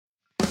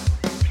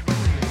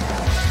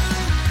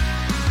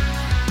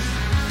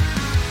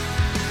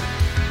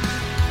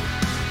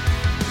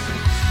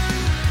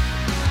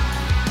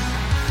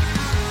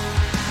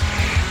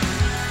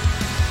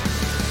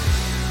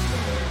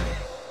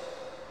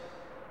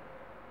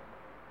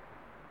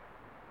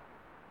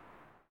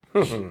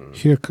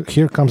Here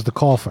comes the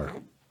golfer.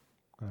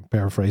 I'm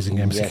paraphrasing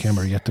MC Yes.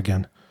 Hammer yet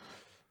again.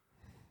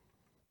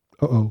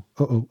 Uh-oh.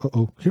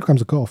 Here comes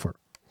the golfer.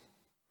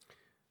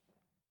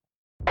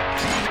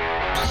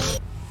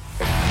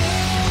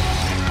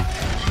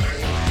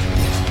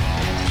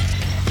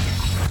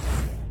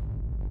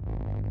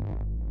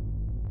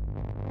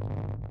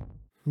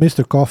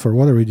 Mr. Golfer,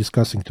 what are we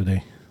discussing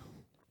today?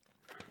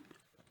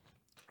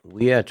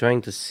 We are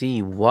trying to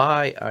see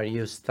why are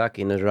you stuck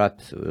in a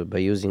rut by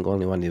using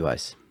only one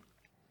device.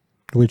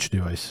 Which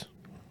device?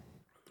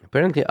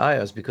 Apparently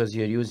iOS, because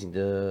you're using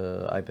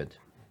the iPad.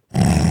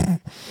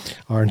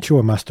 Aren't you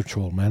a master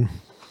troll, man?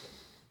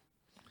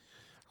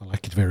 I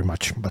like it very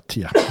much, but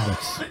yeah,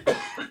 that's...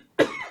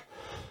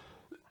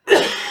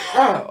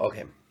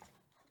 Okay.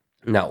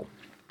 No.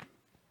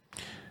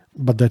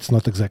 But that's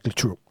not exactly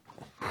true.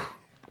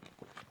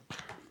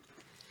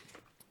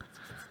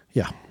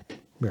 Yeah,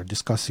 we are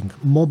discussing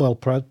mobile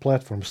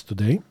platforms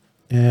today,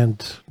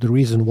 and the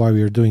reason why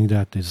we are doing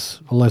that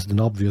is less than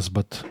obvious,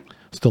 but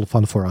still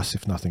fun for us,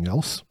 if nothing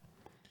else.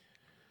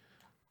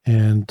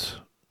 And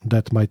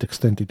that might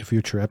extend into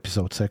future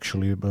episodes,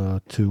 actually,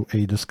 to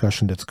a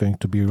discussion that's going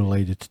to be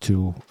related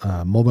to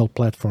mobile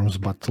platforms,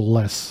 but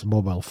less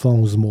mobile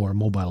phones, more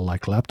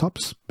mobile-like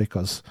laptops,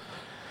 because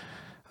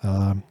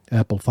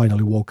Apple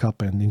finally woke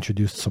up and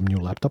introduced some new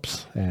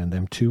laptops, and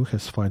M2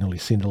 has finally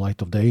seen the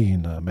light of day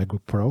in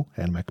MacBook Pro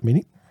and Mac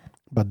Mini.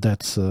 But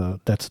that's a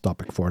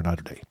topic for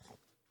another day.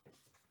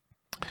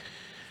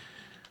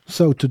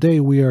 So today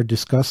we are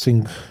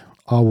discussing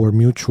our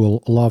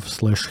mutual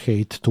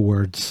love/hate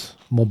towards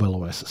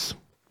mobile OSs.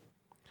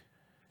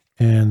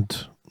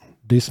 And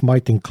this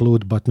might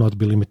include, but not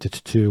be limited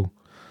to,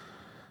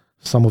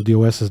 some of the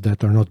OSs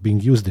that are not being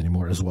used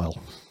anymore as well.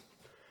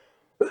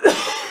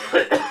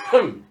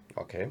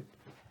 Okay.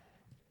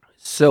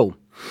 So,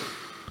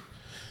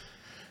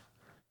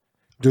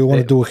 do you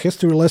want to do a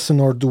history lesson,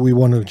 or do we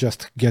want to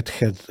just get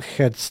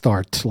head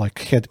start, like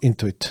head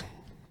into it?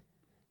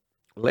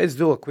 let's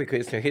do a quick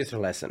history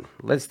lesson.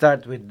 Let's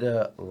start with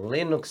the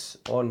Linux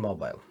on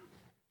mobile.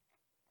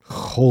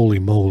 Holy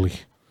moly.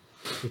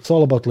 It's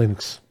all about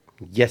Linux.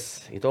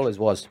 Yes, it always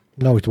was.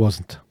 No, it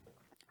wasn't.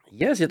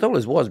 Yes, it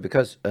always was,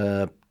 because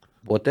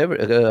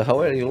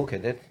however you look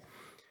at it,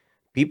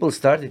 people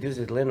started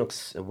using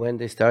Linux when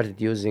they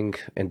started using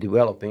and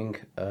developing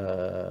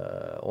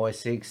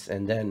OS X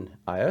and then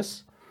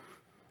iOS.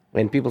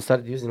 And people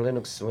started using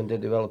Linux when they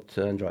developed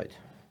Android.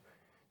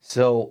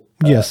 So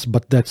Yes,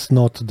 but that's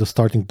not the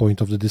starting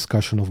point of the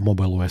discussion of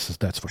mobile OSs,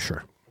 that's for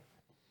sure.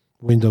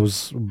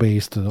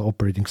 Windows-based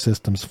operating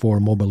systems for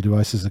mobile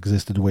devices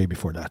existed way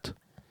before that.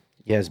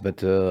 yes,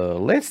 but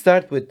let's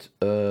start with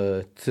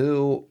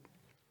two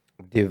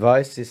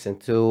devices and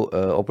two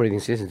operating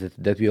systems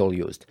that we all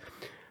used.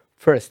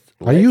 First,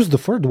 I used the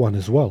third one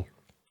as well.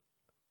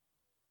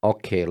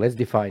 Okay, let's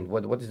define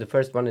what is the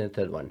first one and the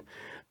third one.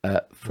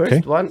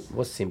 First one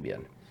was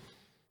Symbian.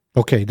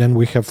 Okay, then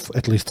we have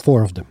at least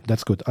 4 of them.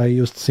 That's good. I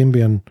used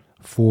Symbian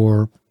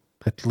for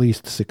at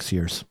least 6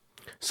 years.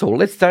 So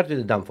let's start with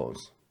the dumb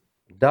phones.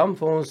 Dumb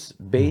phones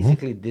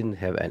basically didn't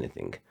have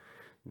anything.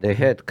 They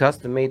had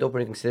custom-made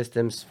operating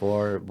systems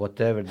for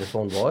whatever the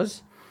phone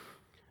was.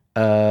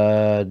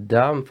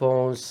 Dumb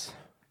phones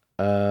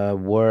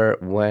were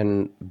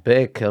when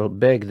back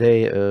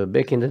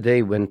in the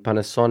day when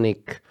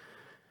Panasonic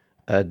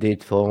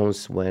did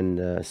phones, when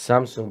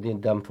Samsung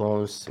did dumb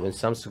phones, when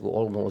Samsung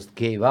almost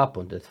gave up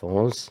on the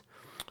phones.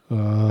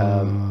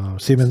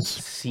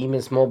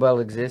 Siemens Mobile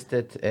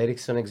existed,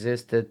 Ericsson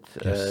existed,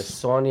 Yes.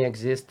 Sony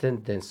existed,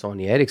 then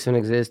Sony Ericsson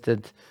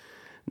existed,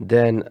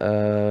 then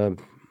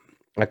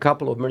a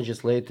couple of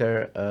mergers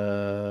later,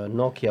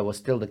 Nokia was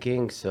still the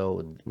king,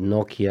 so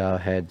Nokia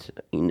had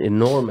an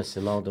enormous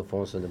amount of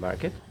phones on the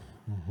market.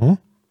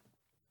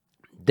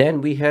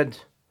 Then we had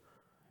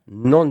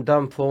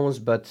non-dumb phones,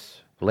 but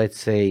let's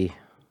say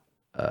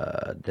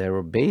there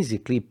were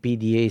basically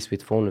PDAs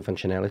with phone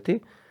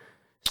functionality.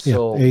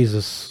 So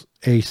Asus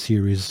A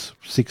series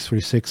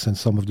 636 and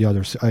some of the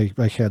others. I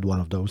had one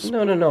of those.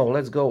 no.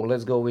 Let's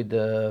go with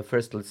the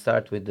first. Let's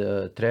start with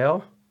the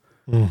Treo.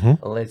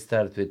 Let's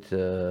start with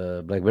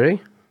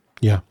BlackBerry.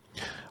 Yeah.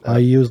 I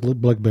used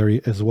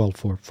BlackBerry as well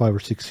for 5 or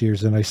 6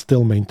 years, and I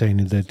still maintain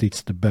that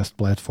it's the best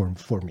platform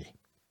for me.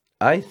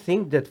 I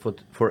think that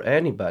for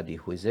anybody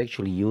who is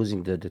actually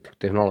using the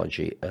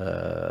technology,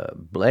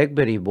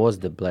 BlackBerry was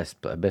the best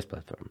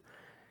platform.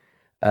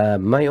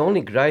 My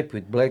only gripe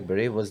with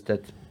BlackBerry was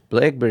that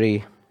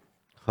BlackBerry,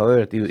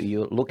 however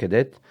you look at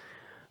it,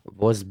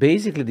 was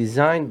basically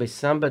designed by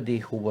somebody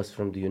who was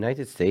from the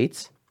United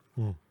States,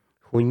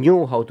 who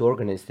knew how to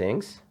organize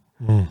things,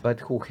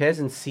 but who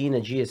hasn't seen a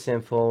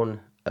GSM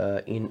phone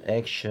in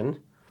action,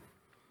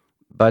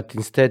 but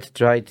instead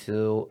tried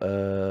to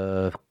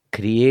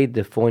create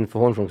the phone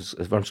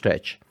from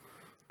scratch.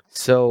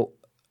 So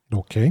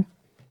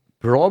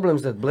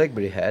problems that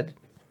BlackBerry had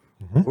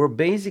were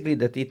basically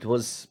that it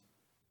was,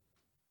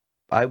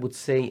 I would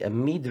say, a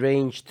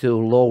mid-range to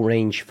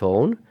low-range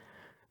phone,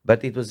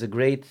 but it was a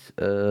great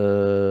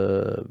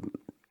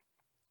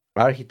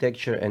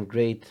architecture and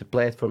great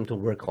platform to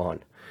work on.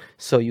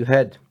 So you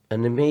had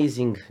an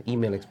amazing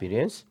email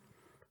experience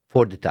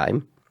for the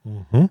time.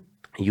 Mm-hmm.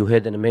 You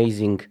had an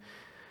amazing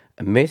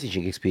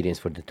messaging experience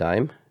for the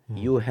time.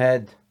 You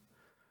had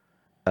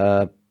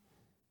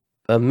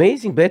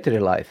amazing battery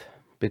life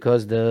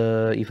because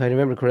if I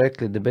remember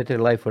correctly, the battery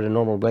life for the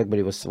normal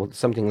BlackBerry was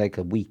something like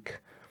a week.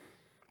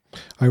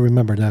 I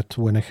remember that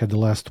when I had the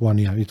last one,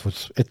 yeah, it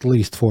was at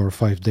least 4 or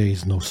 5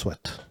 days, no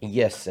sweat.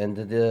 Yes, and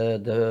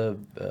the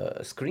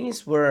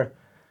screens were,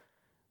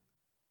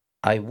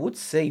 I would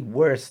say,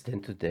 worse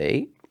than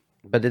today,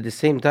 but at the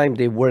same time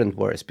they weren't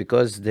worse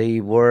because they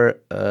were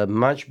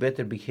much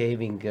better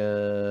behaving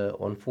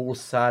on full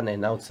sun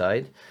and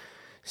outside.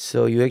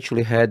 So you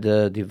actually had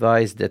a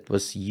device that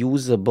was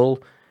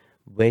usable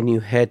when you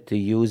had to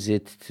use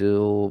it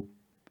to,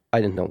 I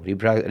don't know,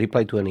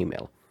 reply to an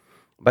email.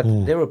 But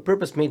they were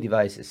purpose-made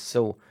devices.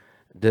 So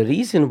the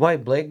reason why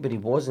BlackBerry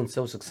wasn't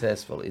so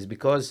successful is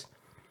because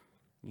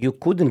you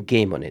couldn't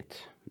game on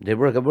it. There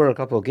were a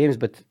couple of games,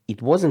 but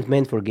it wasn't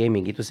meant for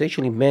gaming. It was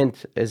actually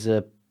meant as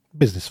a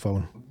Business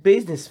phone.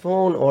 business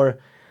phone or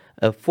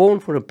a phone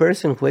for a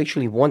person who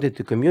actually wanted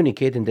to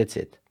communicate, and that's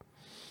it.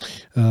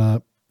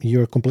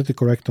 You're completely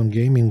correct on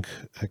gaming,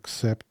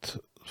 except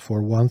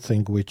for one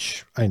thing,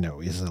 which I know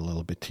is a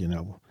little bit,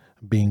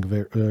 being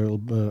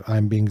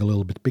I'm being a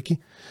little bit picky,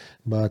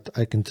 but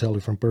I can tell you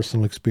from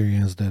personal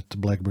experience that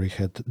BlackBerry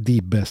had the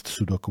best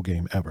Sudoku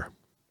game ever.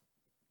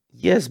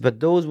 Yes,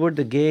 but those were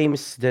the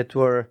games that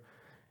were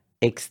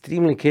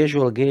extremely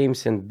casual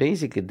games, and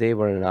basically they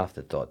were an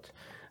afterthought.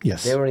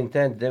 Yes. They were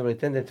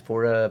intended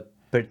for a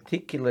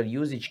particular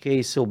usage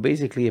case. So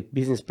basically, a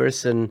business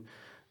person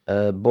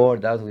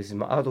bored out of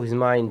his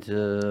mind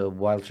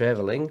while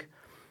traveling.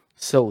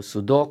 So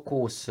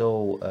Sudoku,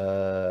 so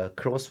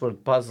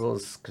crossword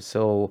puzzles,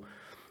 so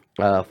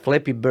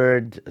Flappy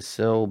Bird.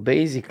 So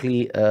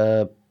basically,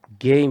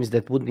 games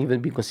that wouldn't even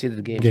be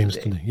considered games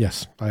today.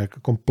 Yes, I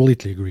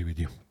completely agree with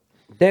you.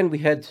 Then we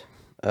had.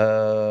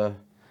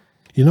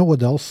 You know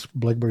what else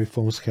BlackBerry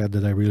phones had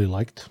that I really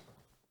liked?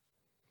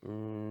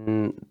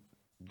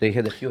 They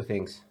had a few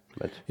things,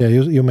 but Yeah,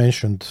 you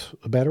mentioned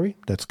a battery.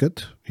 That's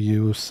good.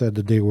 You said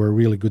that they were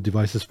really good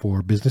devices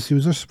for business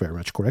users. Very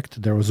much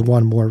correct. There was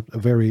one more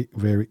very,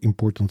 very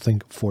important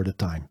thing for the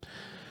time,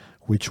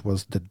 which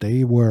was that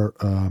they were,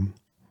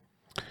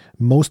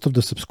 most of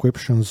the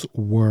subscriptions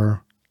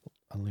were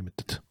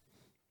unlimited.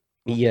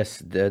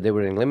 yes, they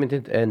were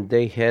unlimited, and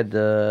they had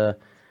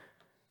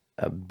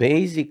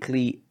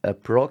basically a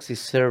proxy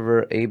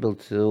server able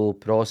to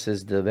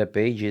process the web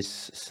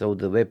pages, so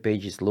the web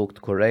pages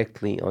looked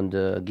correctly on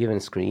the given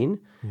screen,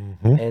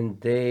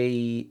 and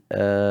they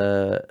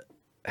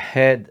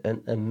had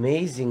an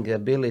amazing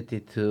ability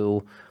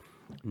to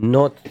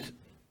not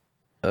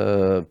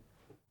to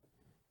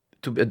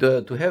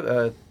have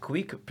a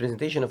quick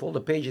presentation of all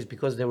the pages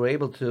because they were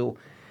able to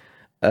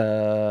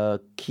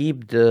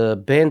keep the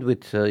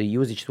bandwidth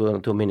usage to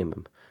a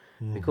minimum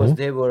because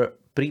they were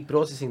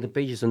pre-processing the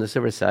pages on the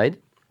server side,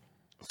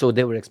 so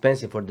they were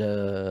expensive for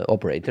the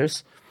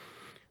operators,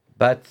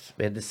 but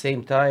at the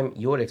same time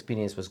your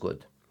experience was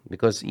good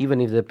because even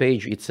if the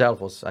page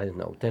itself was, I don't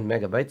know, 10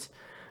 megabytes,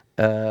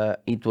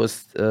 it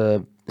was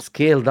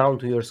scaled down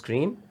to your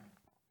screen,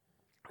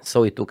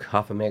 so it took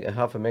half a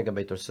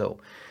megabyte or so.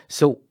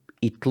 So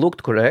it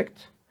looked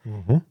correct,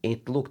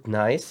 it looked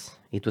nice,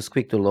 it was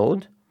quick to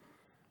load,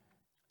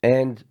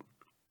 and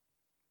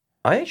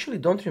I actually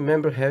don't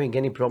remember having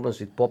any problems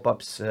with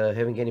pop-ups,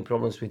 having any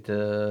problems with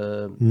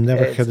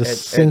Never ads, had a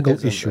ads single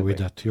on issue with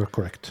BlackBerry. that. You're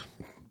correct.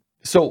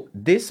 So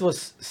this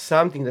was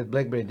something that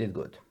BlackBerry did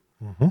good.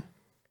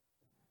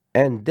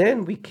 And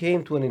then we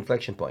came to an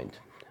inflection point.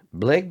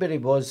 BlackBerry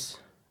was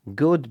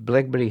good.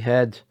 BlackBerry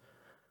had,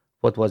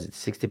 what was it,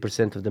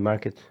 60% of the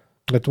market?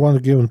 At one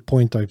given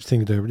point, I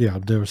think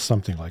there was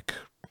something like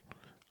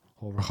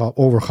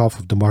over half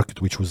of the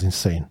market, which was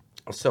insane.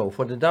 So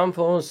for the dumb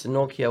phones,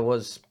 Nokia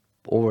was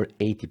over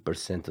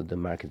 80% of the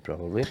market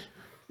probably.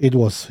 It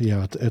was,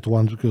 yeah, at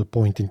one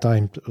point in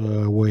time,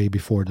 way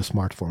before the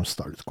smartphones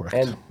started, correct?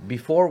 And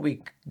before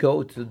we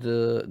go to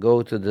the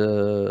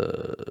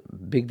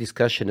big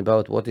discussion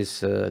about what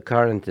is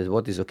current and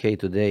what is okay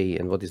today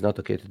and what is not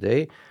okay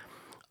today,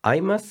 I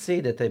must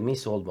say that I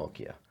miss old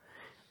Nokia.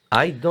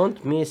 I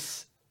don't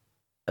miss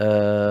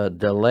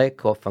the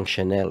lack of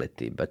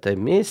functionality, but I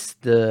miss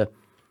the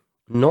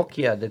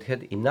Nokia that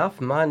had enough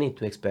money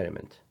to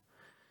experiment.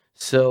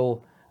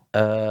 So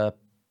the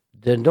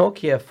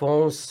Nokia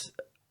phones,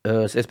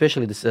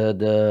 especially the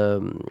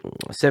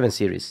 7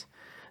 series,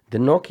 the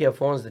Nokia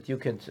phones that you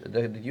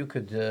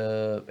could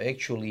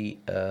actually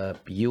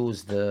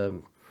use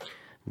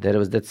there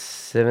was that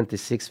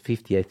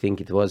 7650, I think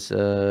it was,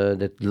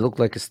 that looked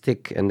like a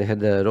stick and they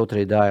had a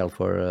rotary dial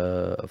for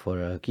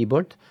a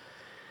keyboard.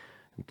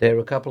 There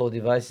were a couple of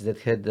devices that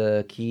had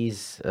the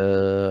keys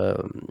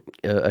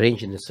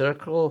arranged in a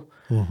circle.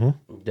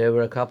 There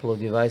were a couple of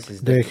devices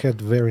that They had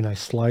very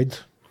nice slide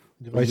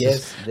devices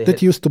Yes,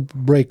 that used to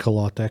break a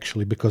lot,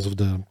 actually, because of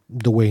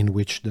the way in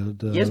which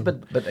the Yes,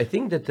 but I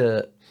think that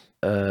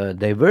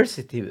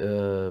diversity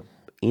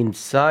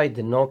inside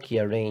the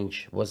Nokia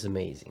range was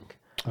amazing.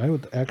 I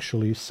would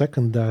actually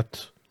second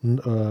that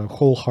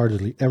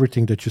wholeheartedly.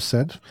 Everything that you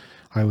said.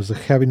 I was a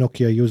heavy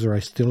Nokia user. I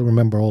still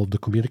remember all of the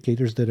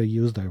communicators that I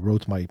used. I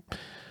wrote my,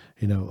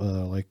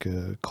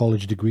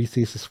 college degree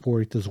thesis for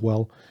it as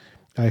well.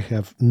 I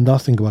have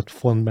nothing but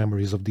fond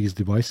memories of these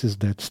devices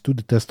that stood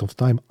the test of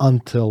time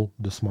until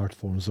the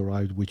smartphones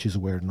arrived, which is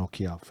where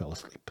Nokia fell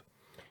asleep.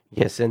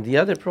 Yes, and the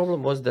other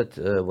problem was that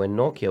when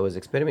Nokia was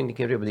experimenting,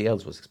 everybody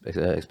else was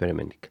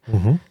experimenting.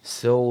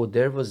 So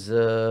there was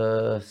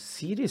a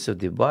series of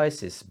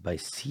devices by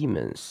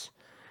Siemens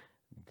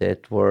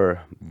that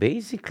were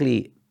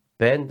basically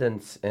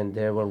pendants, and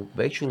they were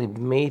actually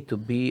made to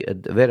be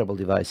wearable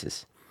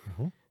devices.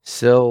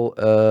 So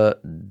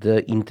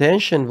the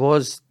intention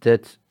was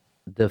that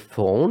the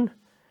phone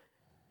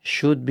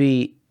should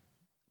be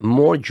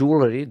more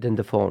jewelry than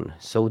the phone.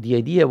 So the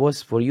idea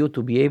was for you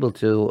to be able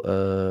to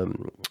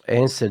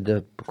answer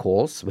the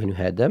calls when you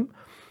had them,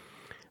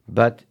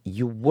 but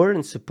you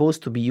weren't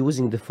supposed to be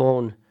using the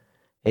phone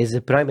as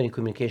a primary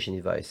communication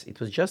device. It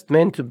was just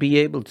meant to be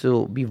able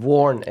to be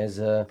worn as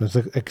a... It's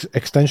an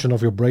extension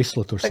of your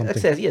bracelet or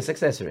something. Yes,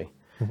 accessory.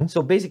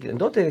 So basically,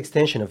 not an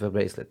extension of a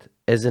bracelet,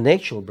 as an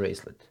actual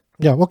bracelet.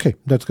 Yeah, okay,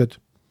 that's good.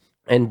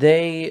 And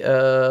they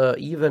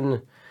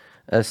even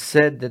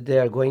said that they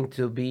are going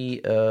to be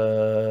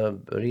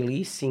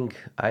releasing,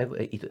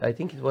 I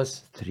think it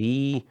was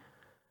 3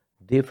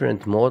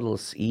 different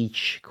models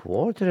each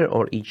quarter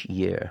or each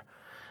year.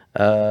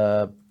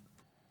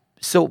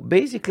 So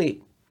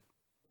basically,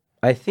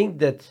 I think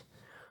that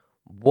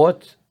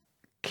what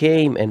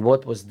came and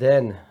what was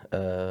then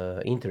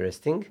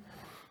interesting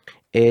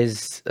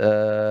is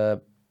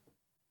that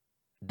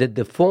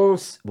the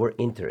phones were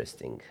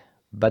interesting,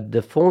 but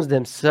the phones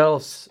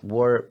themselves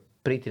were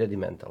pretty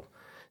rudimental.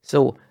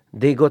 So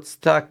they got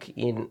stuck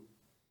in,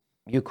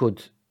 you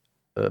could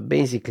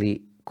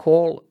basically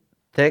call,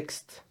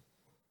 text,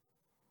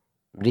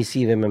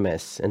 receive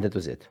MMS, and that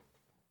was it.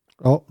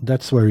 Oh,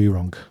 that's very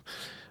wrong.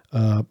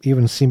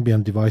 Even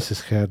Symbian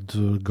devices had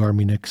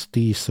Garmin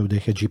XT, so they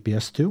had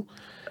GPS too.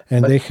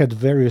 And they had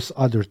various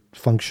other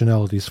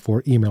functionalities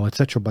for email,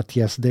 etc. But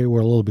yes, they were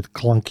a little bit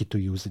clunky to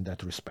use in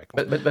that respect.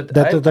 But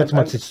that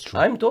much is true.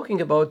 I'm talking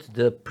about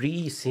the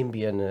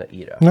pre-Symbian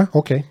era. Yeah,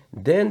 okay.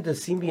 Then the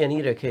Symbian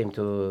era came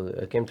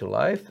to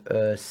life.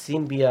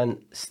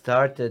 Symbian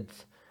started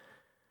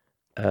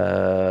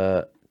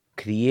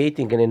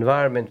creating an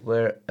environment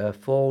where a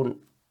phone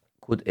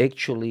could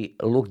actually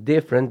look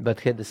different, but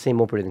had the same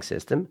operating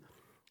system.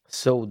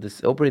 So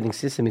this operating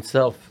system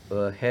itself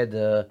had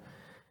a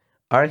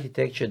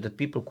architecture that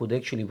people could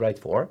actually write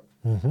for.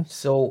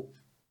 So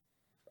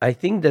I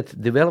think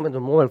that development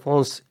of mobile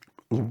phones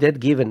in that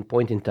given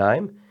point in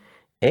time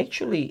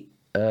actually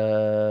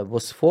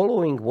was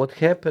following what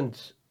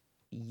happened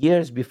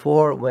years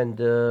before when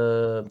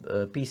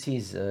the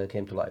PCs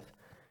came to life.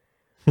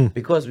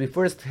 Because we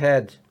first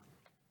had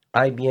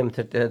IBM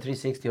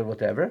 360 or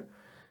whatever.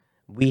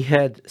 We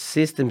had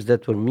systems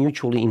that were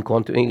mutually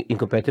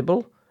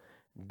incompatible.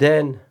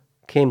 Then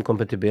came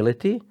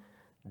compatibility.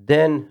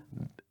 Then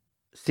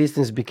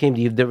systems became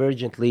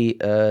divergently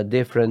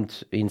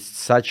different in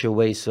such a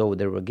way. So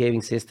there were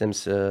gaming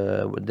systems,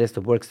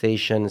 desktop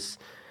workstations,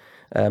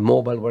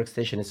 mobile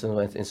workstation, and so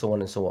on and so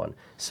on and so on.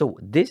 So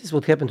this is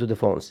what happened to the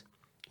phones,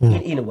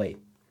 in a way.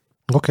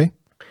 Okay.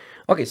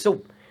 Okay,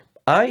 so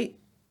I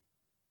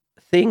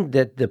think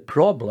that the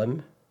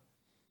problem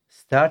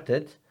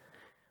started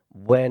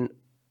when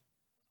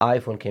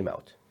iPhone came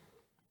out.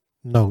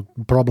 No,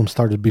 the problem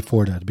started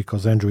before that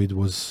because Android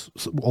was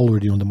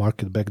already on the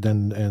market back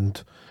then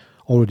and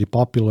already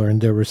popular, and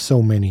there were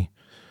so many.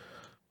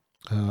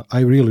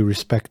 I really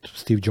respect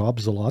Steve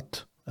Jobs a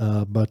lot,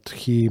 but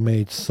he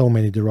made so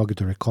many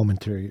derogatory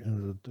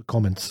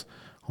comments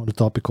on the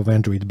topic of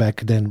Android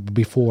back then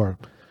before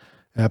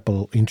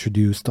Apple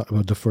introduced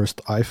the first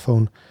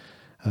iPhone,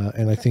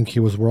 and I think he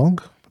was wrong,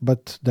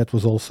 but that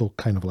was also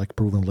kind of like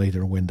proven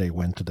later when they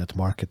went to that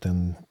market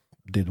and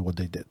did what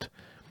they did.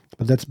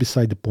 But that's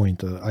beside the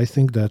point. I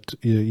think that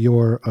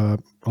your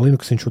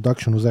Linux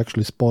introduction was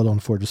actually spot on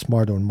for the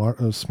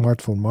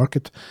smartphone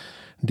market.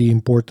 The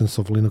importance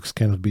of Linux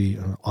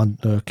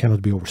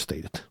cannot be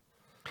overstated.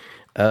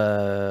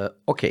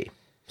 Okay,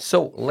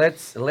 so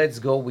let's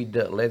go with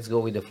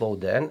the flow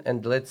then,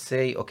 and let's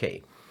say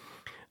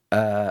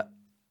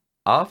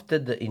after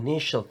the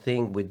initial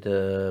thing with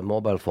the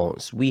mobile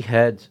phones, we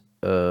had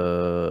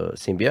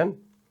Symbian.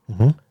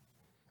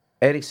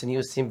 Ericsson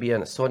used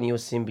Symbian, Sony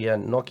used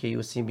Symbian, Nokia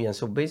used Symbian.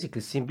 So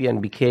basically,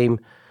 Symbian became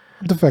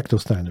de facto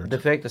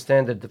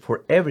standard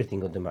for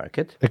everything on the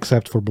market,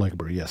 except for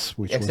BlackBerry, yes,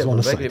 which was on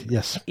the side,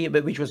 yes,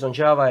 which was on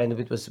Java, and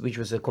which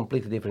was a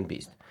completely different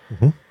beast.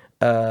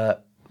 And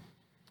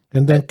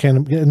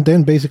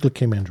then basically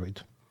came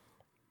Android.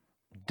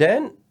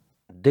 Then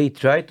they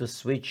tried to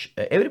switch.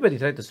 Everybody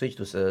tried to switch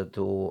to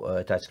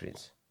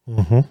touchscreens.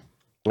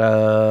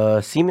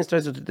 Siemens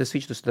tries to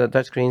switch to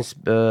touchscreens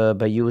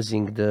by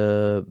using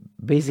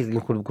basically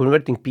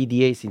converting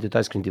PDAs into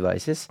touchscreen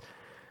devices.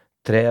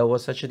 Treo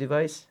was such a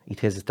device. It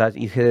has a touch.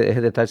 It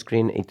had a touch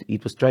screen.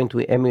 It was trying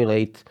to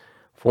emulate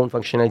phone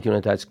functionality on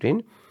a touch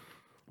screen.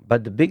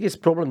 But the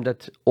biggest problem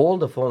that all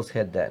the phones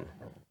had then,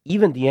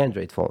 even the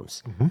Android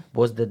phones,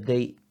 was that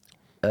they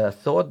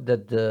thought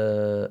that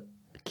the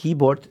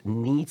keyboard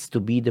needs to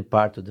be the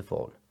part of the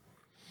phone.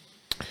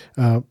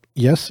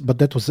 Yes, but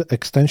that was an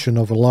extension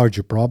of a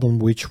larger problem,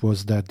 which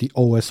was that the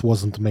OS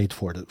wasn't made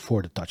for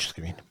the touch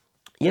screen.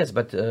 Yes,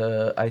 but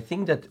I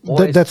think that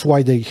OS... That's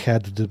why they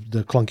had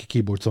the clunky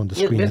keyboards on the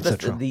screen, yes,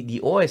 etc. but the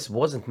OS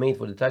wasn't made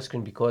for the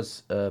touchscreen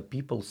because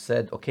people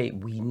said, okay,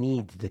 we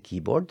need the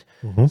keyboard,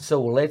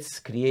 so let's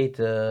create,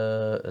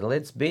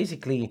 let's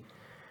basically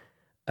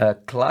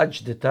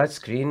clutch the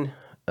touchscreen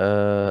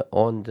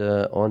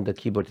on the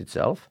keyboard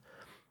itself,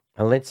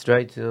 and let's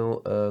try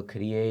to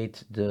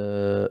create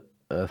the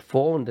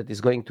phone that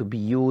is going to be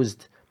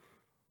used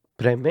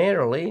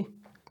primarily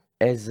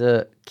as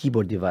a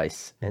keyboard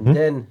device, and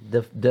then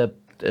the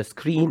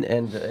screen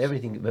and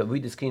everything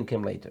with the screen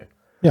came later.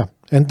 Yeah,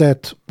 and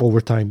that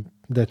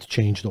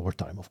changed over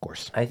time, of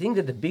course. I think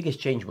that the biggest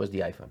change was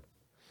the iPhone.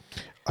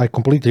 I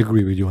completely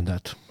agree with you on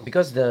that.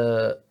 Because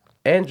the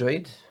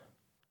Android,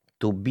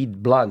 to be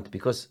blunt,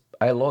 because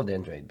I loved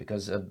Android,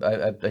 because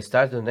I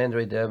started on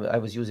Android, I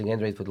was using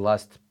Android for the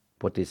last,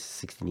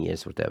 16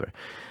 years, whatever.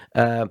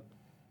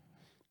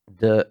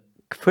 The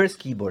first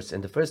keyboards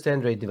and the first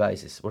Android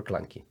devices were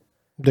clunky.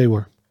 They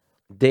were.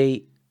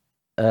 They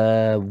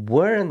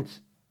weren't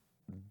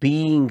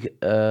being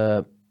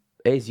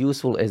as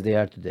useful as they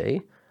are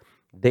today.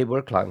 They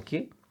were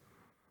clunky,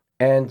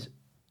 and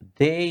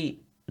the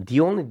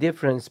only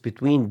difference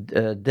between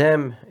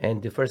them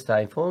and the first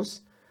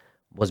iPhones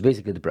was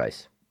basically the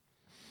price.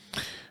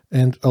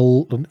 And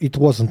it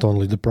wasn't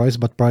only the price,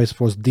 but price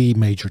was the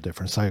major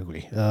difference. I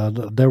agree.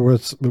 There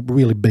was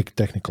really big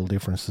technical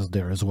differences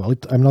there as well.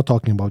 I'm not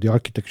talking about the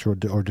architecture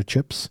or the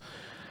chips.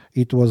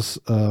 It was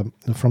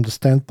from the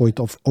standpoint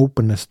of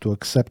openness to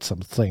accept some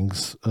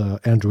things.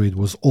 Android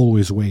was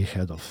always way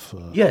ahead of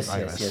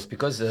iOS. Yes,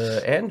 because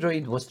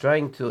Android was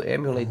trying to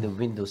emulate the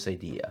Windows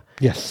idea.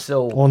 Yes.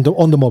 So on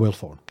the mobile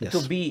phone. Yes.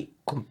 To be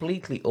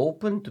completely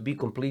open, to be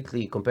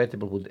completely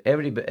compatible with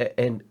everybody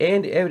and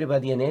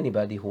everybody and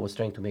anybody who was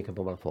trying to make a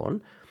mobile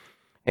phone.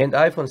 And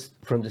iPhones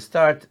from the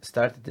start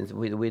started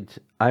with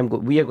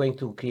we are going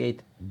to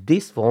create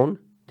this phone.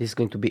 This is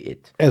going to be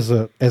it as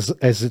an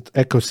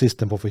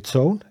ecosystem of its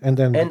own, and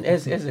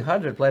as a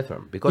hardware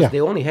platform, because they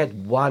only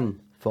had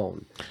one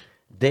phone.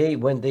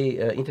 When they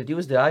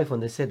introduced the iPhone,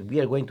 they said we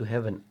are going to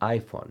have an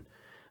iPhone.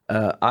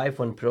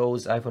 iPhone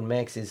Pros, iPhone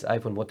Maxes,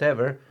 iPhone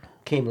whatever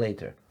came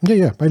later.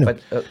 Yeah, I know.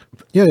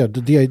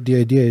 But the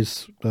idea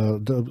is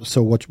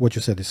so what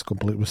you said is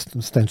completely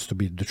stands to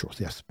be the truth.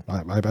 Yes,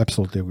 I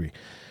absolutely agree.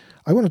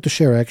 I wanted to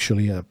share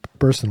actually a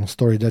personal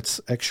story that's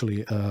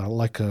actually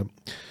like a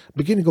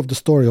beginning of the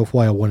story of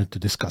why I wanted to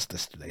discuss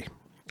this today.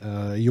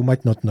 You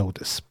might not know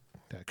this,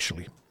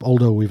 actually,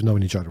 although we've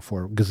known each other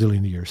for a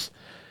gazillion years.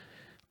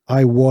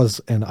 I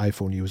was an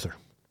iPhone user.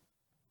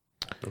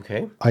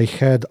 Okay. I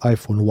had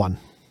iPhone 1,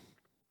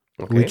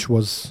 which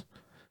was,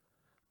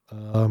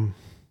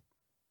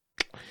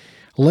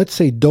 let's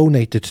say,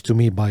 donated to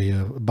me by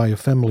a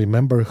family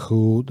member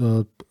who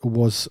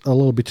was a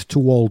little bit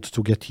too old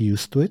to get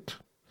used to it.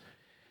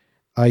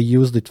 I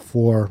used it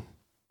for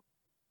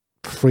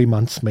 3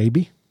 months,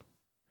 maybe.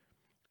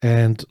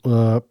 And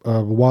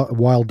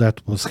while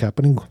that was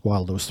happening,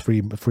 while those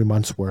three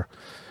months were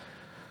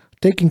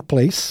taking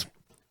place,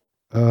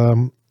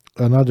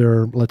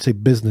 another, let's say,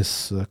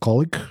 business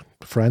colleague,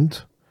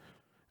 friend,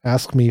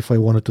 asked me if I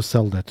wanted to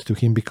sell that to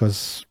him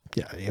because,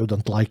 you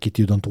don't like it,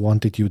 you don't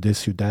want it, you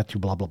this, you that,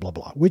 you blah, blah, blah,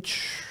 blah,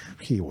 which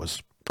he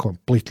was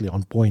completely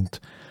on point.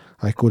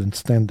 I couldn't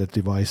stand that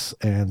device,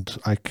 and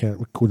I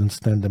couldn't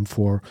stand them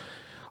for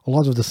a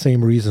lot of the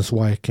same reasons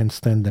why I can't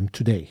stand them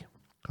today.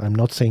 I'm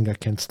not saying I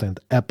can't stand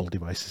Apple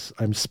devices.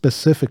 I'm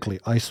specifically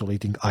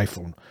isolating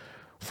iPhone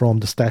from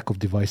the stack of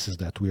devices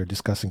that we are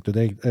discussing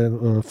today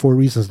for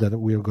reasons that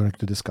we are going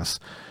to discuss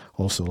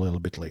also a little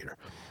bit later.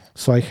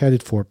 So I had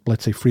it for,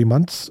 let's say, 3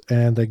 months,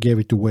 and I gave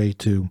it away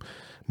to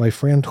my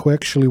friend who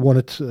actually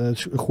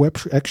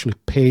actually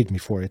paid me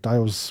for it. I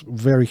was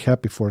very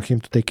happy for him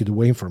to take it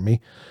away from me.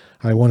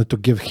 I wanted to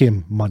give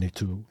him money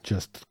to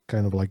just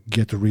kind of like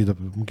get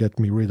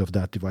me rid of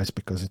that device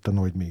because it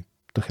annoyed me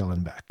to hell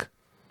and back.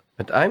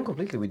 But I'm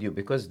completely with you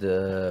because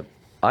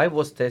I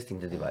was testing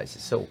the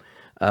devices. So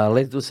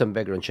let's do some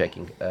background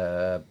checking.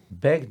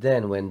 Back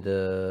then, when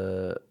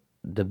the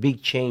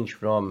big change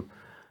from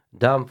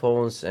dumb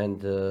phones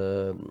and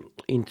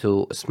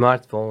into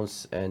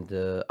smartphones and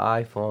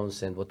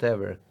iPhones and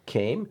whatever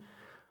came,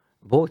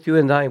 both you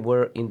and I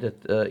were in the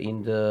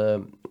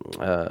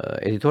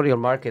editorial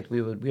market.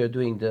 We were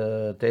doing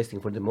the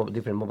testing for the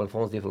different mobile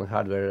phones, different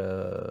hardware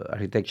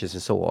architectures,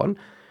 and so on.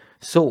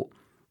 So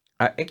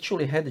I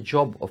actually had a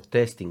job of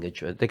testing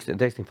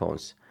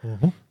phones.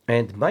 Mm-hmm.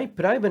 And my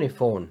primary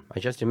phone, I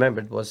just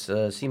remembered, was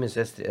Siemens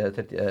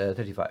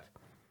S35.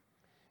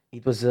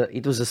 It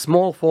was a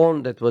small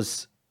phone that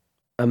was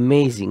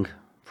amazing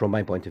from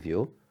my point of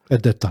view.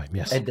 At that time,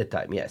 yes. At that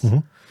time, yes.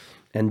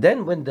 And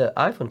then when the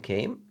iPhone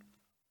came,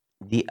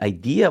 the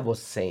idea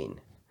was sane,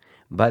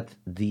 but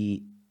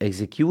the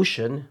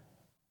execution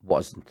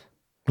wasn't.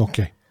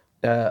 Okay.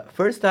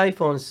 First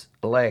iPhones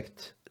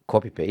lacked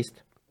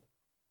copy-paste.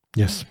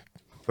 Yes.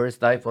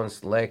 First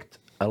iPhones lacked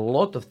a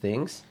lot of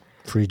things.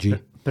 3G.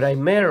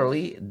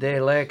 Primarily, they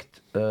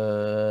lacked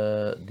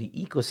the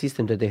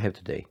ecosystem that they have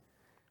today.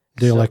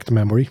 They lacked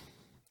memory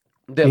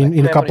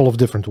in a couple of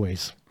different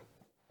ways.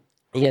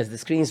 Yes, the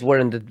screens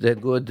weren't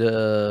that good.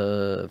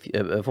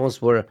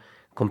 Phones were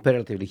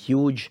comparatively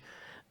huge.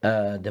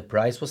 The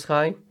price was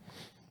high.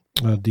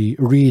 The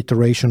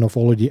reiteration of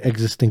already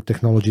existing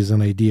technologies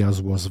and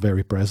ideas was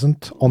very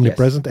present,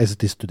 omnipresent as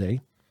it is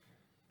today.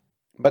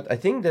 But I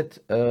think that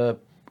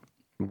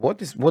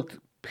what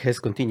has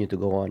continued to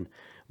go on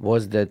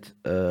was that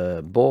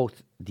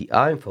both the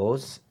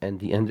iPhones and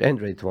the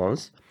Android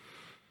phones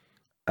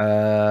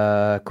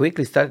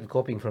quickly started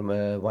copying from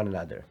one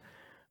another.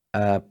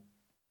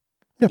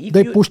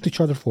 They pushed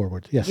each other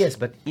forward. Yes. Yes,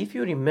 but if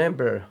you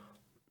remember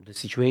the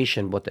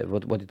situation, what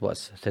it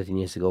was 13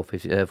 years ago,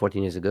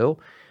 14 years ago,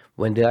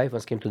 when the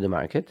iPhones came to the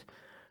market,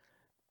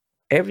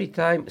 every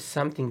time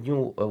something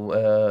new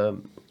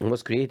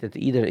was created,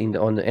 either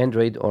on the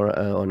Android or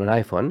on an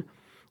iPhone,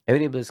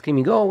 everybody was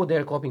screaming, "Oh,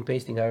 they're copying,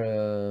 pasting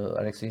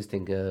our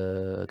existing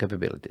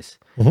capabilities."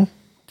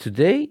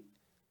 Today,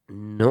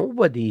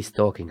 nobody is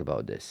talking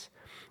about this.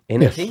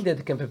 And yes. I think that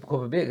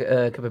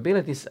the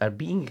capabilities are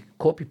being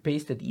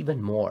copy-pasted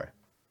even more.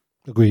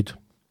 Agreed.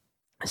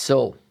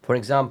 So, for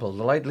example,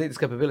 the latest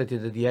capability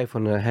that the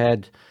iPhone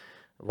had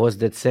was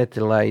that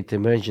satellite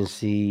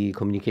emergency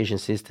communication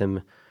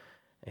system.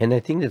 And I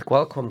think that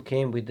Qualcomm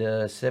came with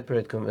a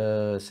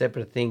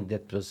separate thing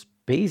that was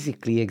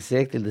basically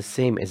exactly the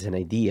same as an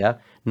idea,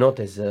 not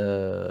as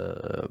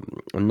a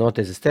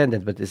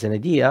standard, but as an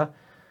idea.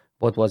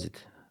 What was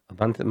it? A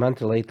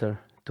month later?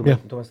 Two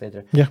months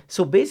later. Yeah.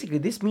 So basically,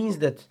 this means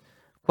that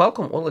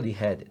Qualcomm already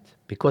had it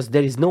because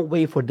there is no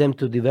way for them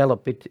to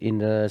develop it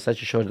in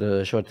such a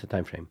short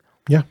time frame.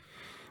 Yeah.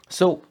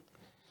 So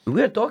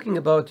we are talking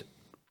about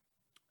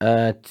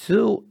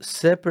two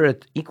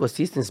separate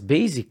ecosystems,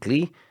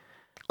 basically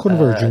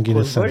converging in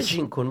a sense.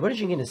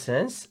 Converging in a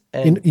sense.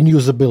 And in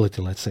usability,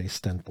 let's say,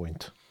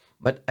 standpoint.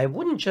 But I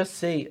wouldn't just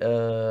say in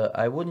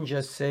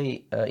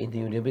the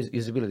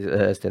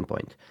usability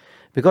standpoint,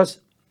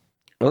 because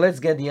let's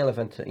get the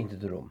elephant into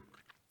the room.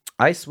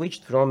 I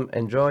switched from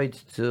Android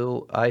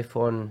to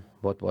iPhone,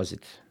 what was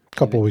it?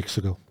 3 weeks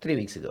ago. 3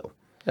 weeks ago,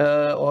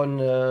 on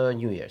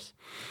New Year's.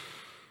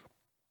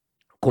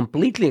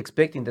 Completely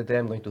expecting that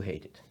I'm going to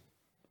hate it.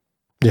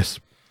 Yes.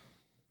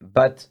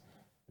 But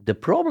the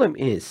problem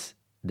is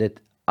that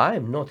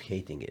I'm not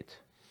hating it.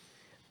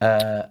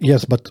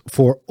 Yes, but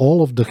for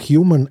all of the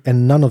human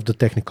and none of the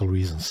technical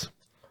reasons.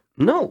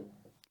 No,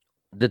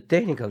 the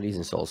technical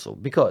reasons also,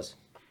 because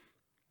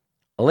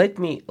let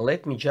me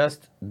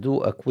just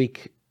do a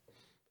quick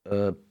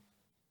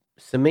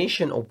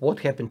summation of what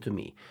happened to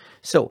me.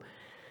 So,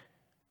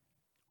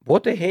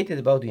 what I hated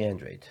about the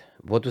Android,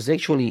 what was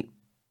actually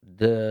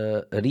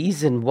the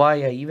reason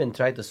why I even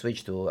tried to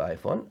switch to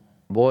iPhone,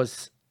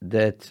 was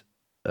that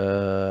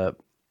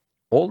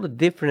all the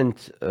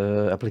different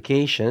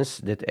applications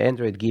that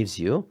Android gives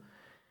you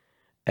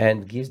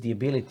and gives the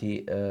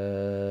ability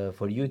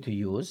for you to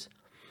use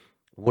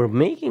were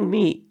making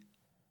me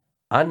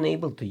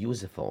unable to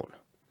use a phone.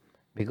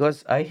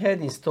 Because I had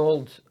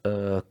installed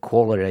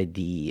caller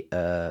ID,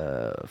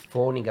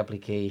 phoning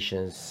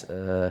applications,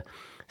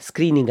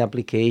 screening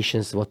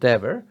applications,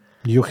 whatever.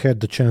 You had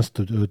the chance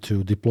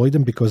to deploy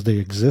them because they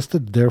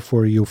existed.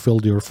 Therefore, you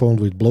filled your phone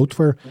with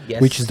bloatware,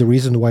 yes. Which is the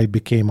reason why it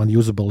became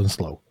unusable and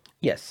slow.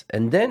 Yes.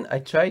 And then I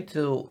tried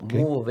to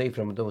move away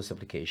from those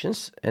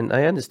applications. And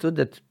I understood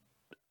that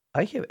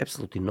I have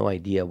absolutely no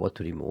idea what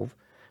to remove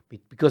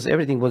because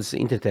everything was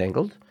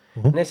intertangled.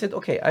 And I said,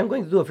 okay, I'm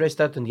going to do a fresh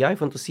start on the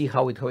iPhone to see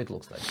how it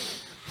looks like.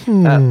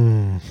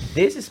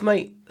 This is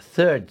my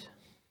third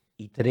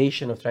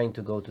iteration of trying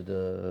to go to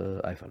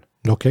the iPhone.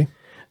 Okay.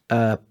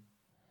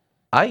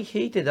 I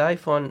hated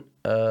iPhone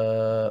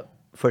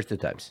first 2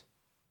 times.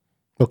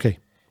 Okay.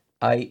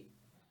 I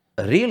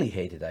really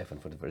hated iPhone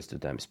for the first 2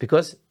 times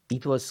because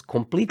it was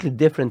completely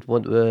different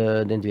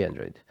than the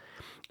Android.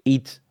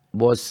 It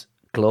was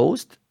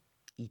closed.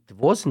 It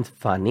wasn't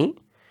funny.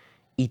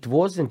 It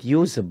wasn't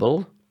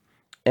usable.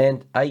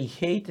 And I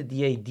hated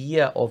the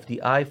idea of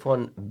the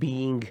iPhone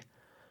being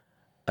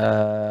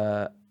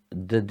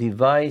the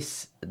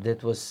device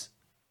that was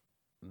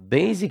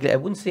basically, I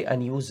wouldn't say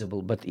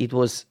unusable, but it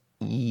was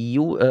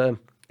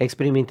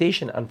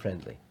experimentation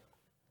unfriendly.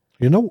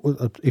 You know,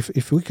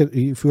 if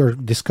we are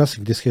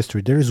discussing this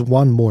history, there is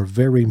one more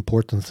very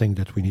important thing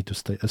that we need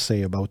to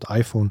say about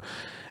iPhone,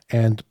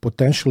 and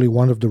potentially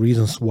one of the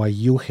reasons why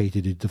you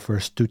hated it the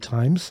first 2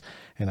 times,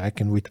 and I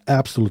can with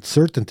absolute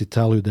certainty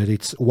tell you that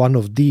it's one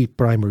of the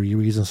primary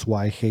reasons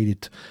why I hate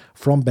it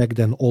from back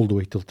then all the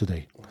way till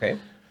today. Okay.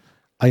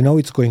 I know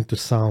it's going to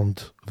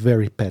sound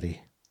very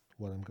petty,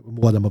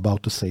 what I'm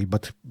about to say,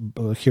 but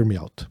hear me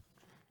out.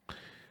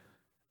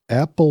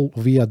 Apple,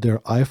 via their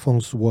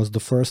iPhones, was the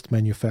first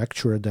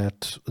manufacturer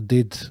that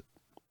did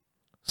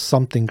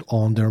something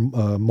on their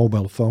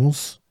mobile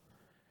phones,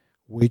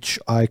 which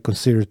I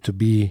consider to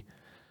be,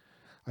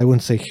 I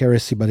wouldn't say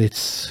heresy, but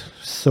it's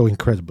so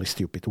incredibly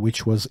stupid,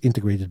 which was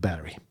integrated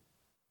battery.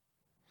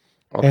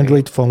 Okay.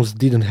 Android phones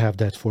didn't have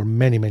that for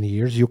many, many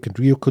years. You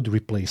could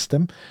replace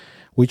them,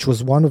 which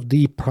was one of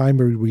the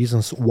primary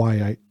reasons why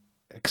I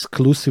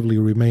exclusively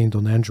remained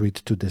on Android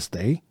to this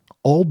day.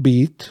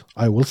 Albeit,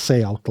 I will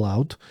say out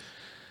loud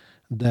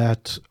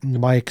that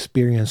my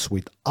experience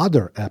with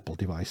other Apple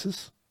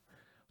devices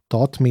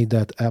taught me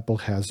that Apple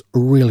has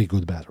really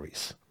good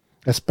batteries,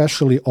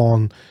 especially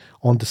on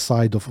the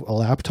side of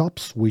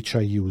laptops, which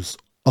I use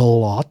a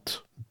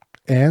lot,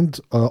 and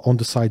on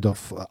the side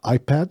of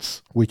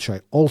iPads, which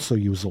I also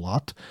use a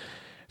lot.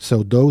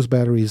 So those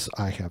batteries,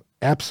 I have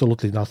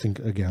absolutely nothing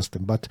against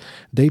them, but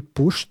they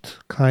pushed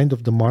kind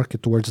of the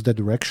market towards that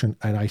direction,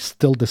 and I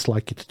still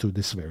dislike it to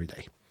this very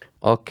day.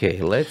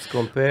 Okay, let's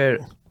compare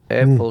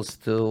apples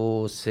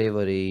to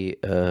savory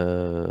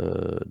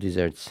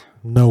desserts.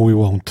 No, we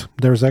won't.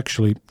 There are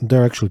actually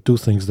two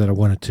things that I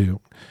wanted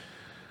to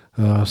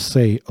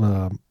say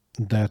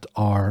that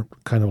are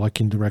kind of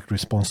like in direct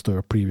response to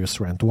our previous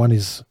rant. One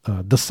is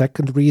the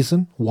second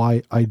reason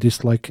why I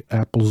dislike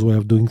Apple's way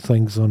of doing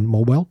things on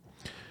mobile.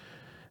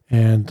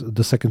 And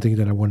the second thing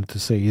that I wanted to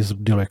say is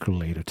directly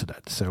related to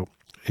that. So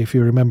if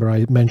you remember,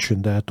 I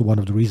mentioned that one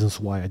of the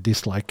reasons why I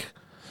dislike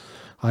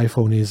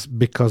iPhone is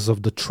because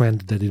of the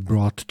trend that it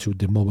brought to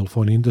the mobile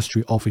phone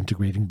industry of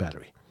integrating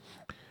battery.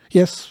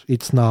 Yes,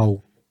 it's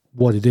now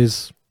what it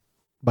is,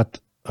 but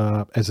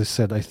as I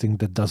said, I think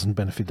that doesn't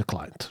benefit the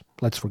client.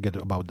 Let's forget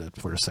about that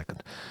for a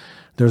second.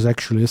 There's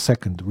actually a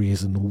second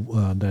reason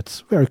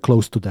that's very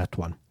close to that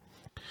one,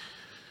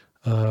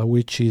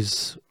 which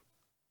is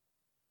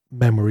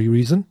memory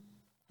reason,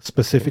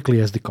 specifically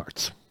SD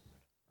cards.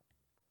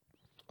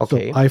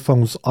 Okay. So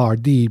iPhones are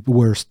the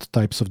worst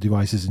types of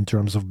devices in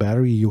terms of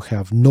battery. You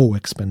have no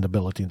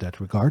expendability in that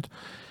regard.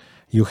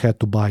 You had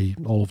to buy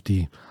all of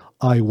the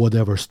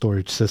whatever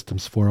storage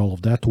systems for all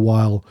of that,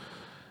 while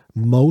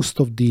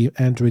most of the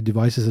Android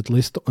devices, at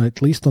least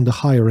on the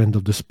higher end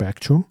of the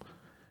spectrum,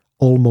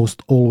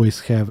 almost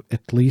always have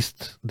at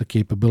least the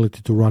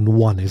capability to run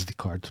one SD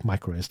card,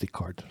 micro SD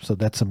card. So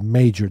that's a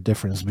major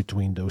difference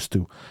between those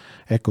two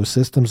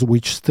ecosystems,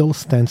 which still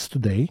stands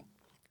today.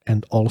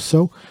 And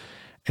also,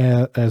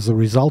 as a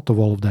result of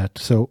all of that,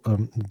 so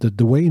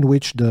the way in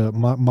which the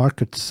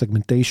market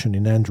segmentation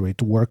in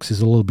Android works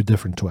is a little bit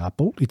different to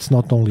Apple. It's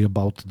not only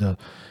about the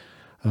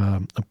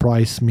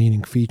price,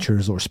 meaning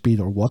features or speed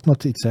or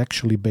whatnot. It's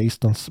actually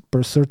based on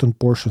certain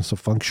portions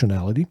of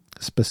functionality.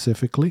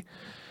 Specifically,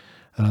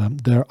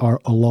 there are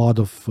a lot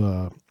of,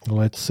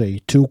 let's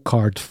say,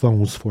 two-card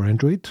phones for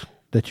Android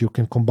that you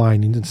can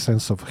combine in the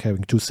sense of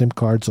having two SIM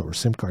cards or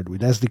SIM card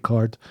with SD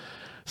card,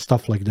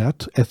 stuff like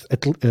that,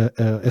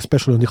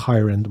 especially on the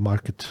higher end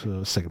market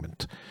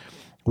segment,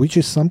 which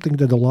is something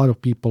that a lot of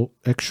people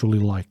actually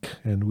like,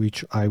 and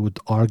which I would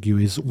argue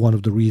is one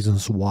of the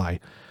reasons why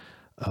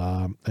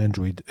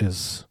Android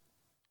is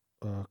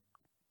a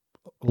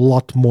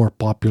lot more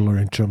popular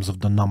in terms of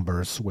the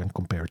numbers when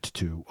compared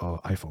to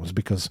iPhones,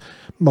 because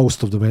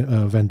most of the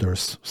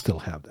vendors still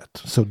have that.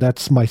 So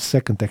that's my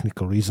second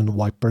technical reason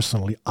why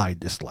personally I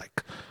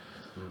dislike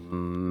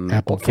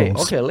Apple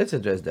phones. Okay, let's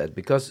address that,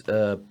 because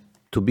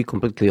to be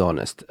completely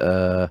honest,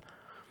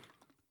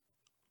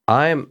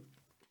 I'm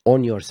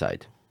on your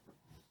side.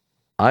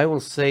 I will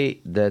say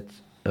that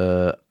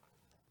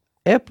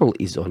Apple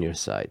is on your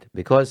side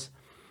because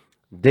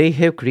they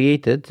have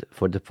created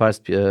for the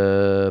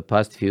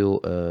past few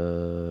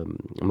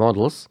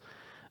models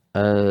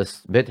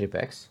battery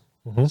packs.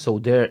 Mm-hmm. So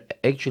there are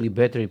actually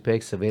battery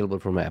packs available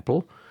from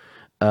Apple,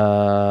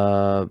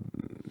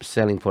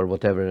 selling for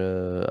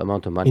whatever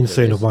amount of money.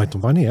 Insane amount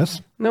of money,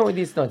 yes. No, it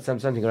is not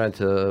something around.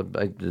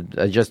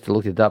 I just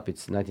looked it up.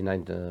 It's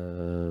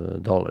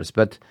 $99,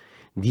 but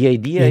the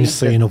idea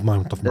insane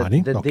amount of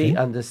money. That okay. They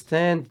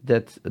understand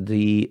that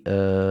the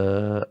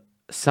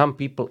some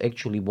people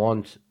actually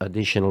want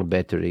additional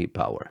battery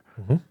power.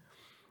 Mm-hmm.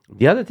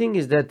 The other thing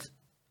is that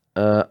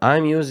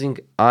I'm using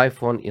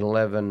iPhone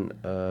 11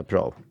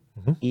 Pro.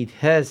 Mm-hmm. It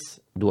has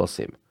dual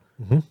SIM,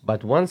 mm-hmm.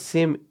 but one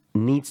SIM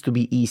needs to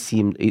be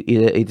eSIM.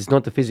 It is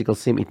not a physical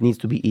SIM. It needs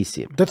to be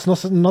eSIM. That's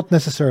not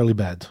necessarily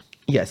bad.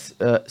 Yes.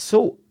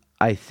 So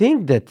I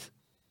think that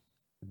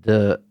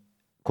the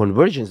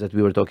convergence that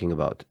we were talking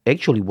about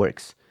actually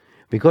works,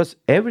 because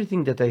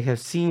everything that I have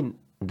seen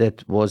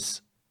that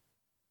was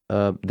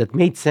that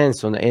made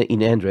sense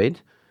in Android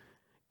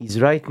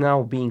is right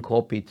now being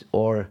copied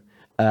or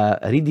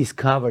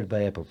rediscovered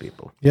by Apple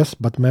people. Yes,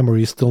 but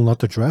memory is still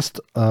not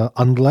addressed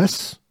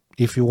unless,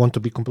 if you want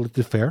to be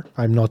completely fair,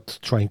 I'm not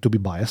trying to be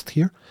biased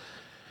here,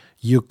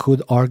 you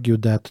could argue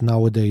that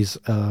nowadays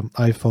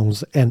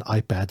iPhones and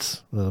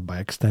iPads, by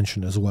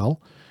extension as well,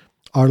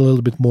 are a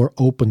little bit more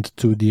open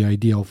to the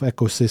idea of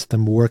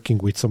ecosystem working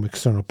with some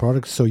external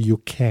products, so you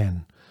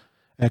can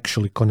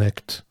actually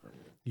connect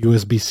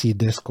USB-C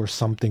disk or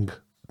something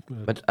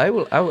But I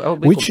will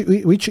be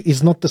which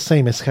is not the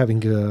same as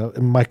having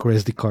a micro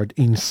SD card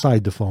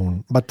inside the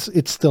phone, but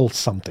it's still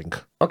something.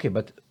 okay,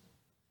 but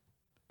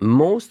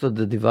most of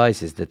the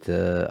devices that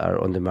are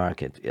on the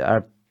market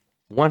are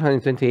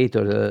 128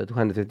 or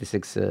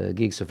 256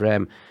 gigs of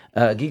RAM,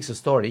 gigs of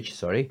storage,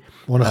 sorry,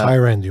 On a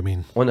higher end, you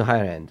mean? on the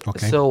higher end.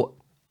 Okay. So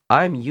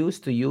I'm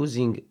used to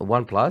using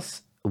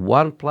OnePlus.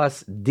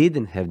 OnePlus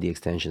didn't have the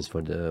extensions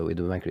for with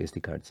the micro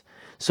SD cards.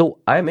 So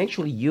I'm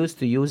actually used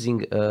to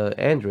using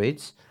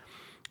Androids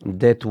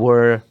that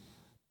were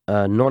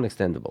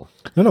non-extendable.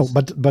 No,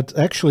 but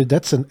actually,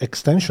 that's an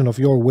extension of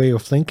your way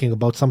of thinking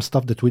about some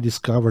stuff that we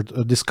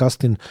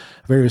discussed in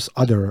various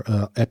other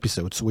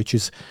episodes, which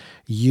is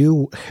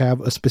you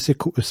have a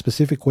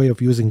specific way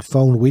of using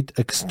phone with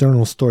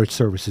external storage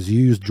services.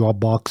 You use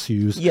Dropbox, you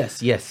use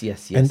Yes.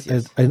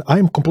 and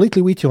I'm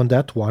completely with you on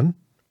that one.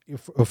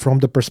 From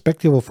the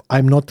perspective of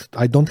I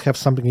don't have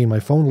something in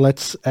my phone,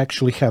 let's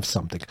actually have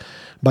something,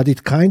 but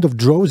it kind of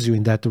draws you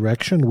in that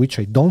direction, which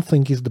I don't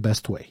think is the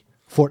best way.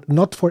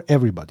 Not for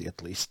everybody,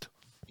 at least.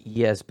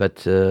 Yes,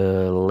 but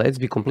let's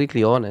be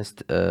completely honest.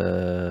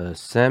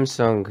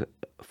 Samsung,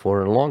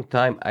 for a long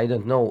time, I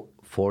don't know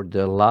for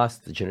the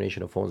last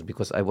generation of phones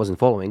because I wasn't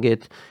following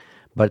it,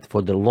 but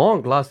for the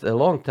a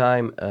long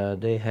time,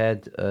 they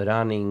had a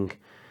running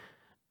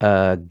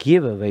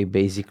giveaway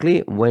basically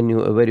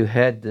where you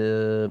had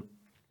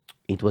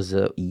it was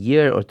a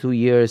year or 2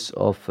 years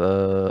of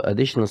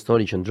additional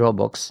storage on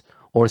Dropbox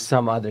or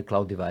some other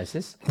cloud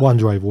devices.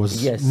 OneDrive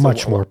was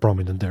much more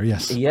prominent there,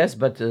 yes. Yes,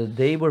 but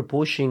they were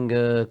pushing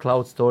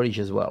cloud storage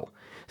as well.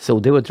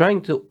 So they were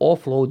trying to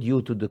offload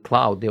you to the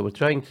cloud. They were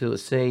trying to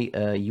say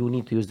you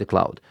need to use the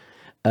cloud.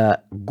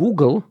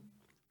 Google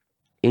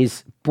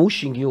is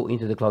pushing you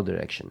into the cloud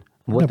direction.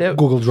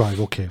 Google Drive,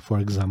 okay, for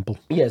example.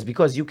 Yes,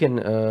 because you can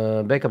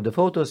back up the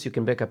photos, you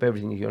can back up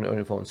everything on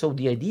your phone. So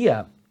the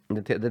idea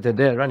that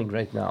they're running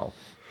right now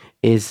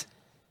is...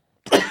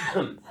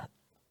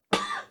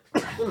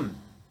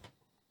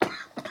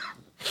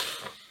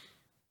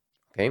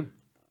 Okay.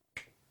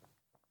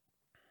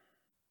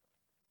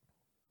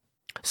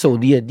 So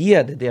the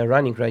idea that they are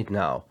running right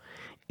now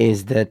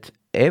is that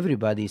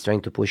everybody is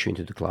trying to push you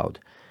into the cloud.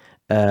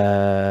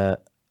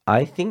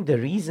 I think the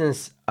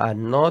reasons are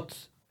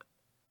not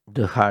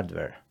the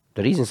hardware.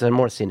 The reasons are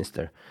more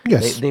sinister.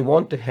 Yes. They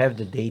want to have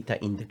the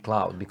data in the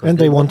cloud because and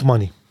they want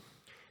money.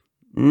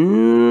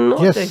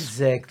 Not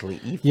exactly.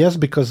 Yes,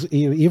 because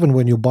even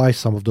when you buy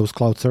some of those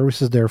cloud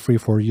services, they're free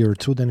for a year or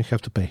two, then you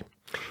have to pay.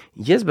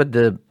 Yes, but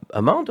the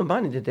amount of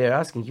money that they're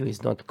asking you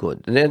is not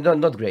good. They're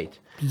not great.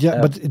 Yeah,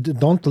 but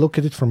don't look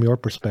at it from your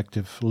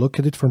perspective. Look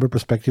at it from the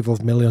perspective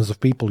of millions of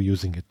people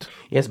using it.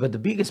 Yes, but the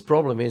biggest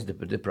problem is the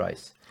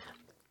price.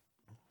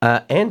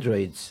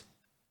 Androids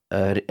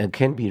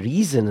can be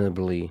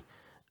reasonably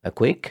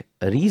quick,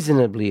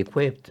 reasonably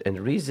equipped, and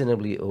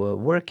reasonably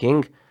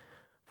working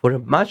for a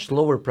much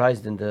lower price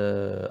than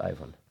the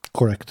iPhone.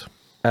 Correct.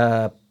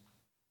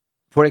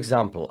 For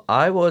example,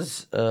 I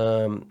was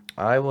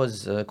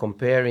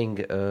comparing.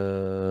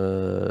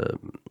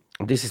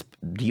 This is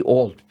the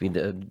old.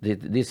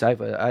 This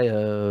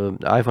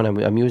iPhone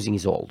I'm using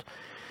is old,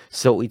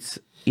 so it's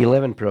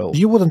 11 Pro.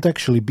 You wouldn't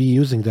actually be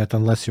using that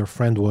unless your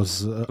friend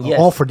was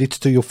offered it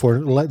to you for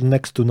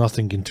next to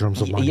nothing in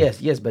terms of money.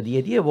 Yes, but the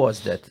idea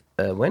was that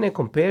when I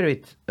compare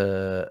it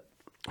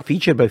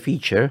feature by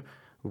feature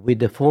with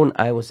the phone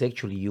I was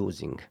actually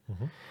using,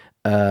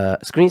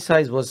 screen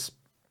size was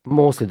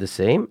mostly the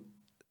same.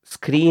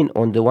 Screen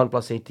on the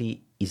OnePlus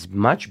 8T is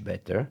much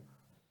better.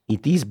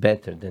 It is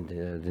better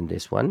than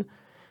this one.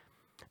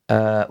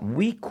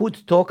 We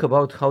could talk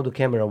about how the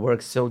camera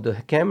works. So the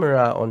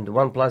camera on the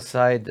OnePlus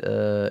side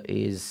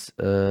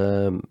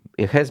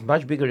it has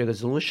much bigger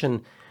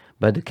resolution,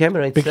 but the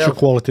camera itself... Picture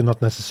quality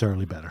not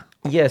necessarily better.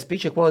 Yes,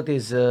 picture quality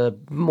is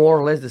more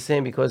or less the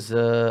same because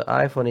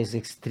iPhone is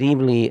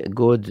extremely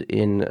good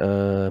in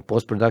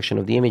post-production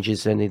of the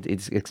images, and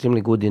it's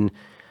extremely good in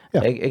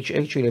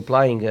actually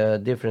applying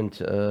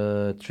different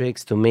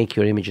tricks to make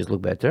your images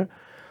look better.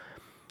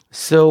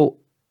 So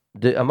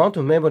the amount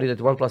of memory that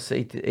OnePlus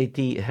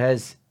 8T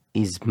has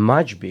is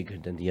much bigger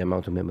than the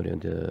amount of memory on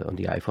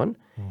the iPhone,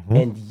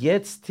 and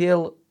yet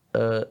still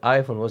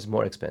iPhone was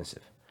more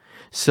expensive.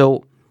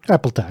 So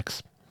Apple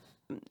tax.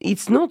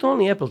 It's not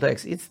only Apple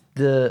tax. It's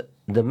the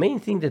main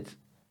thing that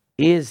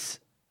is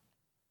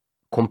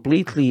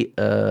completely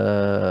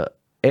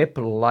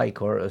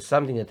Apple-like, or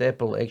something that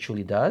Apple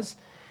actually does,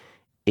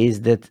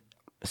 is that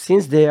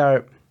since they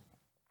are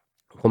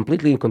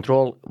completely in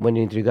control when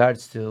in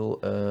regards to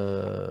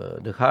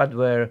the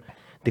hardware,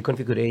 the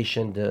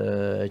configuration,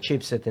 the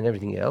chipset, and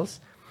everything else,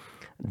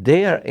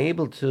 they are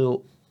able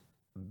to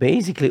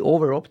basically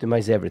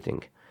over-optimize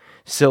everything.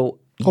 So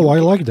I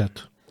like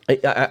that.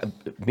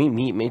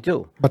 Me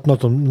too. But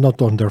not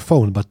on their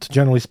phone. But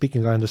generally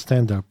speaking, I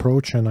understand the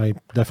approach, and I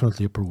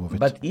definitely approve of it.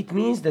 But it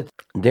means that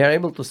they are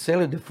able to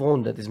sell you the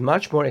phone that is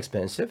much more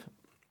expensive,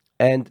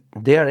 and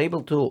they are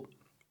able to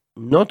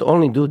not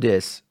only do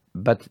this,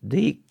 but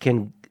they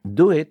can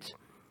do it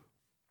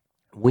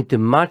with a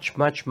much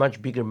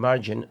bigger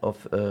margin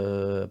of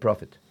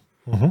profit.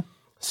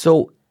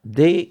 So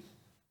they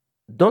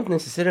don't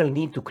necessarily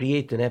need to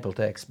create an Apple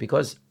tax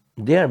because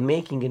they are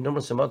making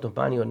enormous amount of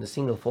money on a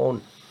single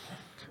phone,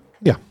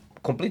 Yeah.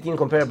 completely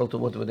incomparable to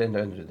what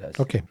Android does.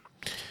 Okay.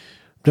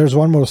 There's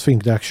one more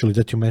thing actually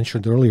that you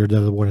mentioned earlier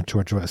that I wanted to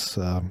address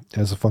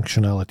as a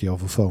functionality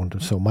of a phone.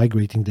 So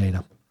migrating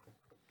data.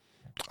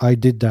 I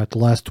did that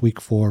last week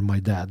for my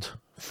dad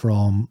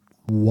from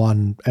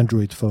one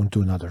Android phone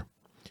to another.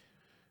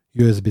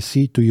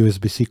 USB-C to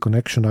USB-C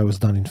connection, I was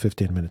done in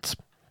 15 minutes.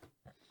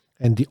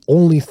 And the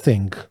only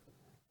thing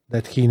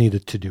that he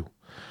needed to do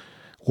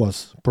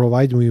was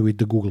provide me with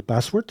the Google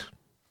password,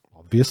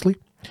 obviously,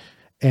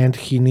 and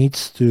he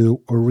needs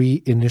to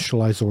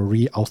reinitialize or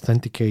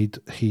re-authenticate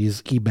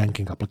his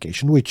e-banking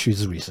application, which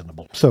is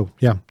reasonable. So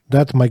yeah,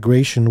 that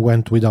migration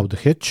went without a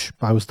hitch.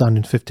 I was done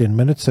in 15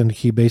 minutes, and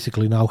he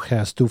basically now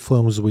has two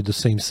phones with the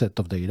same set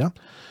of data,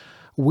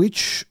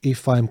 which,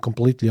 if I'm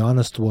completely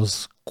honest,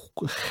 was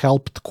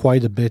helped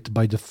quite a bit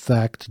by the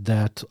fact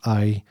that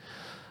I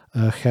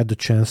had the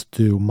chance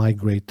to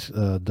migrate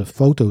the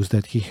photos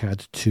that he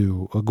had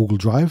to Google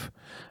Drive,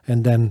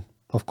 and then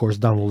of course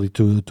download it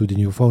to the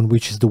new phone,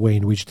 which is the way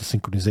in which the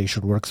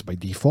synchronization works by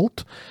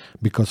default.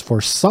 Because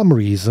for some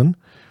reason,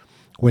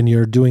 when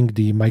you're doing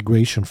the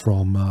migration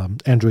from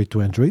Android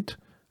to Android,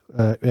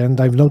 and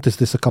I've noticed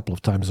this a couple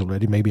of times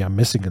already, maybe I'm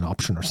missing an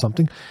option or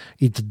something,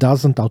 it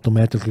doesn't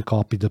automatically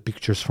copy the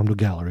pictures from the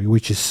gallery,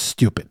 which is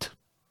stupid.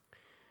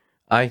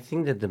 I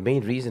think that the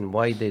main reason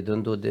why they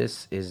don't do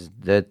this is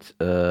that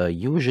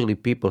usually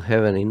people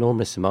have an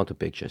enormous amount of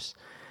pictures,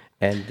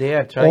 and they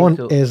are trying on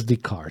to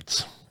SD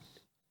cards.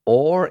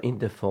 or in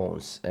the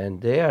phones,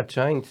 and they are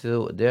trying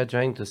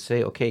to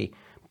say, okay,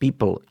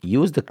 people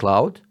use the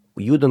cloud.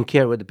 You don't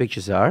care where the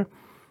pictures are,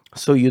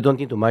 so you don't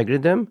need to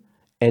migrate them.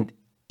 And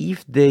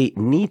if they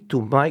need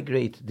to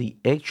migrate the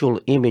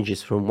actual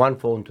images from one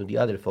phone to the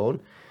other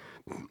phone,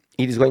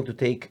 it is going to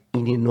take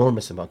an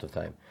enormous amount of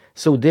time.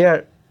 So they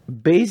are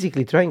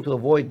basically trying to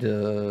avoid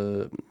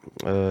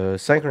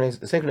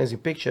synchronizing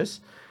pictures,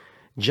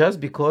 just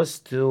because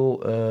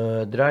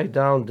to drive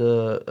down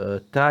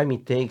the time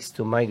it takes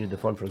to migrate the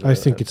phone from the I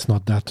think it's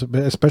not that,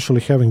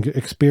 especially having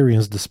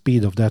experienced the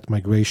speed of that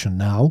migration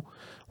now,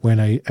 when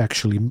I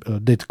actually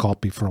did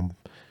copy from.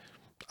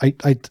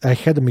 I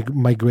had a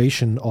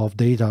migration of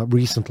data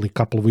recently, a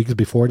couple of weeks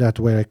before that,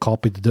 where I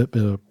copied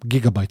the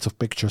gigabytes of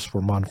pictures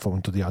from one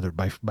phone to the other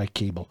by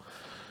cable.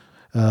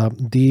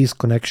 These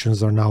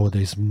connections are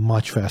nowadays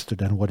much faster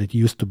than what it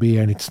used to be,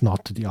 and it's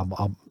not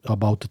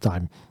about the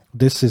time.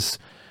 This is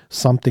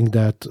something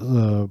that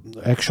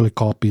actually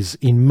copies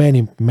in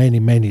many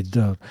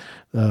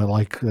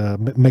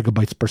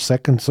megabytes per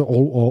second, so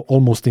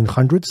almost in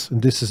hundreds.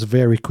 And this is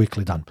very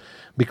quickly done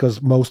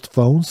because most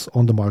phones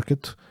on the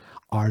market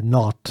are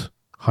not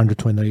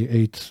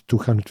 128 to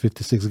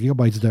 156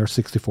 gigabytes. They're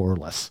 64 or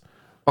less.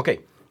 Okay,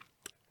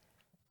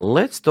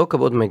 let's talk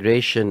about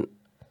migration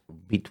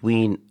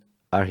between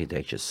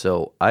architectures.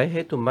 So I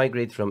had to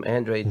migrate from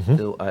Android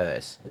to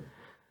iOS.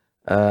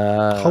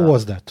 How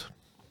was that?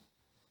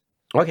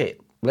 Okay,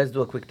 let's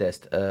do a quick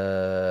test.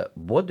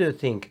 What do you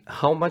think?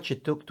 How much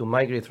it took to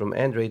migrate from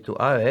Android to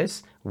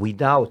iOS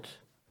without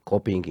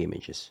copying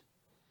images?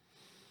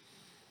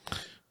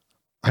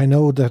 I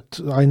know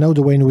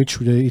the way in which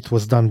it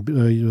was done,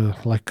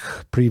 like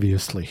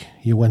previously.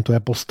 You went to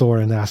Apple Store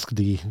and asked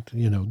the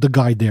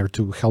guy there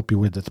to help you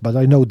with it. But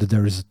I know that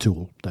there is a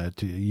tool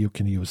that you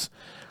can use.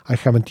 I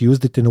haven't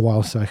used it in a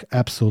while, so I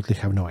absolutely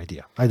have no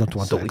idea. I don't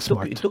want to act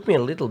smart. It took me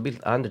a little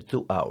bit under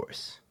 2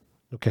 hours.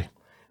 Okay.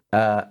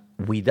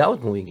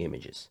 Without moving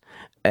images.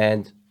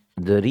 And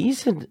the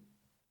reason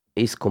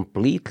is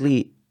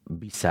completely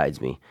besides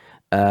me.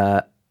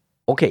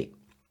 Okay,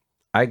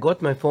 I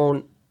got my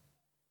phone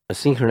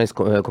synchronized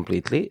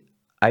completely.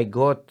 I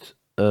got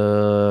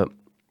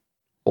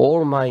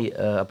all my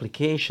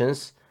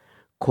applications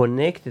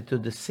connected to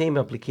the same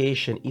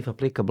application, if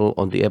applicable,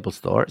 on the Apple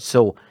Store.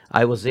 So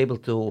I was able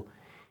to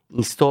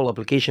install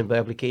application by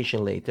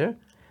application later,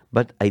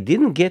 but I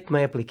didn't get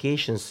my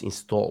applications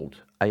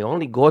installed. I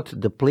only got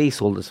the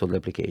placeholders for the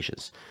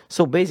applications.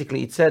 So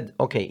basically it said,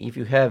 okay, if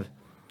you have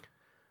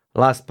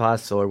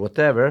LastPass or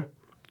whatever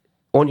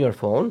on your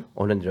phone,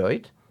 on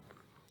Android,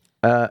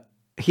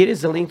 here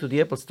is a link to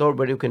the Apple Store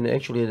where you can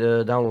actually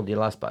download the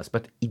LastPass,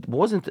 but it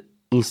wasn't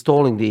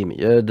installing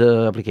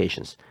the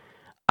applications.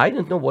 I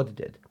don't know what it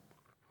did.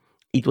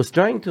 It was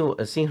trying to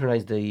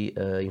synchronize the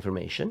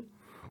information,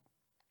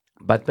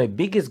 but my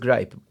biggest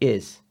gripe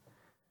is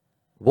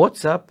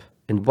WhatsApp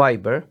and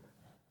Viber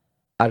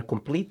are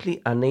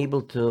completely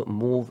unable to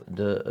move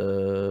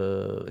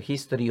the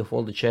history of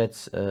all the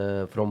chats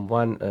from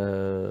one.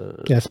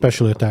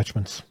 Especially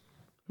attachments.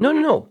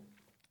 No.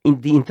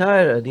 In the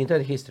entire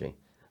history.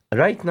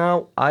 Right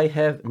now, I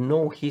have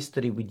no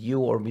history with you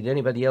or with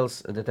anybody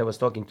else that I was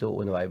talking to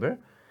on Viber.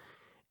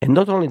 And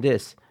not only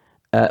this,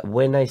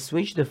 when I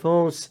switched the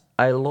phones,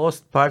 I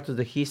lost part of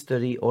the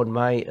history on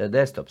my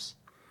desktops.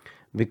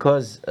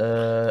 Because...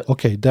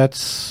 okay,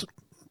 that's...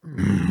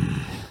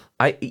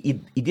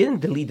 it didn't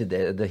delete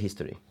the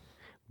history,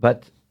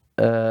 but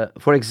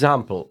for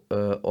example,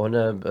 on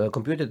a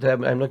computer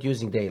that I'm not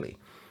using daily,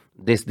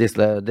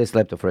 this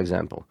laptop, for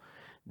example,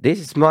 this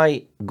is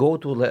my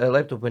go-to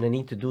laptop when I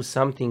need to do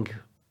something,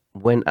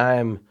 when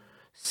I'm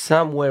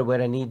somewhere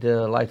where I need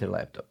a lighter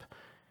laptop.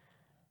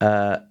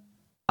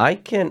 I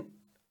can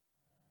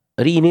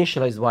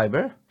reinitialize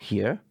Viber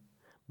here,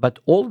 but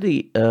all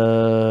the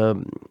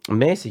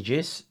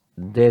messages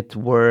that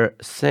were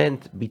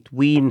sent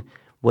between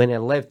when I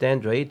left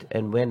Android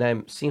and when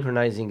I'm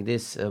synchronizing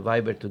this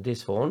Viber to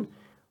this phone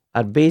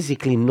are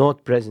basically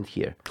not present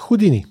here.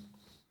 Houdini.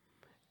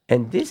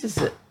 And this is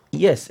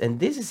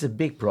this is a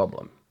big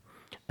problem.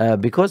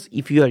 Because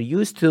if you are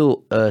used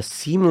to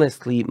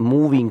seamlessly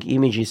moving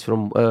images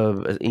from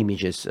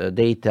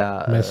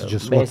data,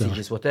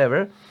 messages,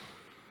 whatever,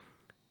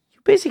 you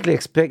basically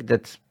expect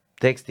that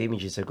text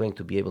images are going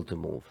to be able to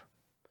move.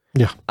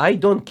 Yeah, I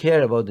don't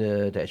care about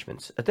the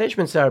attachments.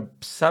 Attachments are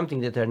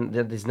something that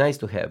is nice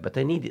to have, but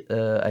I need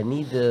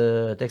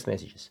text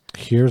messages.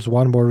 Here's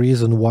one more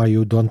reason why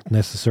you don't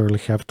necessarily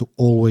have to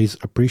always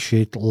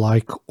appreciate,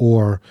 like,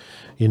 or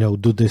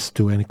do this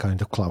to any kind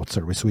of cloud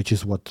service, which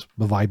is what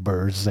the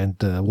Vibers and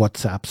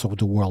WhatsApps of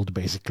the world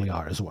basically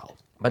are as well.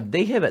 But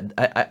they have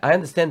I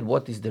understand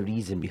what is the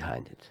reason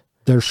behind it.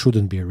 There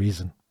shouldn't be a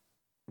reason.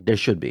 There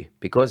should be,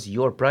 because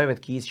your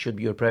private keys should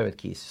be your private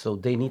keys, so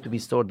they need to be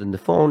stored in the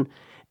phone.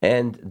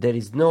 And there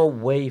is no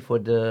way for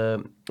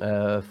the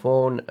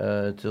phone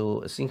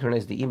to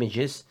synchronize the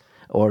images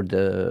or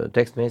the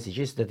text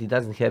messages that it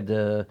doesn't have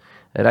the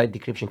right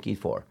decryption key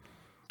for.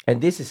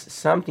 And this is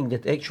something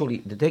that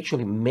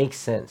actually makes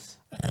sense,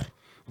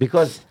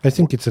 because I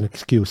think it's an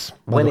excuse.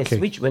 When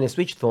I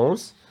switched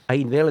phones, I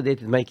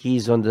invalidated my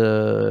keys on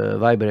the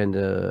Viber and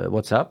the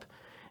WhatsApp,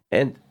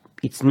 and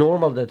it's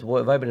normal that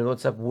Viber and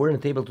WhatsApp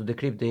weren't able to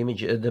decrypt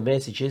the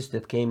messages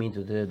that came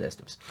into the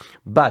desktops.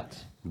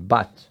 But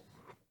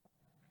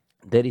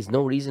there is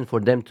no reason for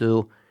them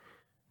to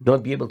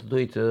not be able to do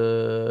it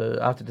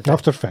after the fact.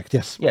 After fact,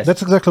 yes.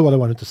 That's exactly what I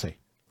wanted to say.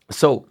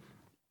 So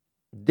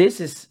this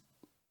is,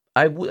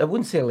 I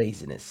wouldn't say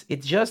laziness.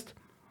 It's just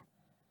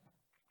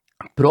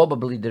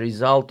probably the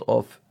result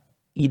of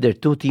either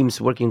two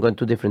teams working on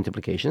two different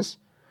applications.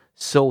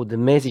 So the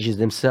messages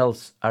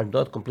themselves are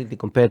not completely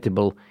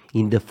compatible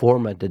in the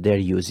format that they're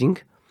using.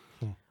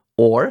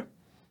 Or,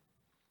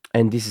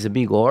 and this is a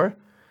big or,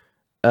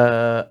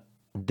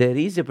 there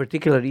is a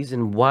particular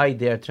reason why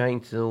they are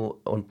trying to,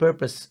 on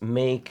purpose,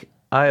 make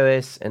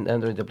iOS and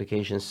Android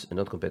applications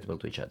not compatible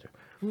to each other.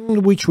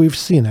 Which we've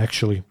seen,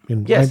 actually,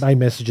 in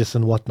iMessages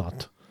and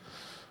whatnot.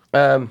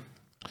 But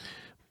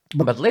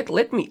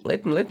let me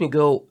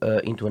go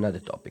into another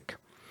topic.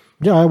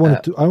 Yeah, I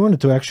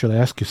wanted to actually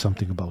ask you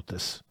something about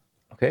this.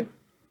 Okay.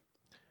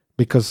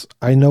 Because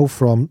I know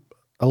from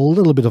a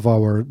little bit of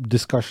our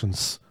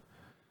discussions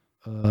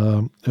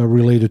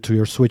related to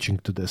your switching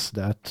to this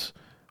that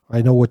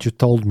I know what you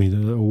told me,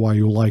 why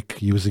you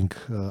like using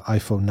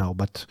iPhone now,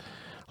 but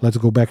let's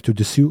go back to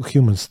the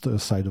human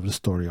side of the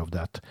story of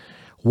that.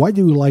 Why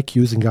do you like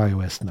using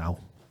iOS now?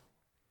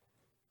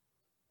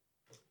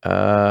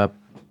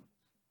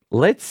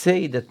 Let's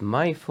say that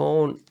my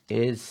phone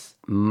is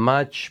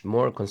much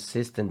more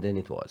consistent than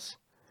it was.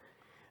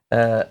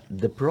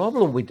 The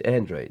problem with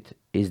Android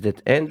is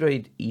that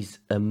Android is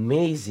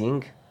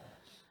amazing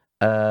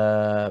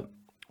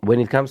when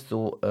it comes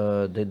to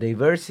the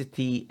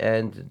diversity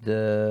and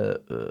the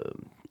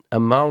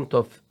amount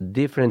of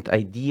different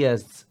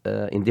ideas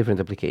in different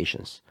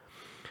applications.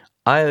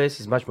 iOS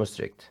is much more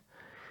strict.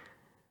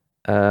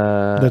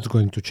 That's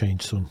going to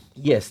change soon.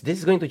 Yes, this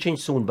is going to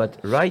change soon, but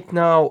right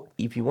now,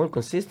 if you want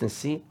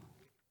consistency,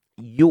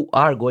 you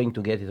are going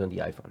to get it on the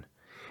iPhone.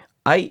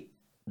 I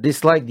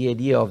dislike the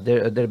idea of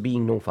there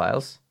being no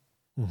files.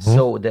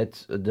 So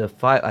that the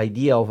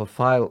idea of a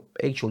file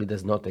actually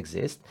does not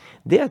exist.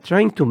 They are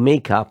trying to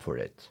make up for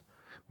it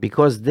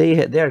because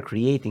they are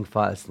creating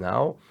files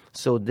now.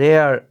 So they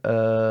are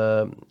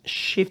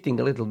shifting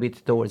a little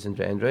bit towards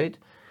Android.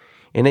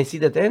 And I see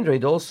that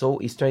Android also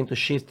is trying to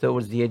shift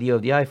towards the idea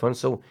of the iPhone.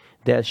 So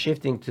they are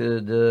shifting to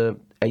the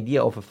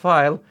idea of a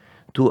file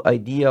to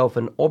idea of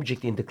an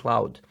object in the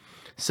cloud.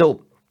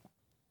 So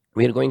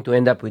we are going to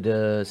end up with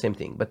the same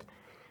thing. But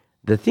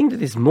the thing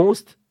that is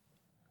most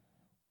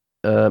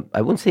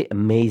I wouldn't say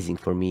amazing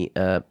for me,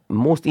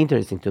 most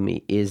interesting to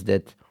me is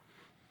that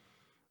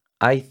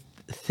I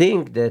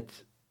think that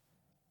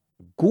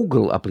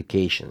Google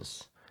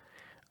applications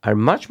are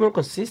much more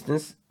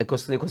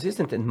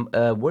consistent and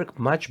work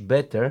much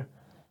better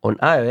on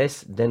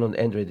iOS than on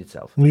Android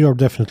itself. You're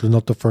definitely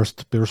not the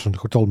first person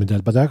who told me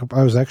that, but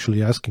I was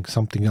actually asking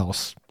something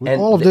else.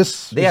 And all of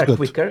this they is are good.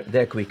 quicker.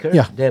 They're quicker.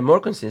 Yeah. They're more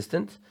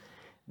consistent.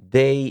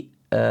 They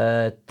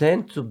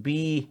tend to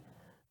be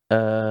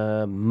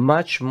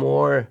much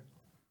more.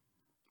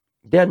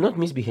 They are not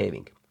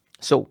misbehaving.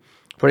 So,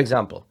 for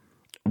example,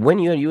 when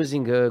you are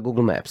using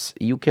Google Maps,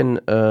 you can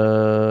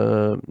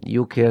turn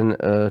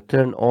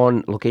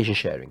on location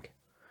sharing.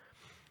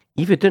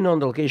 If you turn on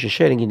the location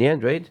sharing in the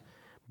Android,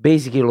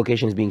 basically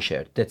location is being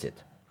shared. That's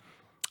it.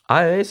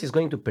 iOS is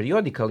going to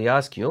periodically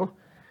ask you,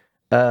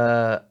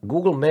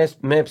 Google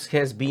Maps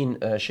has been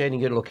sharing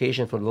your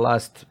location for the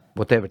last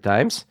whatever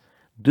times.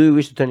 Do you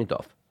wish to turn it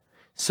off?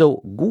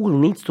 So Google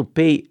needs to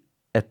pay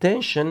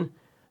attention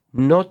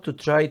not to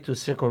try to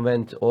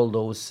circumvent all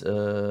those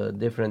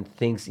different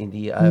things in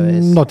the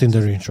iOS. Not in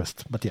their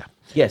interest, but yeah.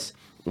 Yes,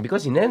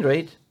 because in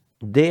Android,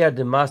 they are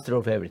the master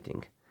of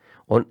everything.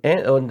 On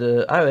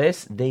the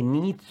iOS, they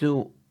need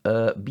to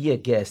be a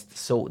guest,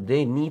 so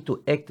they need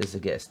to act as a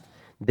guest.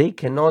 They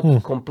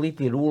cannot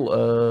completely rule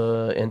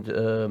and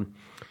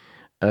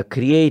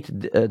create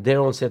their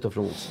own set of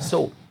rules.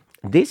 So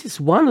this is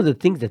one of the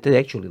things that they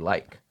actually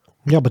like.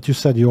 Yeah, but you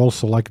said you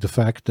also like the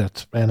fact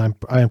that, and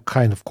I am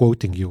kind of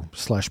quoting you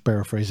 /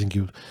 paraphrasing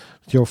you,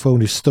 your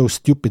phone is so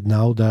stupid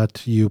now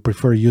that you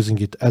prefer using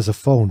it as a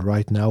phone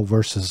right now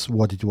versus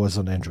what it was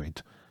on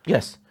Android.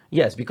 Yes,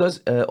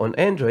 because on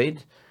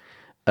Android,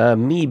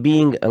 me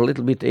being a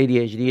little bit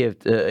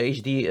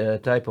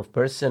HD type of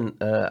person,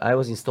 I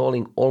was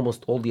installing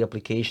almost all the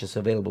applications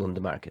available on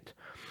the market.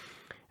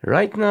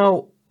 Right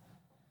now,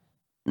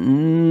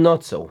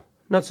 not so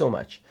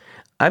much.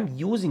 I'm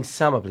using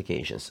some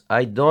applications.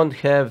 I don't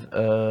have.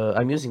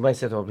 I'm using my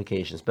set of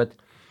applications, but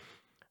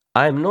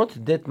I'm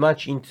not that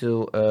much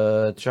into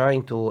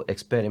trying to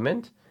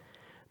experiment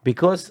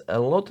because a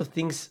lot of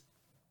things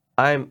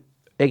I'm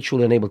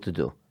actually unable to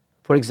do.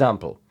 For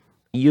example,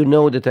 you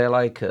know that I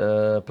like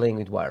playing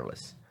with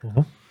wireless.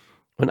 Mm-hmm.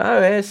 On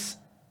iOS,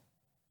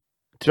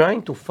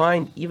 trying to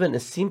find even a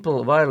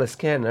simple wireless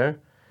scanner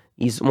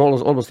is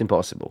almost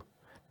impossible.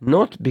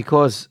 Not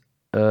because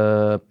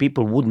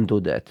people wouldn't do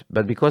that,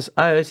 but because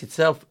iOS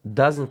itself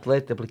doesn't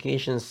let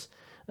applications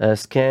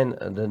scan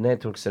the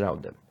networks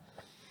around them.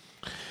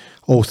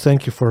 Oh,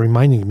 thank you for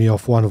reminding me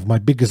of one of my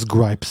biggest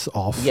gripes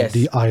of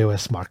the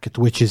iOS market,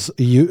 which is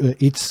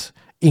it's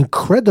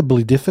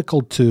incredibly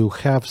difficult to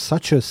have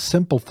such a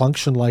simple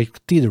function like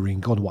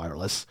tethering on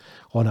wireless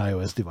on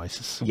iOS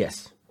devices.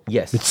 Yes.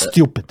 It's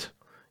stupid.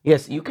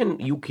 Yes, you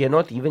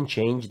cannot even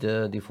change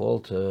the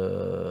default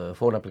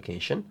phone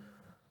application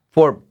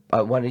for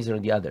one reason or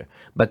the other.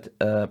 But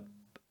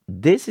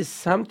this is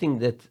something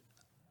that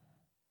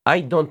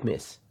I don't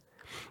miss.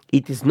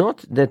 It is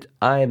not that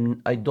I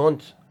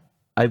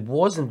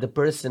wasn't the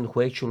person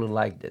who actually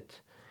liked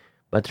it.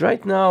 But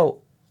right now,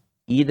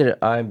 either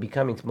I'm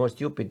becoming more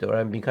stupid or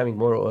I'm becoming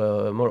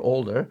more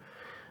older.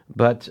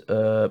 But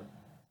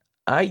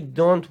I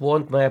don't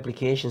want my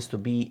applications to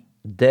be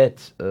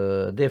that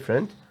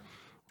different.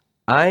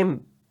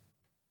 I'm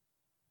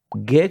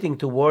getting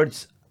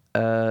towards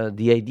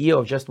the idea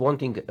of just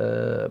wanting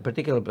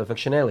particular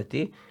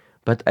functionality,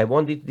 but I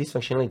want this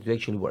functionality to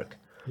actually work.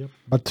 Yep.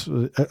 But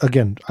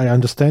again, I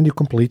understand you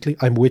completely.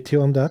 I'm with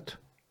you on that.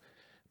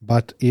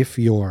 But if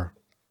your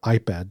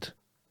iPad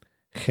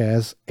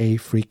has a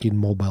freaking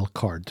mobile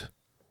card,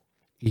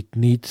 it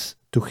needs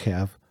to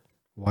have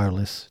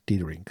wireless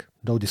tethering.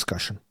 No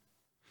discussion.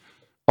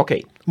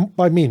 Okay.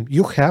 I mean,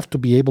 you have to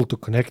be able to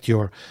connect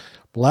your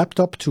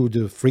laptop to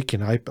the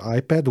freaking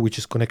iPad, which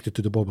is connected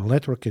to the mobile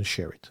network, and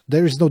share it.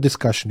 There is no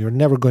discussion. You're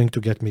never going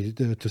to get me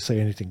to say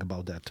anything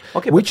about that.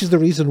 Okay, which is the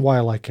reason why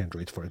I like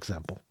Android, for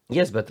example.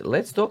 Yes, but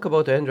let's talk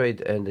about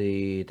Android and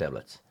the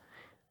tablets.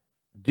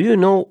 Do you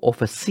know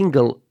of a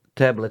single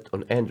tablet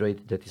on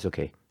Android that is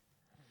okay?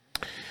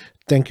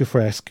 Thank you for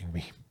asking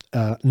me.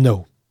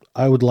 No,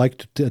 I would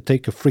like to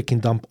take a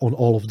freaking dump on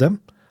all of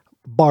them,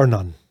 bar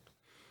none.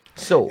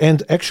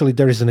 And actually,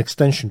 there is an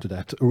extension to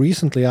that.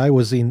 Recently, I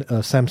was in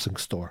a Samsung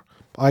store.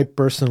 I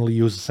personally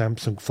use a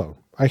Samsung phone.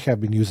 I have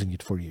been using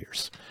it for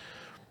years.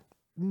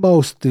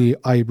 Mostly,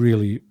 I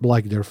really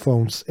like their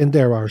phones, and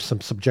there are some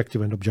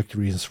subjective and objective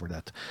reasons for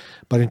that.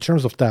 But in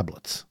terms of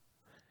tablets,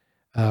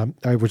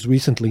 I was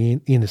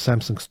recently in a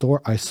Samsung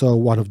store. I saw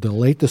one of the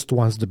latest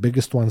ones, the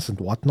biggest ones and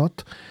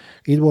whatnot.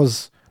 It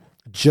was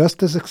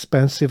just as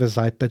expensive as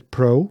iPad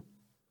Pro,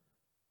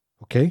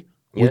 okay,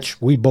 yes,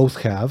 which we both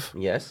have.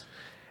 Yes.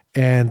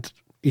 And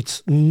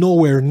it's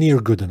nowhere near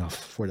good enough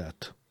for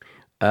that.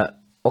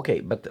 Okay,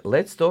 but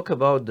let's talk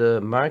about the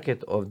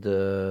market of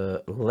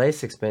the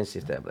less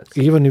expensive tablets.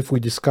 Even if we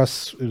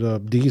discuss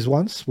these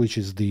ones, which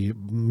is the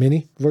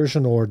mini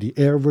version or the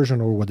Air version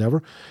or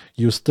whatever,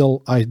 you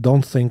still, I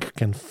don't think,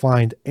 can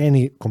find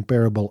any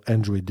comparable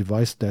Android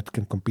device that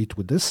can compete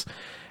with this.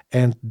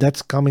 And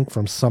that's coming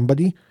from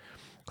somebody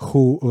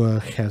who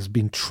has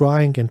been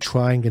trying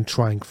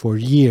for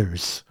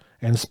years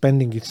and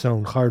spending its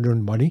own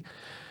hard-earned money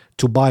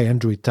to buy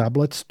Android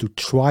tablets to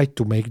try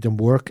to make them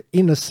work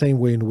in the same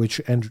way in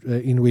which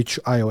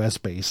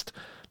iOS-based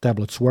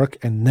tablets work,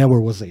 and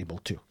never was able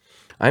to.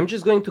 I'm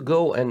just going to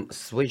go and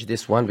switch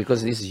this one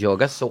because this is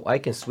yoga, so I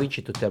can switch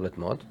it to tablet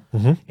mode,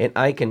 and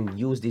I can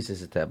use this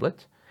as a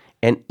tablet.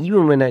 And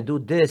even when I do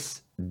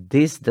this,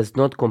 this does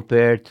not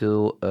compare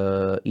to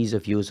ease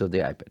of use of the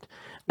iPad.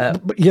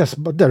 Yes,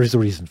 but there is a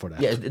reason for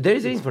that. Yes, there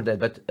is a reason for that.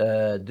 But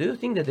do you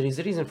think that there is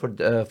a reason for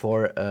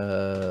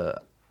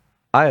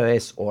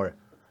iOS, or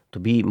to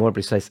be more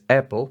precise,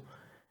 Apple,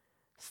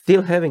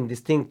 still having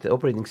distinct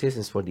operating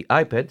systems for the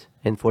iPad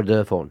and for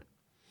the phone?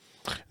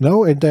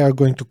 No, and they are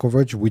going to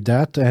converge with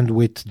that and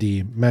with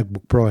the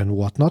MacBook Pro and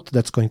whatnot.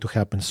 That's going to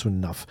happen soon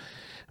enough.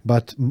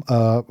 But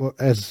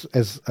as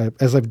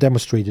I've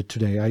demonstrated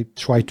today, I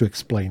try to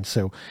explain.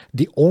 So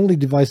the only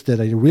device that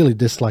I really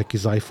dislike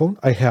is iPhone.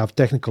 I have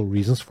technical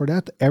reasons for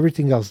that.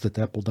 Everything else that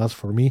Apple does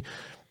for me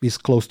is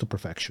close to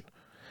perfection.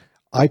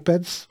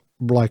 iPads,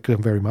 like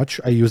them very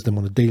much. I use them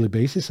on a daily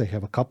basis. I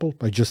have a couple.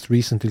 I just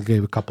recently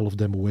gave a couple of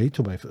them away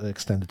to my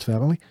extended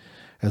family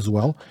as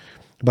well.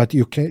 But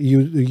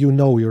you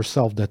know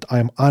yourself that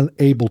I'm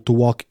unable to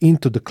walk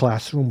into the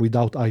classroom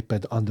without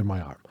iPad under my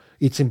arm.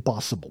 It's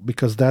impossible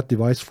because that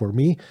device for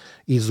me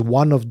is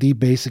one of the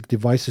basic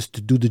devices to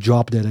do the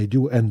job that I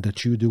do and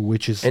that you do,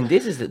 which is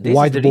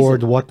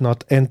whiteboard,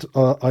 whatnot, and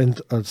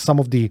some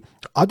of the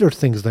other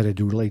things that I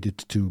do related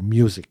to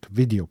music,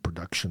 video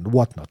production,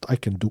 whatnot. I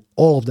can do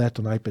all of that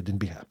on iPad and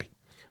be happy.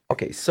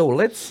 Okay, so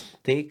let's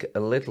take a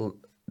little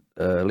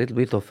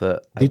bit of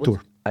a detour.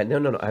 No.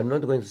 I'm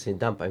not going to say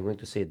dump. I'm going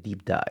to say a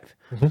deep dive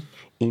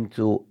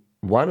into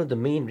one of the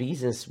main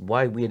reasons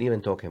why we are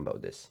even talking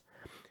about this.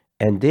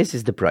 And this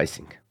is the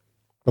pricing.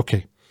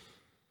 Okay.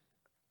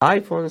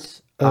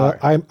 iPhones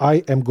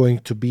I am going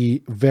to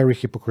be very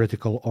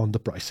hypocritical on the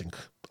pricing.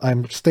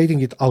 I'm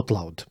stating it out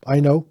loud. I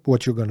know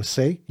what you're going to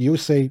say. You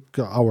say,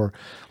 our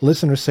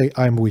listeners say,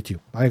 I'm with you.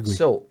 I agree.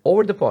 So,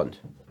 over the pond,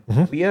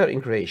 we are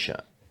in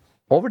Croatia.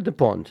 Over the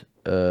pond,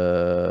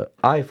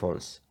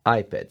 iPhones,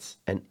 iPads,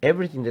 and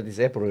everything that is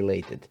Apple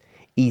related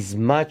is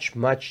much,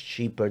 much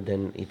cheaper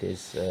than it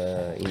is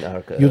in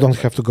our... You don't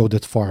have to go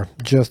that far.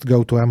 Just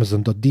go to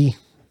Amazon.d.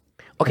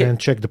 Okay. And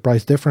check the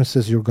price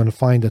differences. You're going to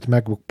find that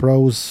MacBook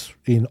Pros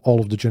in all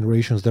of the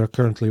generations that are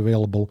currently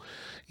available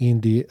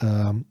in the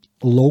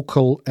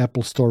local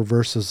Apple Store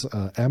versus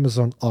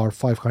Amazon are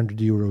 500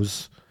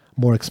 euros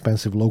more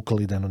expensive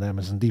locally than on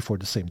Amazon D for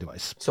the same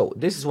device. So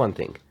this is one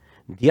thing.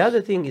 The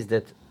other thing is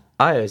that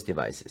iOS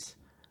devices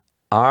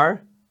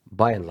are,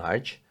 by and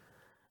large,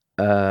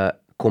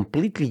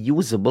 completely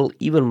usable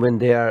even when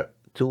they are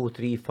 2,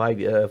 3,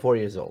 5, 4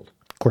 years old.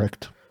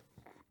 Correct.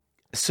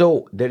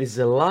 So there is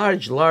a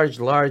large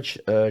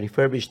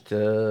refurbished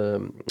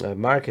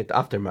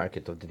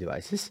aftermarket of the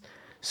devices.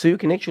 So you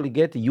can actually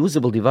get a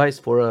usable device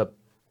for a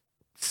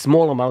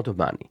small amount of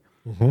money.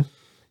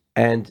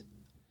 And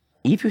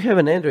if you have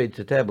an Android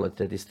tablet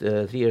that is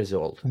 3 years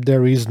old,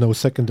 there is no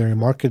secondary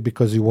market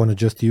because you want to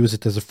just use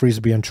it as a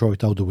frisbee and throw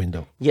it out the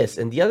window. Yes,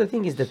 and the other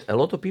thing is that a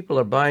lot of people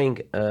are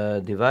buying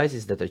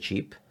devices that are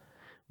cheap,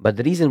 but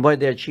the reason why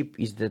they are cheap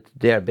is that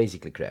they are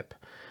basically crap.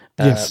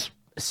 Yes.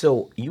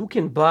 So you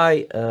can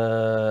buy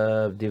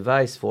a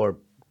device for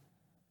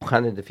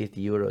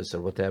 150 euros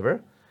or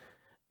whatever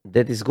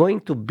that is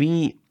going to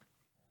be,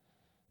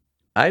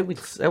 I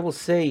will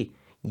say,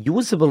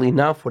 usable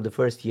enough for the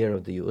first year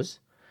of the use.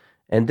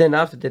 And then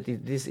after that,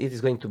 it is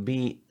going to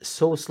be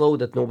so slow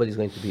that nobody's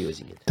going to be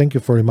using it. Thank you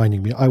for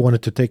reminding me. I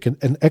wanted to take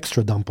an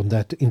extra dump on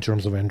that in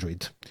terms of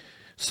Android.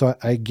 So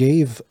I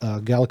gave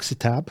a Galaxy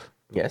Tab.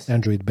 Yes.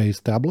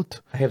 Android-based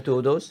tablet. I have 2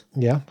 of those.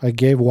 Yeah, I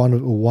gave one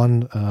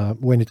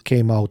when it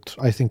came out.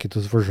 I think it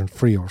was version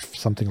 3 or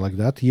something like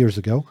that years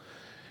ago,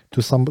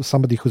 to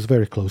somebody who's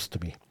very close to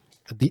me.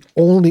 The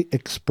only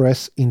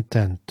express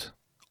intent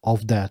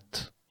of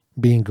that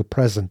being a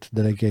present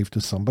that I gave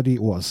to somebody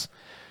was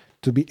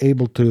to be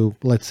able to,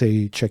 let's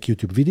say, check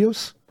YouTube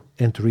videos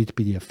and to read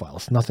PDF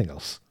files. Nothing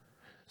else.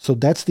 So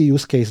that's the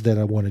use case that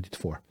I wanted it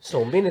for.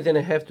 So a minute and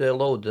a half to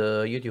load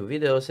YouTube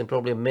videos and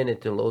probably a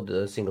minute to load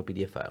a single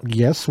PDF file.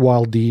 Yes,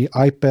 while the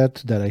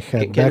iPad that I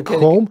had back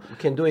home,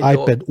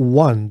 iPad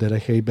 1 that I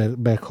had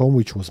back home,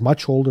 which was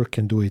much older,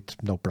 can do it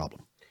no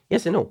problem.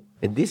 Yes, I know.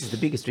 And this is the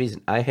biggest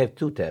reason. I have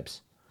 2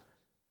 tabs.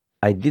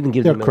 I didn't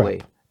give them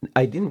away.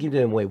 I didn't give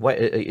them away. Why?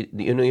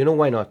 You know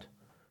why not?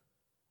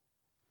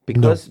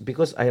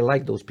 Because I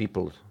like those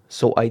people.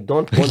 So I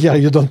don't want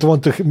you don't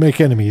want to make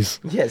enemies.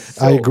 Yes.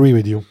 So I agree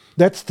with you.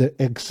 That's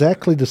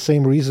exactly the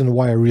same reason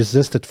why I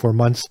resisted for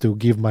months to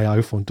give my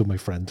iPhone to my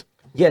friend.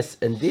 Yes,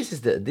 and this is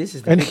the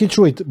and he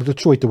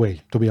threw it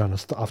away, to be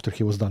honest, after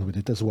he was done with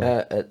it as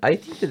well. I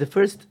think that the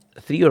first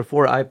 3 or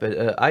 4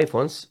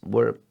 iPhones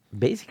were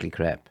basically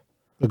crap.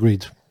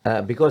 Agreed.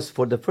 Because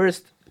for the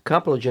first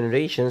couple of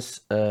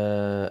generations,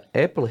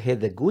 Apple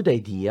had a good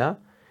idea,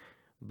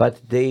 but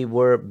they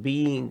were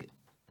being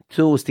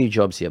too Steve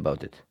Jobsy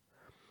about it.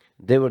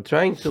 They were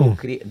trying to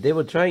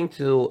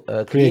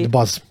create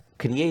buzz,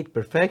 create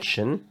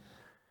perfection,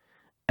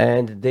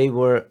 and they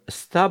were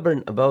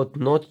stubborn about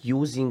not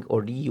using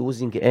or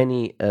reusing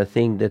any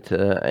thing that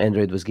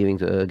Android was getting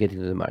to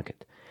the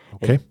market.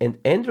 Okay. And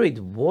Android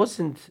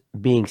wasn't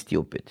being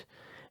stupid.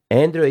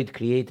 Android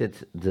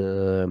created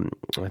the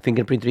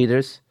fingerprint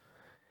readers.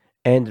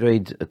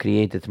 Android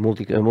created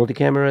multi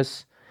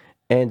cameras.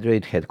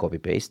 Android had copy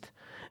paste.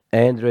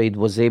 Android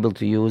was able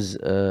to use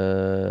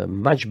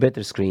much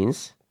better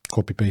screens.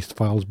 Copy-paste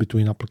files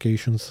between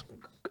applications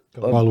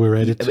while we're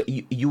at it.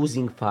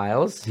 Using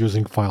files.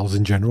 Using files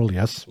in general,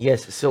 yes.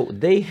 Yes, so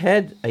they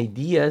had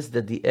ideas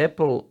that the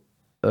Apple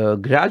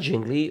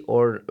grudgingly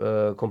or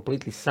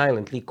completely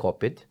silently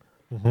copied.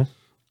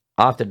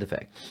 after the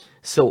fact.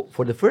 So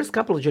for the first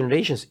couple of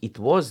generations, it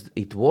was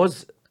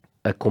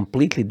a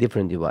completely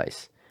different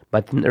device.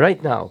 But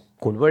right now,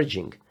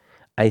 converging,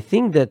 I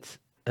think that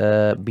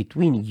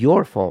between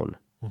your phone,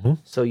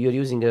 so you're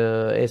using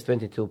a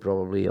S22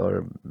 probably,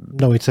 or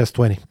No, it's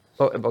S20.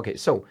 okay,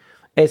 so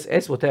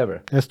S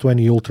whatever.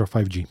 S20 Ultra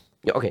 5G.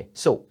 Yeah, okay,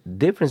 so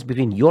difference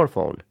between your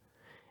phone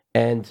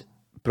and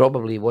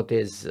probably what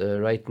is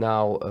right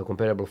now a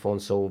comparable phone,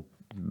 so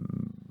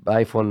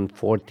iPhone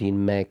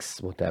 14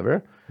 Max,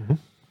 whatever.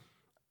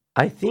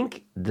 I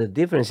think the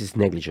difference is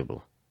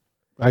negligible.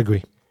 I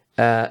agree.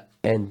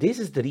 And this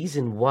is the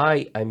reason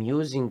why I'm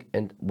using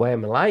and why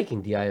I'm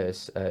liking the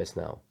iOS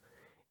now.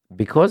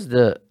 Because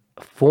the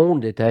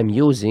phone that I'm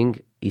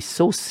using is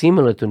so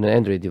similar to an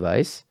Android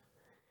device,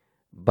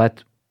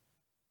 but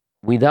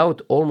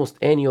without almost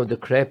any of the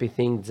crappy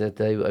things that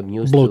I'm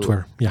used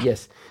Bloatware, to. yeah.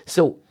 Yes.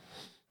 So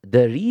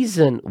the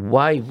reason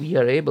why we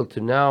are able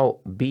to now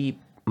be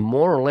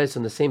more or less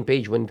on the same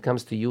page when it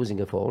comes to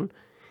using a phone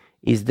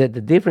is that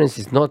the difference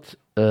is not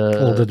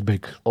All that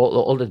big.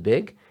 all that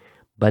big,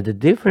 but the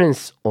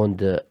difference on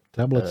the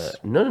Tablets.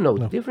 no.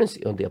 The difference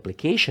on the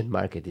application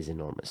market is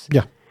enormous.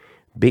 Yeah.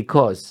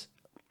 Because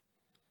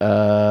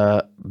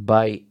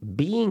by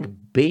being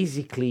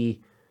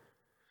basically,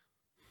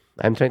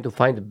 I'm trying to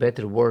find a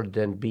better word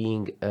than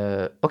being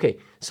okay.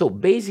 So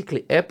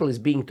basically, Apple is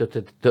being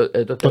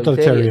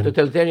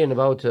totalitarian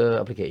about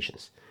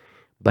applications.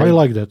 I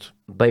like that.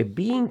 By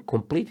being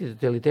completely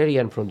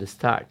totalitarian from the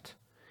start,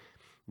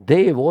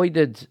 they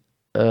avoided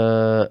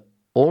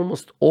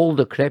almost all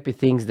the crappy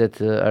things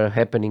that are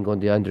happening on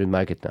the Android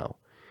market now.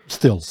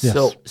 Still,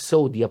 yes.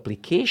 So the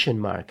application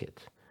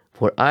market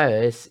for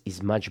iOS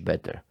is much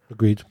better.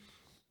 Agreed.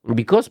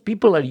 Because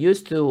people are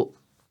used to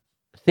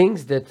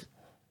things that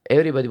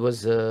everybody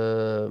was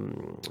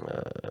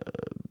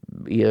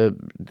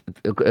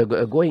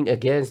going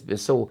against.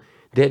 So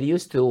they're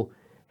used to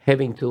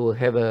having to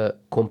have a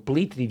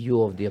complete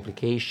review of the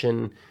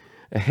application,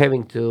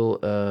 having to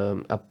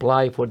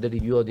apply for the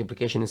review of the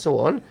application and so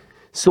on.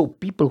 So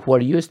people who are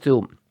used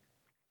to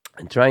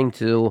trying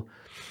to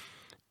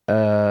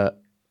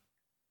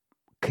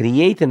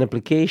create an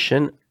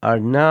application are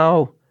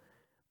now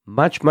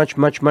much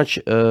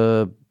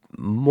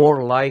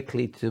more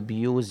likely to be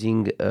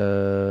using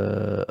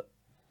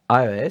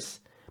iOS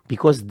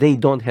because they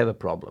don't have a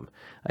problem.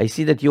 I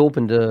see that you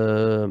opened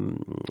a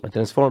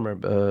transformer.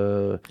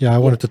 I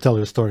wanted to tell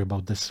you a story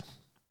about this.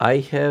 I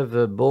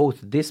have both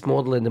this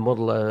model and the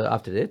model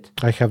after it.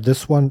 I have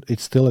this one.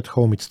 It's still at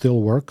home. It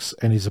still works,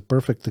 and is a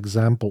perfect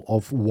example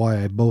of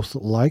why I both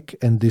like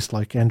and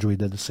dislike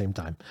Android at the same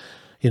time.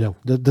 You know,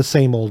 the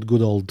same old,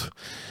 good old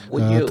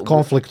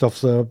conflict of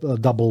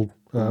double.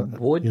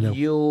 Would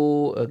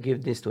you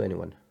give this to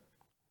anyone?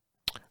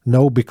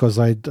 No, because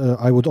I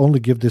would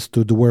only give this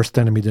to the worst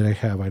enemy that I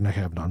have, and I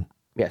have none.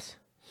 Yes.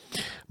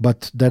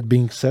 But that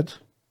being said,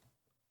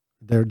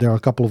 there are a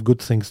couple of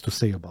good things to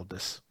say about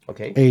this.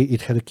 Okay. A,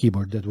 it had a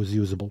keyboard that was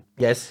usable.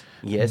 Yes.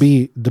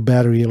 B, the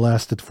battery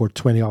lasted for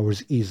 20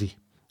 hours easy.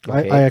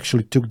 Okay. I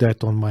actually took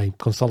that on my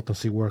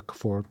consultancy work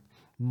for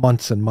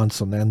months and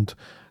months on end,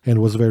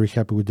 and was very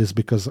happy with this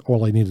because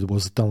all I needed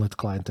was a telnet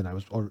client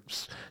or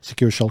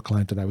secure shell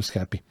client, and I was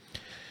happy.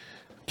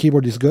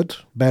 Keyboard is good,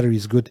 battery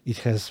is good. It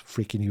has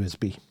freaking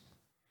USB.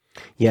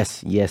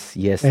 Yes.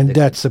 And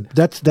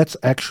that's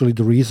actually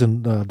the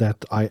reason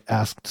that I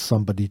asked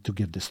somebody to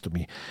give this to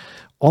me,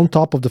 on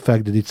top of the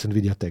fact that it's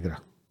NVIDIA Tegra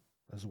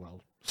as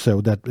well. So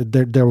that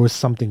there was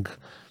something.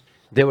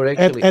 They were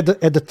actually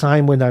at the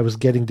time when I was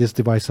getting this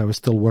device, I was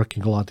still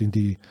working a lot in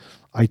the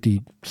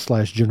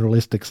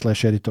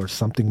IT/generalistic/editor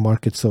something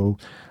market. So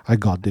I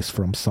got this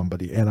from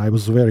somebody, and I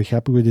was very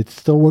happy with it. It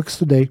still works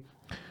today.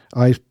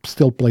 I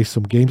still play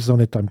some games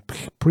on it. I'm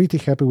pretty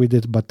happy with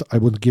it, but I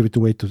wouldn't give it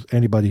away to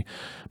anybody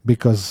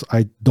because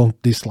I don't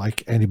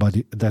dislike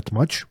anybody that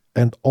much.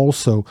 And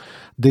also,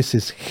 this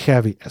is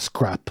heavy as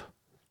crap.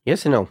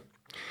 Yes and no.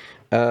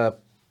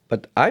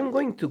 But I'm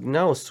going to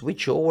now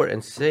switch over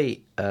and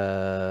say,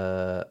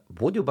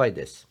 would you buy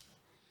this?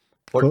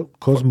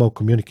 Cosmo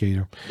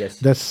communicator. Yes.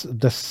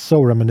 That's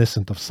so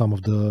reminiscent of some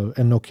of the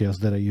Nokias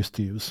that I used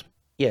to use.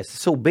 Yes.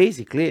 So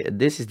basically,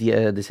 this is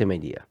the same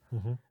idea.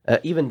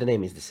 Even the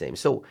name is the same.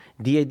 So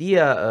the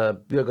idea,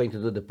 we are going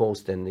to do the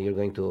post and you're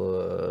going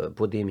to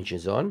put the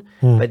images on.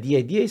 But the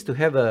idea is to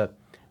have a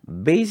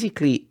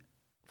basically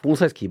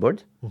full-size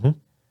keyboard,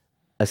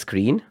 a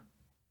screen,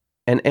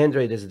 and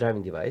Android as a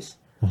driving device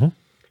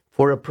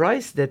for a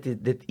price that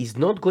is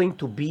not going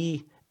to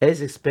be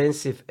as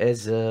expensive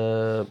as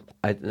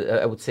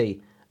I would say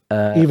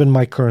even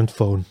my current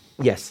phone.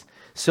 Yes.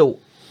 So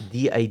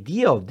the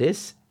idea of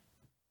this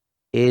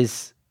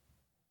is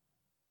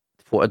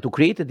to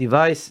create a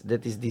device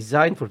that is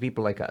designed for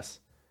people like us.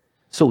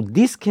 So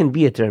this can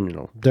be a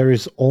terminal. There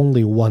is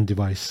only one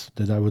device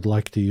that I would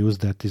like to use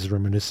that is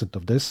reminiscent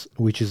of this,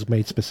 which is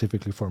made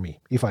specifically for me,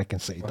 if I can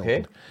say it.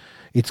 Okay.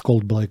 It's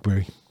called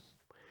BlackBerry.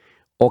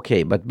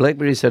 Okay, but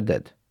Blackberries are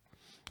dead.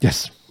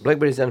 Yes.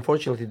 BlackBerry is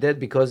unfortunately dead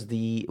because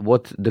the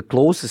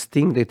closest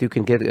thing that you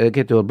can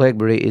get to a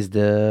BlackBerry is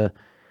the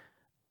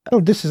No,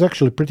 this is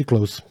actually pretty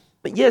close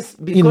Yes,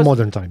 in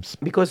modern times.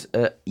 because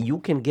you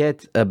can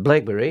get a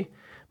BlackBerry,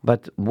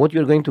 but what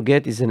you're going to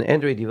get is an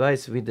Android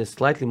device with a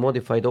slightly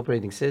modified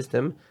operating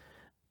system,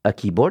 a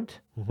keyboard,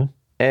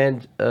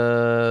 and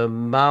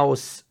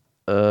mouse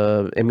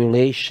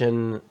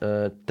emulation,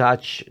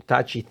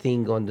 touchy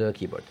thing on the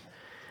keyboard.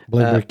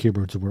 BlackBerry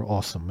keyboards were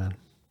awesome, man.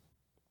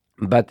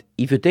 But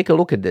if you take a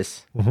look at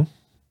this,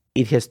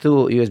 it has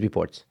two USB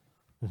ports.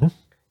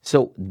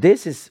 So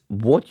this is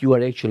what you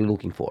are actually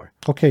looking for.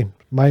 Okay,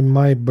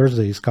 my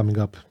birthday is coming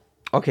up.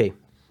 Okay,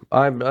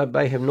 I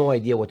have no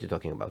idea what you're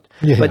talking about.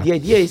 Yeah. But the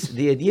idea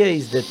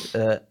is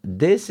that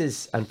this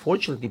is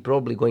unfortunately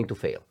probably going to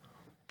fail.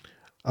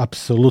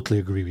 Absolutely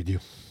agree with you.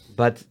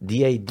 But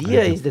the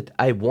idea is that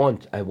I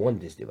want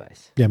this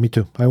device. Yeah, me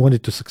too. I want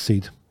it to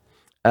succeed.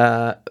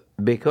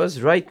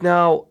 Because right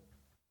now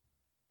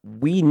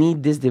we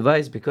need this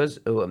device because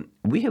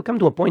we have come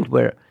to a point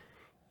where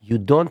you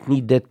don't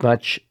need that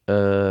much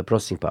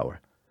processing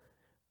power.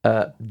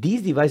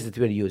 These devices that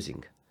we're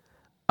using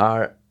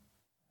are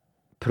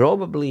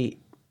probably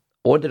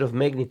order of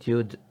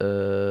magnitude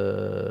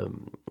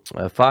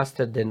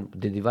faster than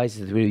the devices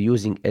that we're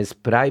using as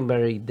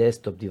primary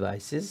desktop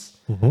devices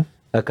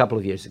a couple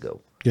of years ago.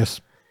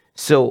 Yes.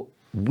 So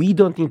we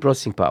don't need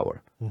processing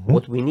power.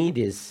 What we need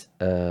is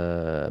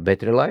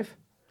battery life.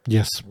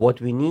 Yes.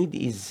 What we need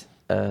is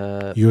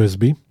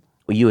USB.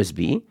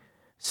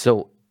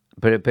 So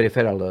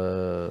peripheral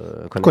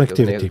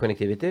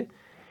connectivity.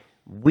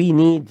 We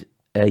need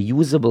a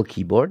usable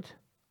keyboard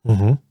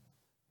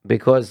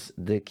because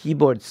the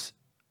keyboards,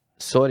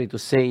 sorry to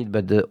say it,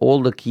 but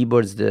all the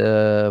keyboards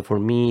for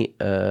me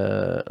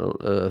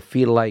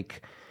feel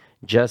like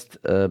just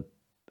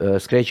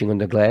scratching on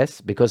the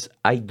glass because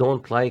I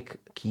don't like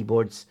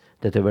keyboards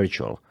that are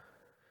virtual.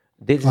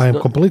 I am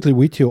completely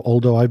with you,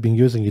 although I've been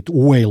using it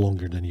way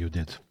longer than you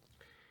did.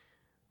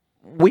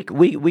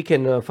 We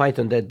can fight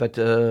on that, but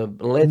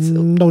let's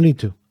no need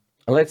to.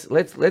 Let's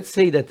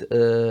say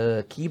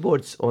that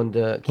keyboards on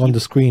the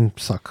screen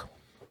suck.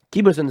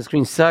 Keyboards on the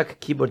screen suck.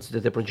 Keyboards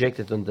that are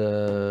projected on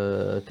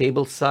the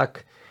table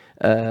suck.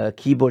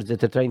 Keyboards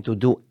that are trying to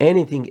do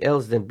anything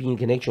else than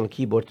being an actual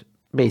keyboard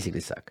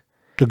basically suck.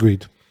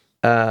 Agreed.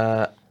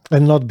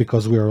 And not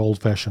because we are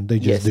old-fashioned; they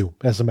just do,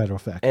 as a matter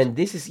of fact. And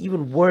this is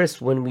even worse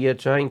when we are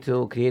trying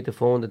to create a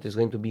phone that is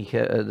going to be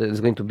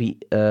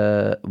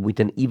with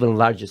an even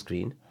larger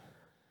screen,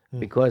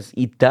 because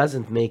it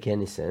doesn't make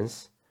any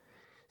sense.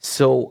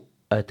 So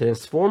a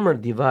transformer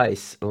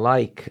device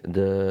like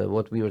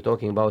what we were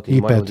talking about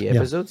in one of the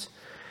episodes,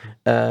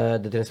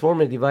 the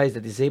transformer device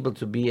that is able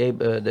to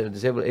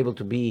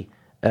be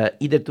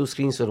either two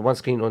screens or one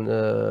screen on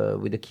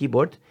with a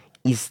keyboard,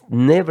 is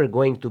never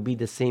going to be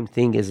the same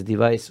thing as a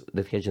device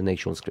that has an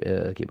actual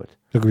keyboard.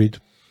 Agreed.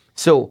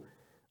 So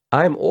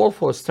I'm all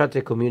for Star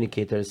Trek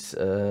communicators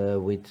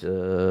with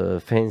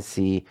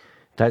fancy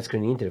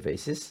touchscreen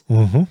interfaces.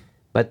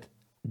 But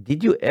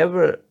did you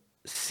ever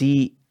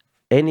see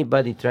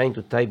anybody trying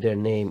to type their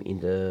name in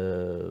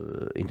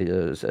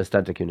the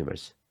Star Trek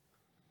universe?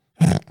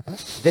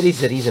 There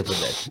is a reason for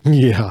that.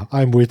 Yeah,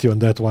 I'm with you on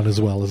that one as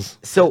well.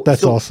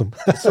 That's awesome.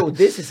 So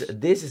this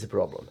is a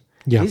problem.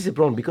 Yeah. This is a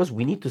problem because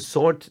we need to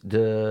sort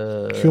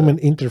the human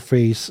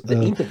interface. The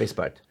interface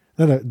part.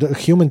 No, the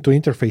human to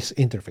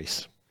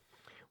interface.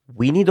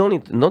 We need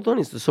not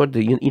only to sort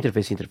the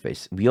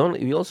interface.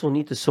 We also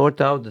need to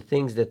sort out the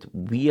things that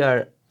we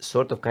are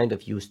sort of kind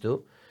of used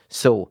to.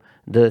 So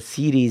the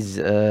Siris,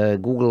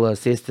 Google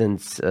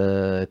Assistants,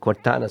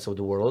 Cortanas of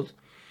the world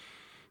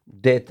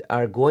that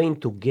are going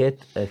to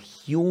get a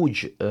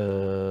huge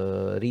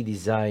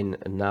redesign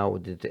now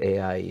that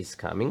AI is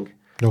coming.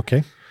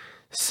 Okay.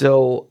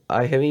 So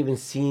I have even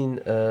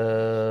seen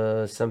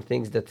some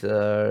things that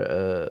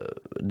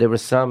there were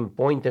some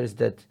pointers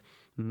that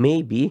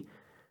maybe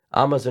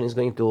Amazon is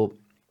going to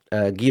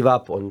give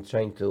up on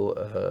trying to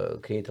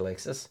create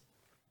Alexas.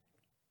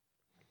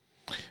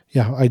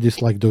 Yeah, I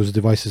dislike those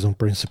devices on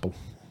principle.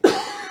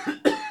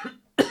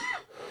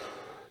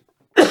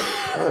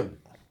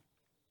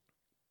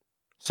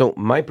 So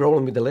my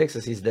problem with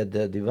Alexas is that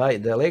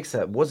the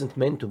Alexa wasn't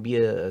meant to be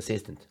an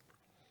assistant.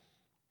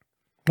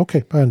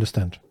 Okay, I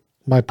understand.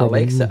 My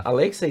problem.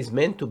 Alexa is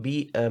meant to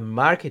be a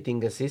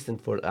marketing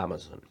assistant for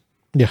Amazon.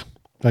 Yeah,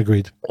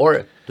 agreed.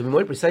 Or to be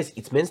more precise,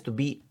 it's meant to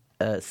be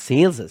a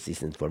sales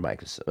assistant for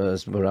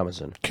for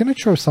Amazon. Can I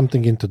throw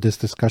something into this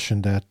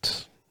discussion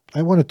that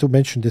I wanted to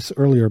mention this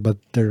earlier, but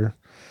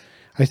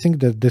I think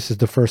that this is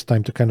the first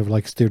time to kind of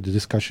like steer the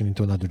discussion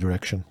into another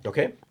direction.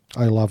 Okay.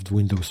 I loved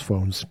Windows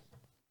phones.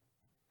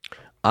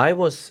 I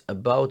was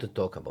about to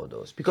talk about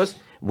those because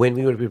when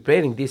we were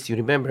preparing this, you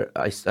remember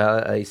I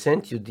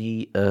sent you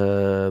the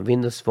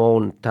Windows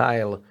Phone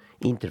tile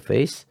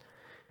interface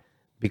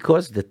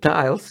because the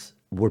tiles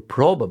were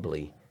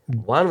probably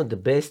one of the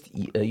best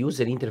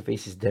user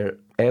interfaces there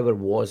ever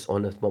was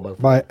on a mobile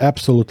phone. I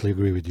absolutely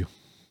agree with you.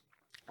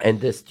 And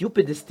the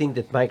stupidest thing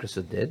that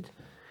Microsoft did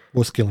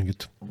was killing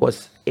it.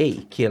 Was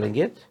A, killing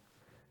it,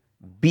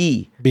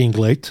 B, being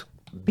late,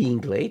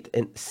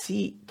 and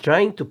C,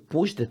 trying to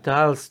push the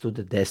tiles to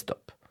the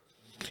desktop.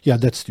 Yeah,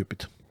 that's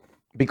stupid.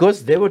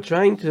 Because they were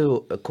trying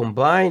to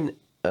combine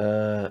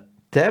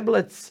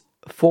tablets,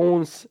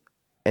 phones,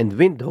 and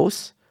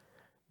Windows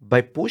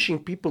by pushing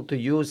people to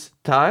use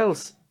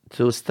tiles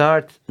to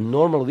start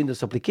normal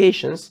Windows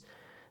applications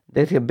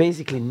that have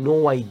basically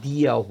no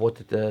idea of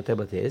what the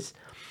tablet is.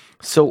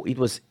 So it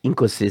was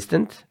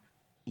inconsistent.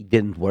 It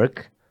didn't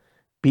work.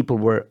 People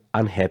were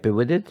unhappy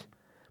with it.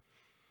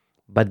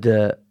 But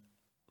the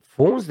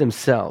phones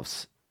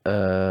themselves,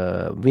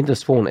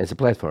 Windows Phone as a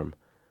platform,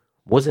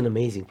 was an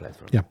amazing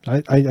platform. Yeah,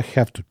 I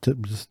have to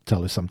just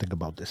tell you something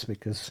about this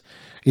because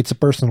it's a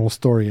personal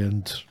story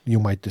and you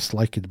might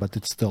dislike it, but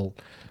it's still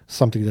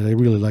something that I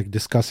really like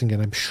discussing,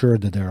 and I'm sure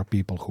that there are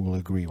people who will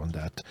agree on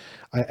that.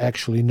 I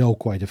actually know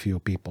quite a few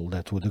people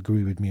that would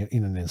agree with me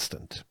in an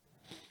instant.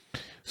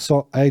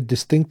 So I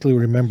distinctly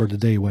remember the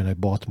day when I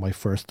bought my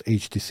first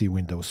HTC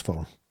Windows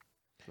phone.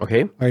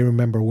 Okay. I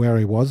remember where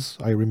I was.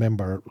 I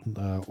remember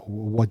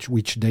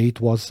which day it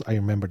was. I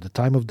remember the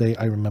time of day.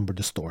 I remember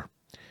the store.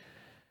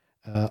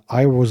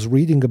 I was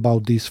reading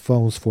about these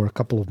phones for a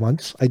couple of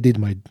months. I did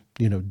my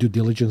due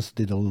diligence,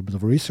 did a little bit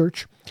of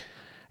research,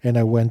 and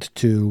I went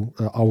to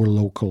our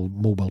local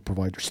mobile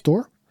provider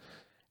store,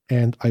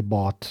 and I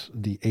bought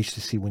the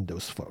HTC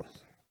Windows phone.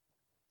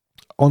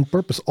 On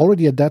purpose,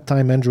 already at that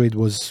time, Android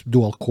was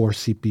dual-core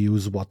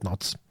CPUs,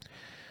 whatnots.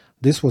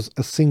 This was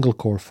a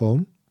single-core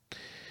phone,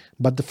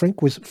 but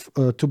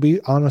to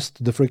be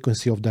honest, the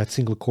frequency of that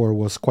single core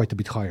was quite a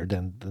bit higher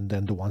than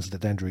the ones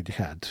that Android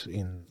had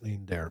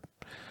in their,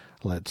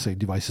 let's say,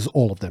 devices,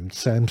 all of them,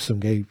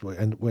 Samsung,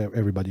 and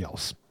everybody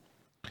else.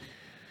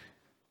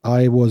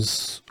 I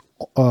was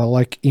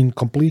like in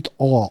complete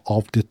awe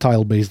of the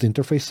tile-based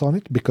interface on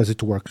it because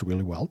it worked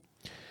really well.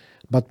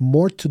 But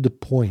more to the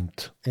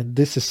point, and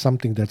this is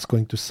something that's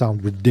going to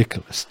sound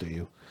ridiculous to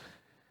you,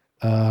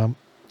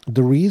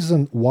 the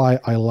reason why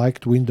I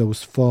liked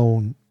Windows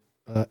Phone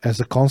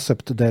as a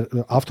concept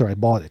that after I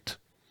bought it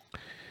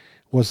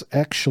was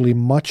actually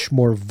much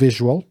more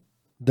visual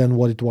than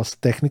what it was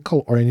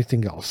technical or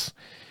anything else.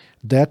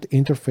 That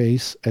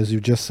interface, as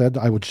you just said,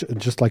 I would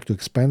just like to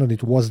expand on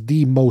it, was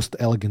the most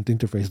elegant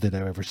interface that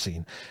I've ever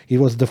seen. It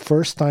was the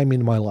first time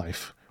in my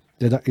life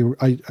that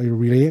I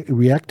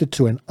reacted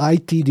to an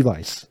IT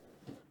device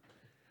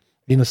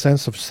in a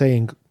sense of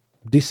saying,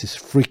 this is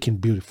freaking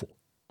beautiful.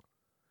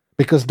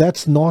 Because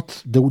that's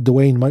not the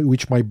way in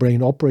which my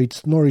brain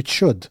operates, nor it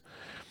should.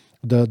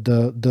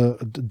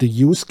 The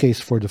use case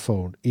for the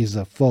phone is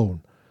a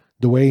phone.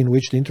 The way in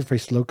which the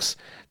interface looks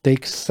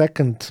takes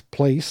second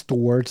place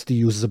towards the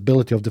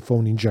usability of the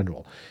phone in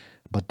general.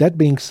 But that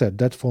being said,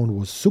 that phone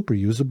was super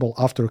usable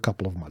after a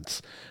couple of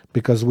months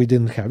because we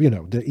didn't have,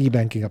 the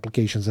e-banking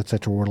applications,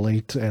 etc. were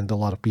late, and a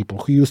lot of people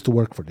who used to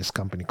work for this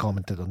company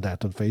commented on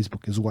that on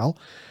Facebook as well.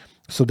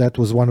 So that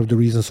was one of the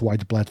reasons why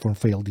the platform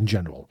failed in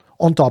general,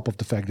 on top of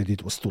the fact that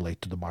it was too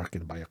late to the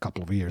market by a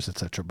couple of years,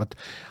 etc. But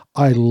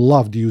I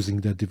loved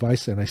using that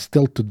device, and I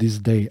still to this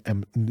day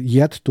am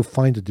yet to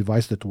find a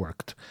device that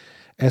worked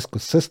as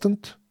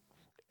consistent,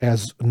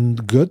 as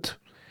good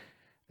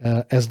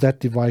as that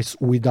device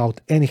without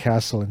any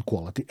hassle and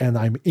quality. And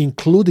I'm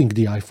including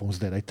the iPhones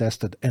that I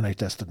tested, and I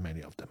tested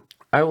many of them.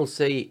 I will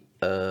say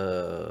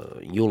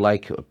you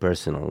like a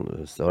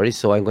personal story,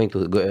 so I'm going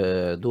to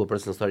do a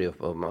personal story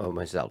of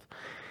myself.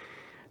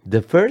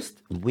 The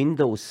first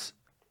Windows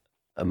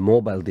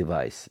mobile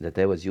device that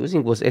I was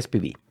using was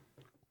SPV.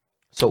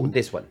 So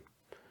this one.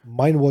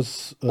 Mine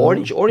was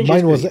Orange Mine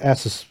SPV. was the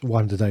Asus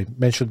one that I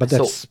mentioned, but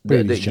that's So the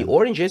previous gen.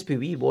 Orange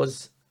SPV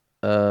was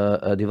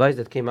a device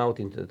that came out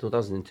in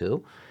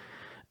 2002.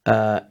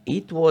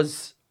 It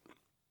was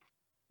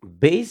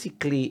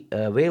basically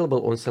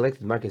available on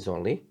selected markets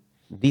only.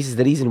 This is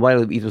the reason why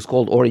it was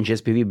called Orange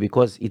SPV,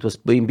 because it was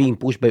being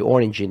pushed by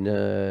Orange in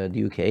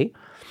the UK.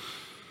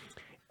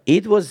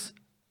 It was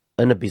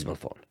an abysmal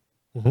phone.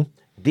 Mm-hmm.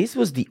 This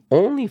was the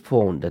only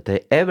phone that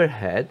I ever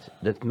had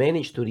that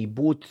managed to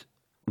reboot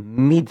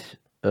mid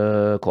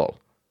call.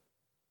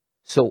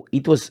 So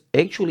it was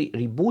actually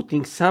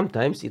rebooting.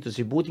 Sometimes it was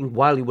rebooting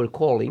while you were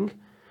calling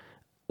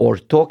or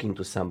talking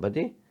to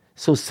somebody.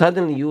 So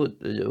suddenly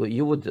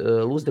you would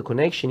lose the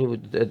connection. You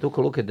would take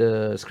a look at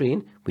the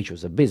screen, which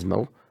was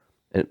abysmal,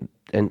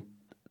 and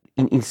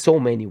in so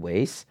many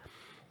ways.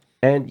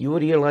 And you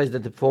realize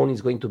that the phone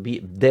is going to be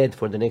dead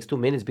for the next 2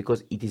 minutes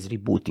because it is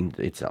rebooting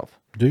itself.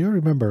 Do you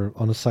remember,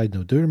 on a side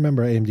note, do you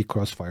remember AMD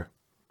Crossfire?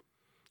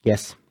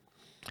 Yes.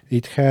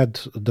 It had,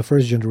 the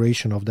first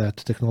generation of that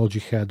technology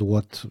had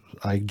what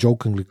I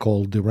jokingly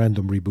call the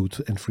random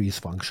reboot and freeze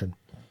function.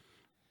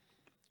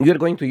 You're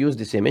going to use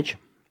this image.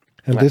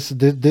 And this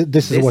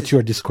is what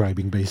you're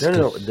describing, basically.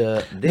 No,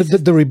 the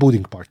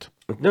rebooting part.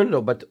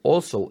 No, but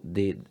also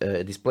the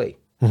display.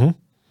 Mm-hmm.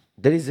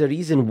 There is a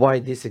reason why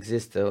this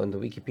exists on the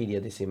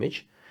Wikipedia, this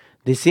image.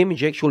 This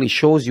image actually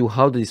shows you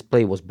how the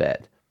display was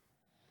bad.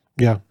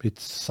 Yeah, it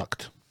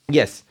sucked.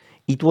 Yes,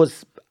 it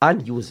was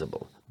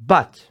unusable.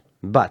 But,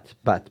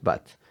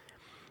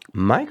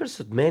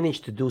 Microsoft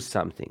managed to do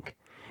something.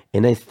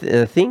 And I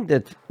think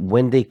that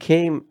when they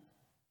came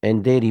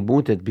and they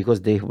rebooted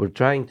because they were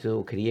trying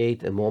to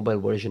create a mobile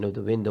version of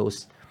the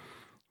Windows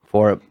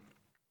for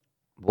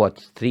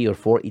 3 or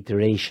 4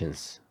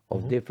 iterations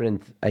of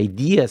different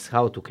ideas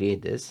how to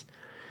create this.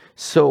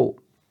 So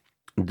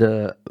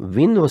the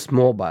Windows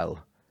Mobile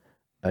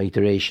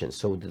iteration,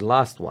 so the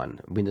last one,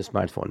 Windows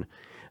Smartphone,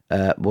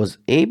 was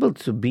able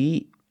to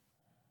be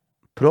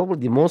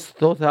probably the most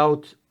thought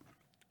out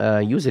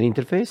user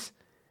interface,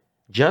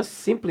 just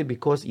simply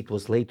because it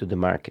was late to the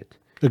market.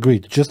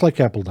 Agreed, just like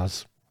Apple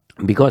does.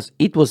 Because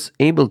it was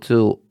able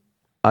to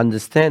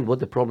understand what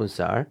the problems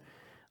are,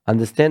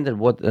 understand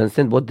what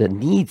the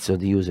needs of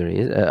the user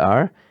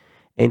are,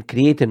 and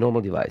create a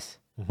normal device.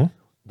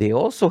 They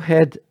also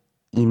had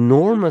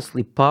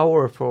enormously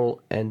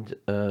powerful and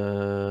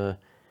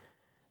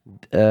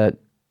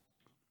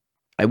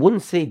I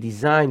wouldn't say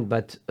designed,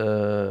 but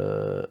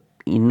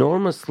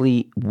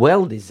enormously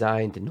well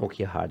designed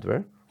Nokia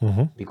hardware,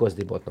 because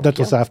they bought Nokia. That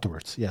was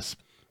afterwards, yes.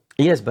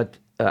 Yes, but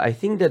I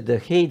think that the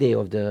heyday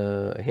of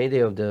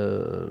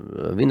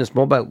the Windows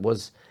Mobile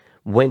was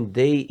when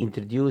they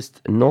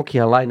introduced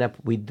Nokia lineup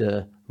with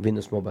the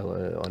Windows Mobile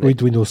on With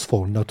it. Windows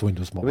Phone, not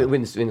Windows Mobile.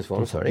 Windows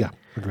Phone, sorry. Yeah,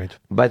 agreed.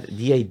 But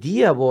the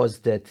idea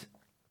was that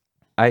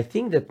I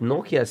think that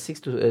Nokia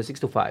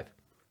 625,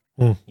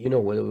 you know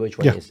which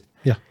one is?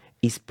 Yeah.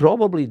 Is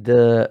probably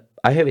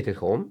I have it at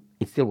home,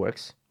 it still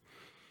works,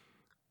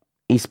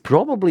 is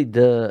probably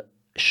the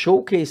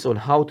showcase on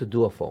how to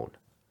do a phone.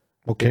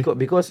 Okay.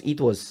 Because it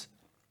was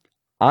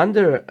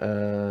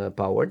under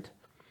powered,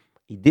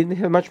 it didn't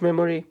have much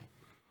memory,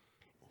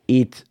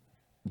 it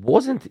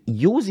wasn't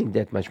using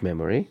that much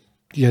memory,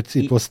 Yet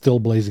it was still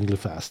blazingly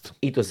fast.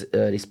 it was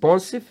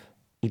responsive,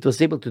 it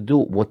was able to do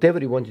whatever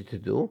you wanted to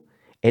do,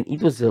 and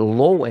it was a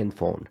low-end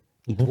phone.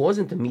 It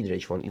wasn't a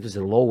mid-range phone, it was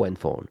a low-end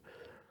phone.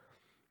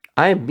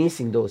 I am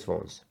missing those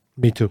phones.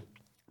 Me too.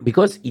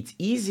 Because it's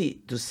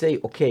easy to say,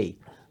 okay,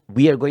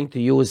 we are going to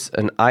use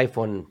an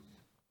iPhone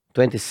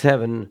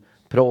 27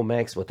 Pro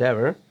Max,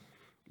 whatever,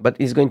 but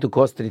it's going to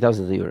cost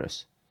 3,000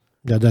 euros.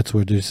 Yeah, that's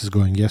where this is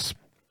going, yes.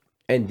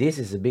 And this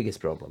is the biggest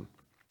problem.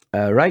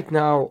 Right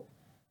now,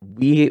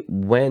 we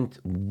went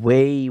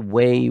way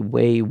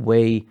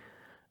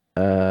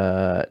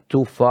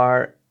too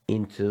far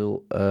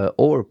into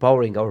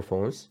overpowering our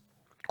phones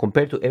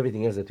compared to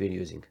everything else that we're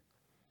using.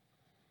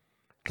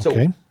 So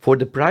Okay. for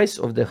the price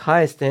of the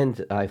highest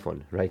end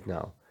iPhone right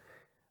now,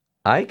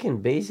 I can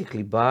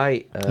basically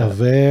buy A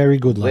very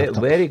good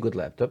laptop. very good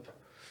laptop,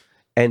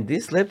 and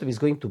this laptop is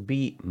going to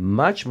be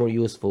much more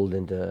useful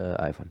than the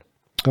iPhone.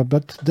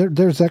 But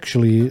there's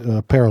actually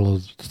a parallel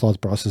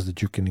thought process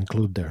that you can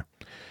include there.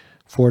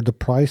 For the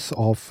price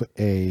of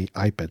a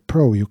iPad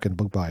Pro, you can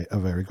buy a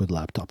very good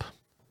laptop.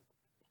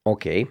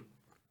 Okay.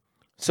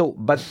 So,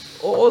 but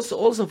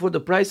also for the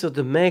price of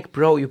the Mac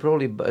Pro, you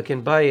probably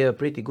can buy a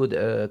pretty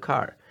good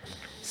car.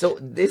 So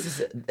this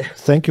is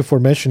Thank you for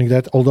mentioning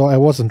that, although I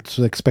wasn't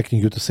expecting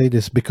you to say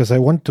this, because I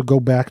want to go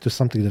back to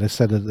something that I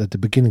said at the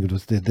beginning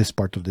of this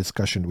part of the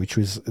discussion, which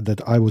was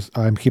that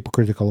I'm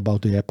hypocritical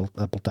about the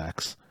Apple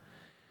tax.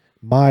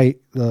 My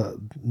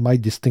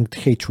distinct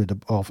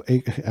hatred of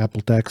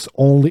Apple tax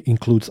only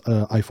includes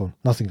iPhone,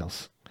 nothing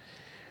else.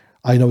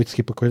 I know it's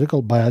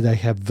hypocritical, but I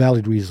have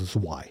valid reasons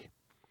why.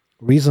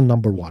 Reason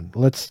number one,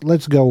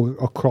 let's go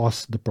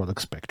across the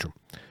product spectrum.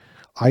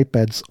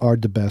 iPads are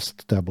the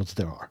best tablets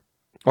there are.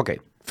 okay.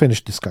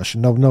 Finished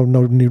discussion. No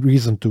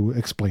reason to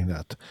explain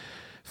that.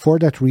 For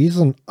that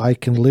reason, I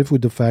can live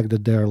with the fact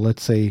that there are,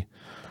 let's say,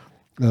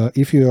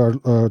 if you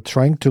are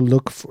trying to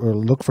look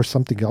for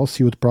something else,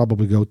 you would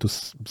probably go to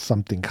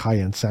something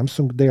high-end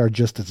Samsung. They are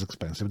just as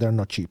expensive. They're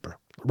not cheaper.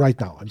 Right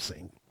now, I'm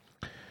saying.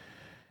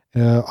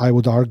 I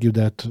would argue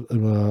that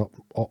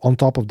on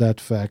top of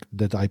that fact,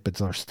 that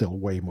iPads are still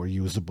way more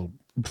usable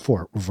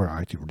for a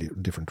variety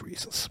of different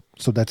reasons.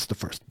 So that's the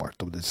first part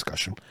of the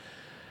discussion.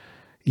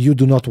 You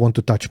do not want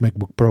to touch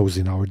MacBook Pros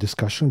in our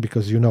discussion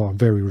because you know I'm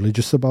very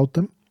religious about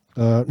them.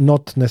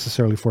 Not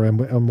necessarily for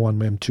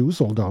M1, M2s,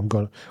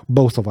 although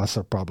both of us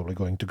are probably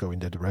going to go in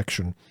that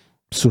direction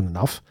soon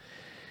enough.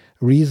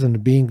 Reason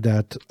being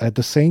that at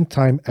the same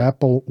time,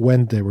 Apple,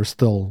 when they were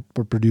still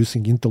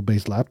producing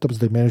Intel-based laptops,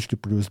 they managed to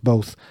produce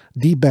both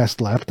the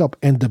best laptop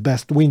and the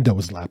best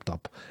Windows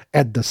laptop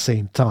at the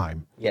same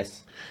time.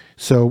 Yes.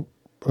 So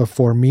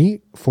for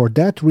me, for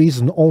that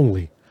reason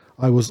only,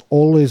 I was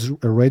always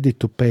ready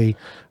to pay,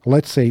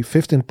 let's say,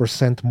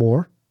 15%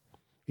 more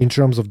in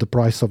terms of the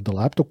price of the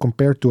laptop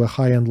compared to a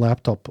high-end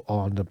laptop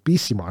on the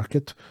PC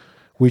market,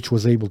 which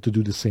was able to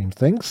do the same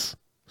things.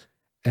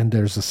 And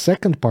there's a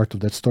second part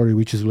of that story,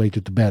 which is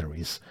related to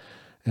batteries.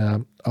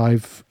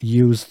 I've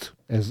used,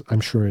 as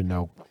I'm sure you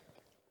know,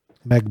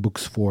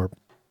 MacBooks for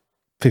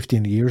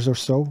 15 years or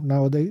so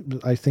nowadays.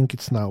 I think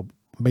it's now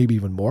maybe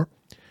even more.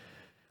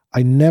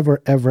 I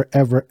never,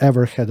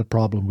 ever had a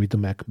problem with the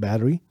Mac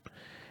battery.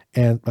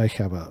 And I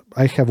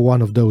have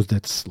one of those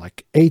that's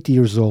like 8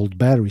 years old.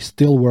 Battery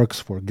still works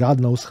for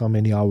God knows how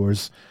many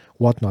hours,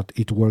 whatnot.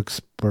 It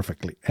works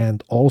perfectly.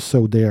 And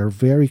also they are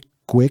very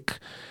quick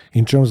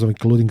in terms of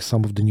including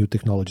some of the new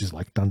technologies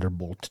like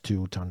Thunderbolt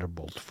 2,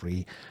 Thunderbolt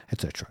 3,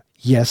 etc.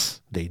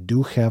 Yes, they do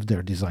have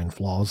their design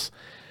flaws.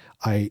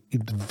 I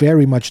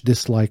very much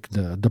dislike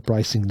the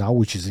pricing now,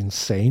 which is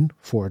insane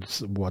for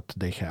what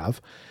they have.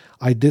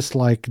 I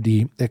dislike the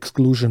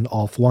exclusion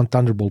of one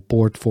Thunderbolt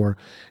port for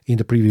in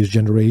the previous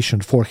generation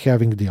for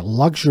having the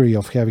luxury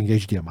of having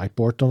HDMI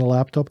port on a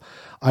laptop.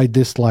 I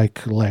dislike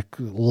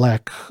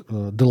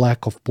the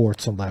lack of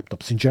ports on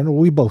laptops in general.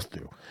 We both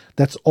do.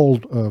 That's all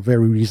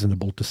very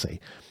reasonable to say.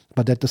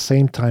 But at the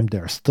same time,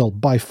 they're still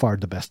by far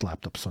the best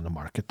laptops on the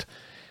market.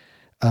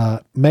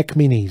 Mac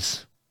Minis,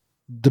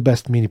 the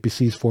best mini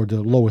PCs for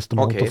the lowest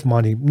amount of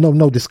money.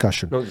 No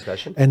discussion. No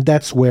discussion. And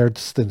that's where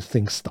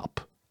things stop.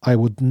 I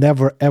would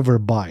never ever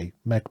buy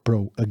Mac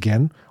Pro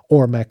again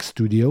or Mac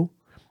Studio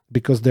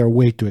because they're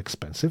way too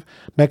expensive.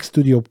 Mac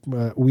Studio,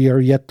 we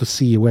are yet to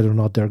see whether or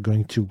not they're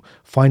going to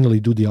finally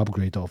do the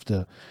upgrade of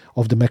the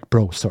Mac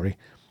Pro.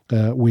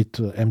 With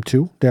M2.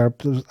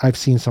 I've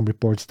seen some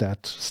reports that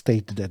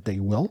state that they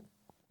will.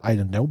 I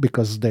don't know,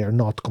 because they are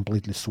not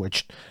completely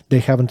switched. They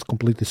haven't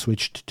completely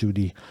switched to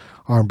the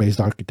ARM-based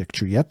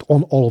architecture yet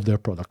on all of their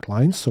product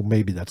lines, so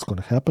maybe that's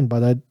going to happen.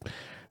 But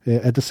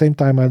at the same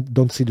time, I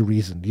don't see the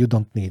reason. You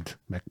don't need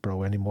Mac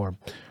Pro anymore.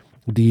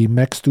 The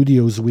Mac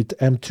Studios with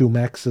M2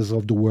 Maxes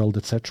of the world,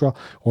 etc.,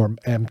 or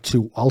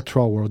M2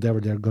 Ultra, or whatever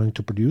they're going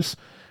to produce,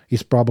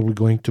 is probably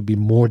going to be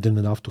more than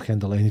enough to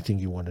handle anything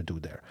you want to do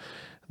there.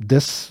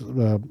 This,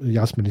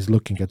 Jasmin is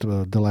looking at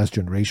the last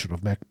generation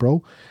of Mac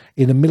Pro.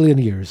 In a million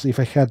years, if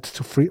I had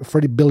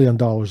 $30 billion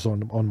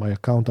on my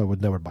account, I would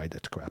never buy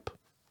that crap.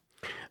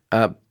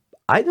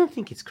 I don't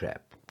think it's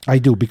crap. I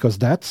do, because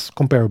that's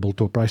comparable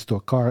to a price to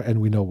a car,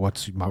 and we know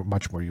what's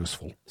much more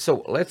useful.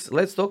 So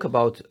let's talk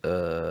about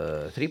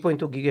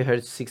 3.2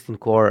 gigahertz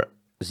 16-core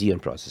Xeon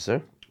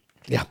processor.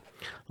 Yeah.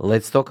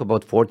 Let's talk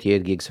about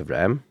 48 gigs of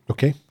RAM.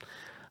 Okay.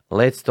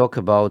 Let's talk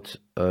about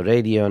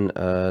Radeon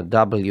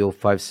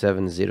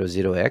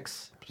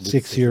W5700X.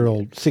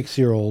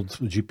 6-year-old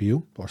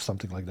GPU or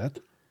something like that.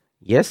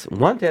 Yes,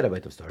 1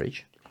 terabyte of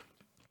storage.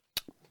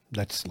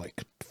 That's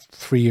like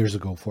 3 years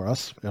ago for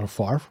us, or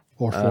 4.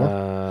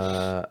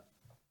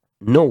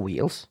 No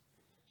wheels.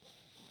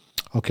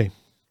 Okay.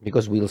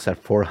 Because wheels are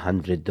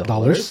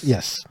 $400.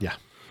 Yes, yeah.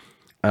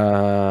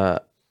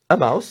 A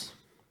mouse.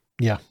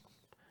 Yeah.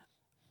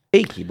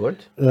 A keyboard,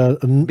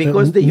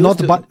 because they used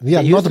not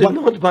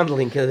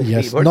bundling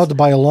yes, keyboards. Not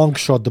by a long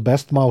shot the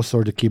best mouse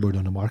or the keyboard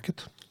on the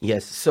market.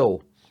 Yes,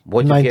 so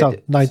what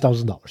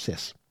 $9,000,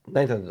 yes.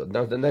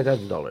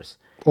 $9,000.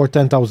 Or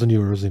 10,000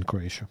 euros in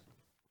Croatia.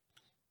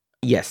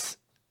 Yes,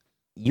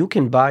 you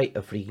can buy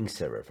a freaking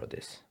server for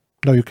this.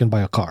 No, you can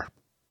buy a car.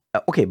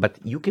 Okay, but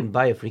you can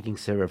buy a freaking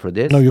server for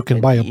this. No, you can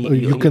buy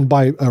can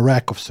buy a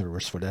rack of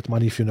servers for that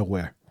money if you know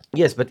where.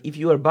 Yes, but if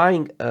you are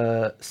buying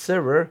a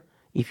server,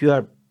 if you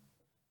are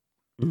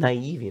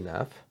naive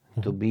enough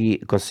to be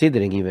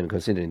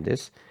considering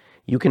this,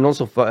 you can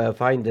also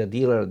find a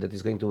dealer that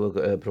is going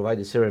to provide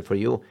a server for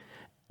you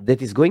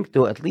that is going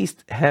to at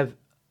least have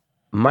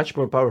much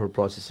more powerful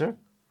processor,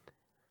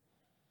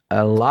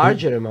 a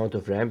larger amount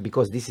of RAM,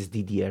 because this is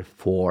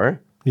DDR4.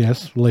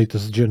 Yes,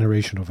 latest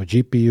generation of a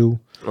GPU.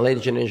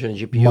 Latest generation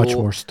GPU. Much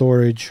more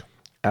storage.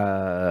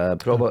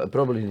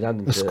 Probably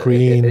redundant. A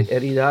screen. A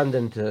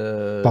redundant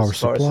power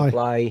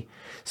supply.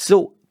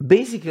 So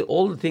basically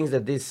all the things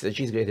that this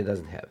cheese grater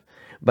doesn't have.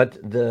 But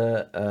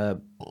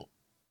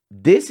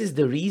this is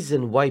the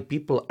reason why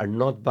people are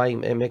not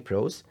buying Mac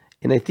Pros.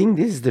 And I think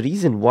this is the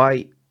reason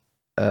why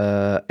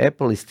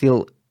Apple is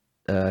still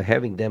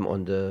having them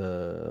on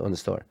the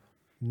store.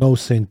 No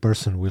sane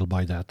person will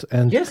buy that.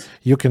 And yes,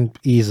 you can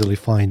easily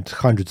find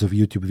hundreds of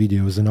YouTube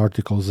videos and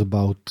articles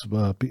about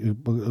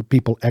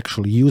people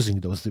actually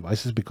using those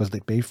devices because they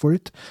pay for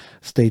it,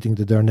 stating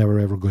that they're never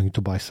ever going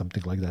to buy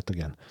something like that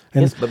again.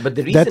 And yes, but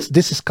the reason...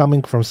 this is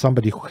coming from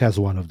somebody who has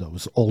one of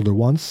those older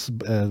ones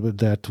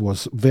that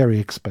was very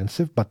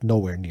expensive, but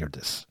nowhere near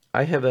this.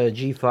 I have a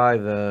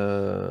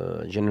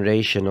G5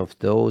 generation of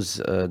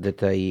those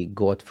that I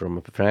got from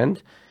a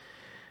friend.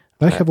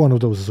 I have one of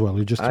those as well.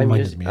 You just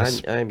reminded me.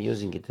 Yes. I'm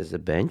using it as a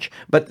bench.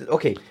 But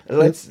okay,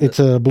 It's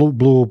a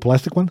blue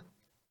plastic one?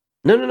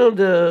 No,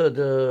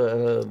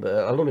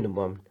 the aluminum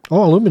one.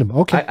 Oh, aluminum.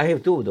 Okay. I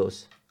have two of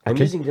those. I'm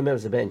using them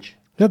as a bench.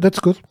 Yeah,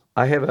 that's good.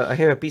 I have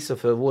a piece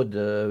of wood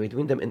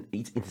between them, and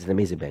it's an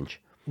amazing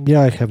bench.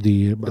 Yeah, I have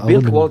the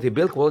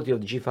build quality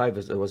of the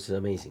G5 was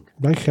amazing.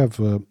 I have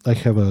a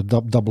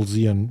double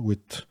Xeon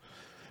with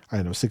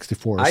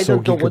 64 I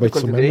don't know what the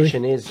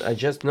configuration is. I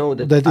just know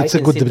that it's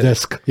a good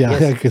desk. Yeah,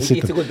 yes, I can sit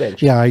it's a good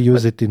bench. Yeah, I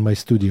use it in my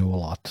studio a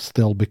lot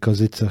still because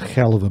it's a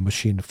hell of a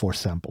machine for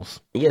samples.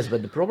 Yes,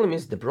 but the problem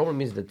is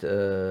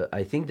that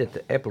I think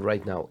that Apple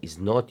right now is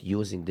not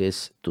using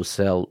this to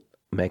sell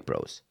Mac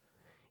Pros.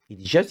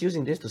 It's just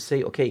using this to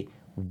say, okay,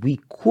 we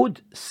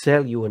could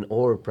sell you an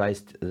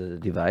overpriced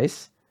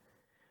device,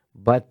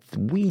 but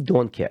we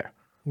don't care.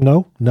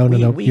 No.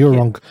 You're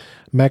wrong.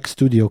 Mac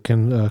Studio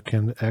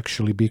can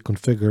actually be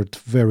configured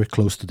very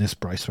close to this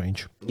price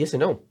range. Yes, I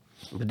know.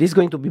 But this is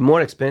going to be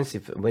more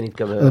expensive when it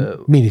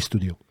comes. Mini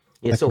Studio.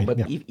 Yeah, Mac so Mini, but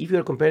yeah. if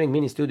you're comparing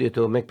Mini Studio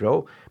to Mac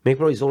Pro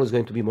is always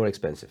going to be more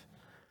expensive.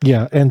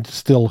 Yeah, and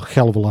still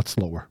hell of a lot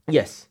slower.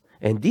 Yes,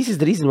 and this is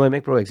the reason why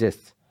Mac Pro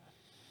exists.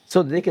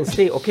 So they can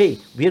say, okay,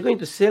 we are going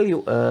to sell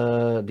you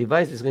a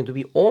device that's going to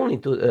be only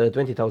to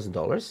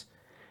 $20,000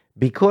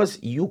 because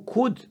you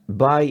could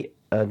buy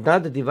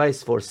another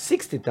device for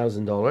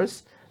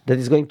 $60,000 that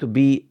is going to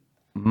be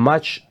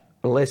much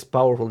less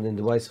powerful than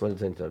the device for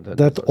 $20,000.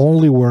 That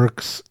only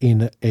works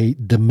in a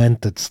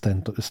demented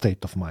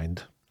state of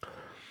mind.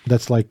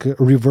 That's like a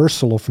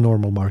reversal of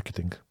normal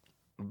marketing.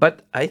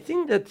 But I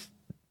think that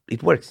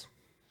it works.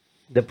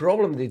 The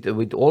problem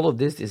with all of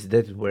this is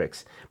that it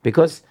works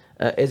because,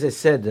 as I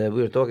said,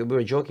 we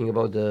were joking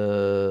about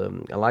the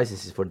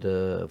licenses for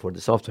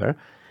the software,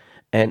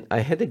 and I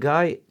had a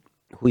guy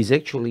who is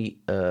actually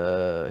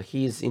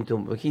he's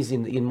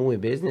in movie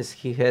business.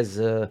 He has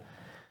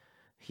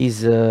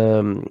he's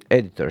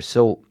editor,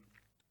 so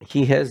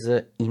he has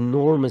an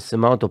enormous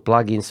amount of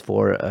plugins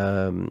for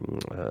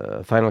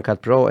Final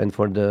Cut Pro and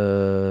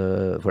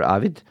for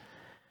Avid.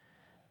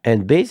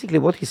 And basically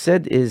what he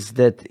said is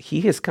that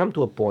he has come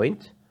to a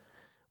point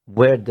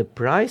where the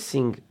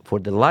pricing for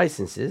the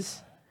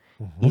licenses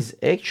is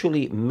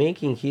actually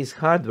making his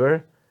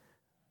hardware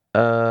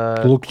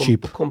Look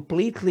cheap.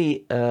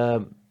 completely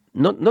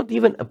not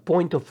even a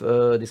point of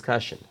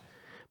discussion,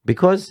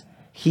 because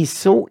he's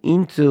so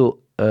into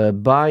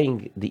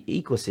buying the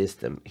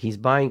ecosystem. He's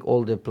buying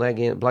all the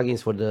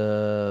plugins for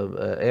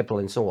the Apple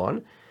and so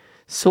on.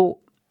 So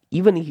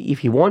even if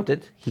he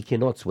wanted, he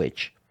cannot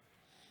switch.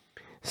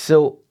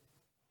 So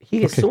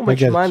he has so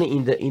much money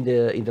in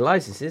the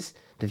licenses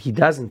that he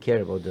doesn't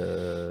care about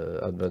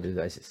the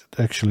devices.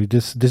 Actually,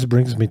 this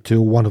brings me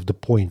to one of the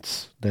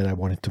points that I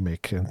wanted to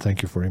make, and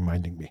thank you for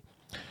reminding me.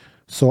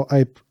 So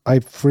I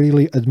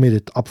freely admit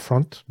it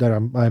upfront that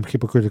I'm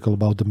hypocritical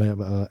about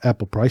the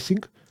Apple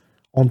pricing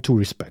on two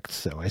respects.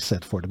 So I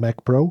said for the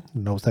Mac Pro,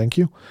 no thank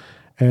you,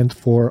 and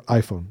for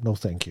iPhone, no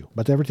thank you.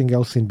 But everything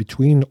else in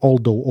between,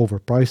 although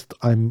overpriced,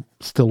 I'm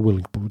still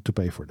willing to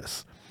pay for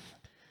this.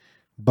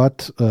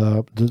 But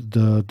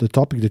the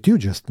topic that you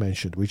just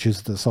mentioned, which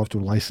is the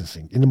software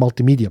licensing in the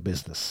multimedia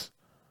business,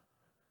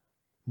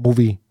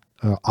 movie,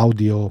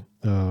 audio,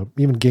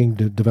 even game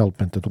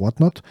development and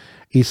whatnot,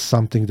 is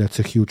something that's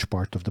a huge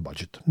part of the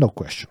budget, no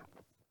question.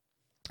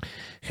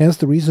 Hence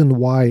the reason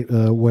why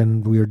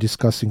when we are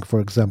discussing,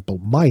 for example,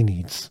 my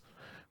needs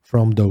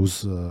from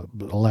those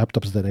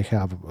laptops that I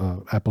have,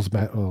 Apple's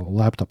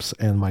laptops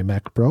and my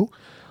Mac Pro,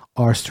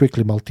 are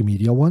strictly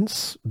multimedia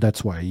ones.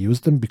 That's why I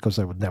use them, because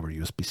I would never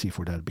use PC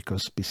for that,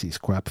 because PC is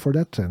crap for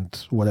that, and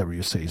whatever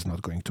you say is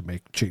not going to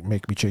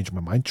make me change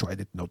my mind.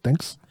 Tried it, no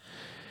thanks.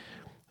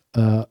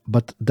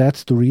 But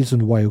that's the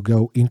reason why you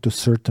go into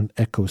certain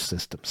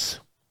ecosystems.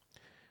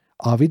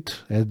 Avid,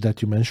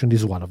 that you mentioned,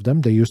 is one of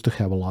them. They used to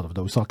have a lot of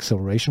those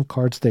acceleration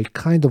cards. They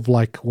kind of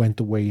like went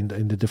away in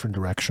the different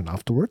direction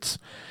afterwards.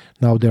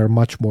 Now they're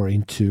much more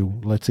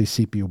into, let's say,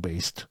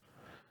 CPU-based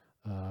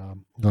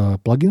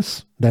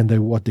plugins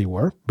than what they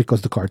were,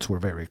 because the cards were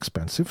very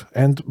expensive.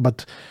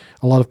 But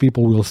a lot of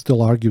people will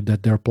still argue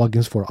that their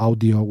plugins for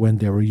audio, when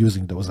they were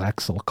using those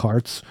Axel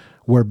cards,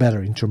 were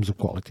better in terms of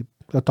quality.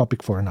 A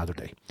topic for another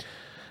day.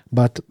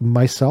 But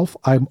myself,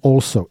 I'm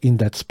also in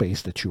that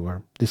space that you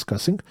are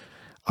discussing.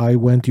 I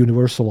went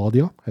Universal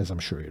Audio, as I'm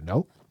sure you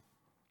know.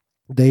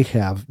 They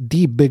have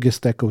the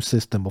biggest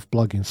ecosystem of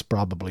plugins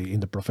probably in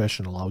the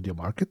professional audio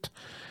market,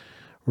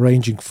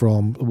 ranging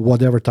from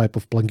whatever type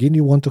of plugin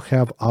you want to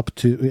have up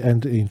to,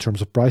 and in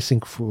terms of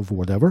pricing for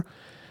whatever.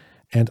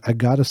 And I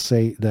gotta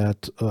say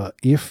that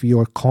if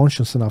you're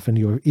conscious enough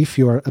and if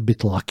you're a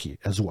bit lucky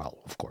as well,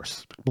 of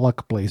course,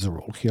 luck plays a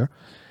role here,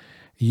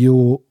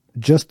 you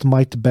just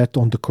might bet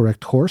on the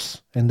correct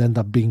horse and end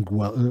up being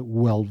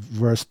well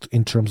versed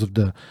in terms of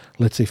the,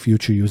 let's say,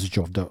 future usage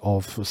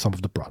of some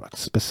of the products.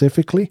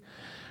 Specifically,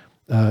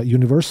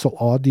 Universal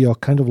Audio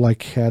kind of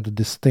like had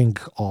this thing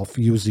of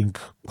using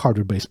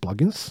hardware-based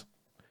plugins.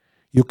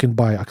 You can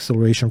buy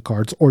acceleration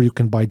cards, or you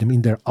can buy them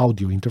in their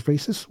audio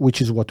interfaces,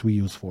 which is what we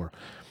use for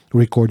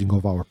recording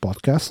of our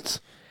podcasts.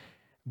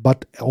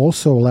 But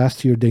also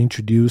last year they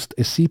introduced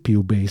a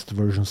CPU-based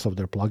versions of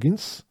their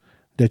plugins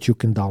that you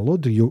can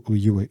download.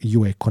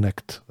 UA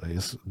Connect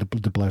is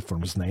the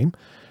platform's name.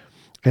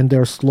 And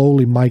they're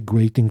slowly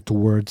migrating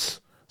towards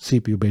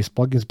CPU-based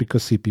plugins,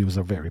 because CPUs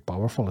are very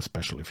powerful,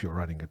 especially if you're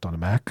running it on a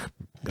Mac.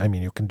 I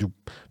mean, you can do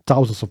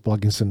thousands of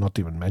plugins and not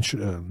even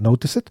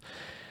notice it.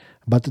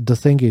 But the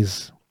thing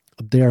is,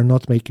 they are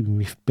not making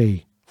me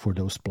pay for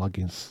those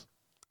plugins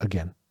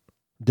again.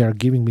 They're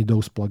giving me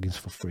those plugins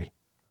for free.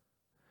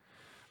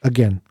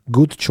 Again,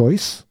 good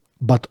choice,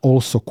 but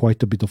also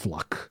quite a bit of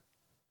luck.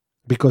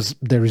 Because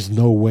there is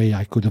no way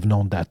I could have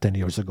known that 10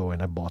 years ago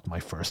when I bought my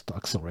first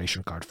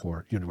acceleration card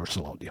for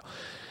Universal Audio.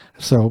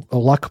 So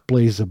luck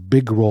plays a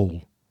big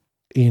role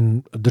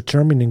in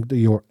determining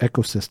your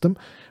ecosystem,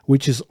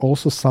 which is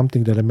also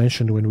something that I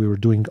mentioned when we were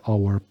doing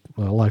our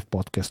live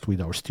podcast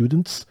with our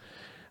students,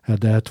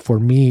 that for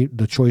me,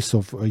 the choice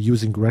of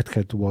using Red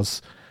Hat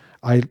was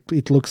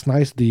It looks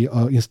nice. The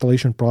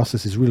installation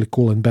process is really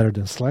cool and better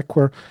than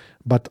Slackware,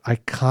 but I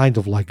kind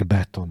of like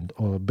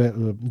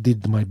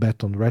did my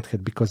bet on Red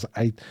Hat because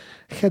I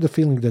had a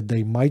feeling that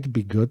they might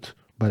be good,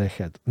 but I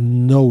had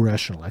no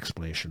rational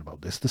explanation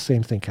about this. The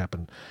same thing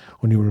happened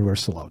on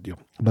Universal Audio,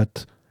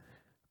 but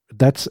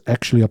that's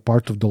actually a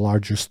part of the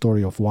larger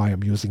story of why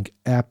I'm using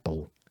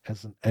Apple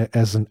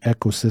as an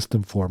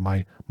ecosystem for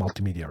my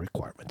multimedia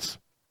requirements.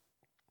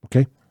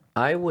 Okay.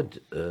 I would,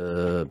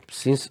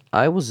 since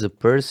I was the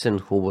person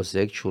who was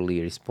actually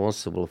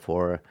responsible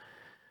for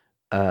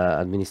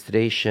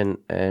administration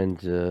and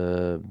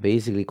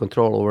basically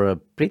control over a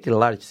pretty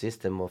large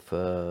system of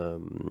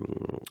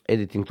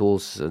editing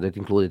tools that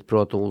included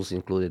Pro Tools,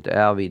 included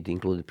Avid,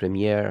 included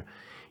Premiere,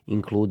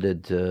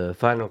 included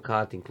Final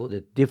Cut,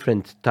 included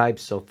different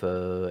types of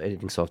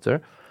editing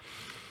software.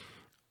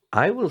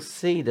 I will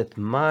say that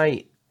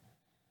my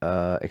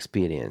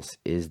experience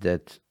is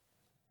that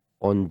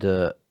on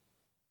the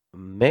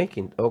Mac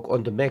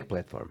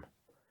platform,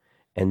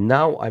 and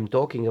now I'm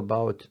talking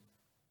about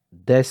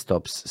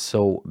desktops,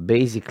 so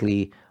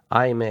basically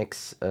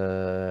iMacs,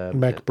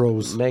 Mac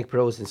Pros,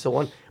 and so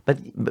on, but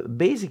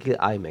basically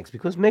iMacs,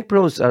 because Mac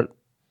Pros are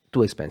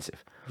too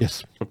expensive.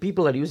 Yes,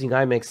 people are using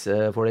iMacs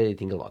for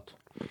editing a lot.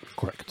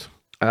 Correct.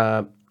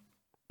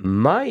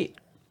 My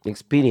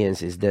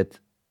experience is that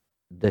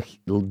the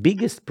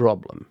biggest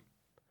problem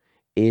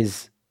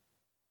is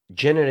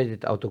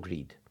generated out of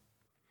grid.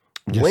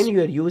 Yes. When you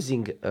are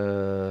using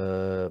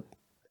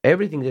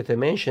everything that I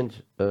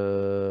mentioned,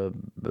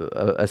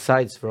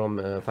 aside from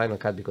Final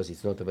Cut because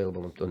it's not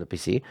available on the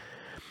PC,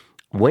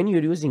 when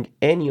you're using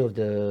any of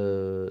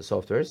the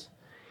softwares,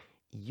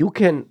 you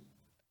can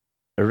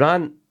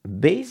run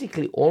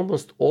basically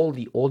almost all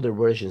the older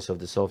versions of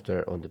the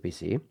software on the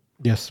PC.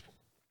 Yes.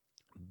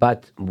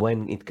 But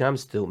when it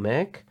comes to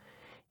Mac,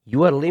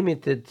 you are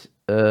limited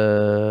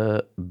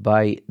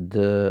by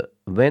the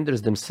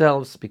vendors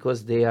themselves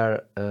because they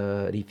are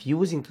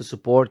refusing to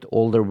support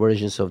older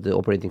versions of the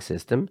operating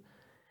system,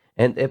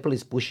 and Apple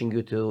is pushing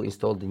you to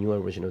install the newer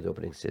version of the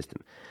operating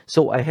system.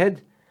 So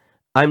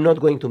I'm not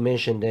going to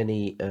mention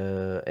any.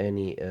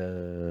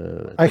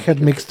 I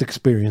had mixed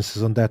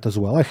experiences on that as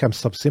well. I have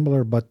some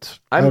similar, but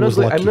I'm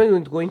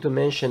not going to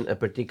mention a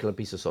particular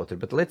piece of software.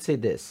 But let's say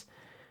this: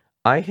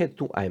 I had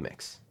 2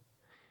 iMacs.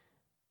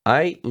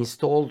 I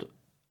installed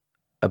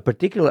a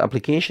particular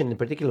application, a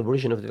particular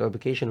version of the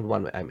application on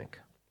one iMac.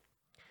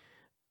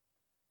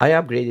 I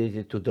upgraded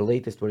it to the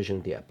latest version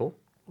of the Apple.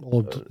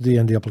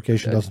 The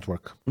application doesn't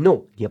work.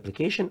 No, the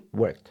application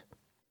worked.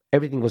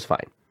 Everything was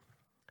fine.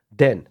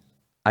 Then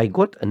I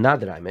got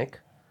another iMac.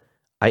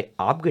 I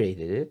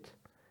upgraded it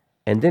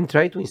and then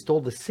tried to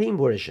install the same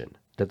version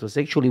that was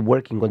actually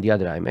working on the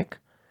other iMac.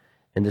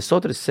 And the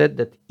software said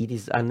that it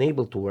is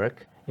unable to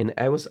work, and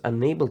I was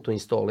unable to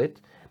install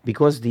it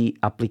because the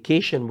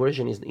application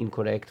version is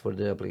incorrect for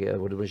the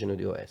version of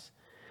the OS.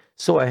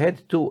 So I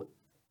had 2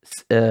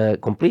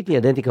 completely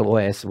identical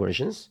OS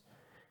versions.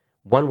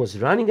 One was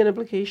running an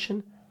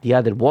application, the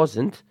other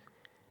wasn't,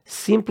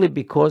 simply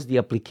because the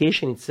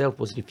application itself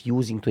was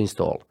refusing to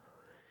install.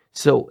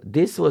 So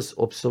this was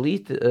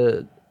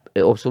obsolescence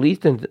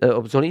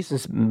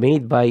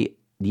made by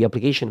the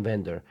application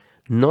vendor,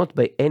 not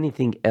by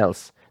anything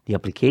else. The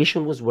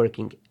application was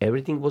working,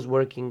 everything was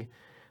working,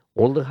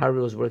 all the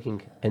hardware was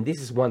working, and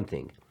this is one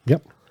thing.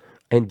 Yep.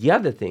 And the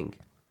other thing,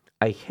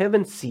 I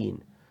haven't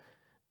seen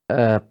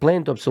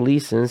planned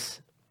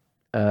obsolescence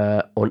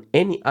on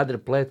any other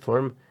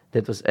platform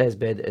that was as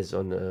bad as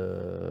on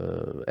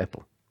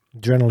Apple.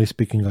 Generally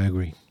speaking, I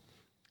agree.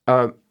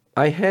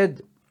 I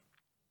had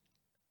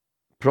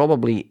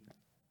probably,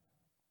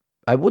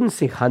 I wouldn't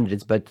say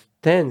hundreds, but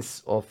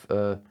tens of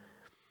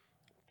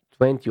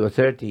 20 or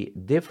 30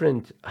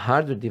 different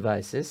hardware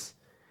devices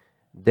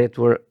that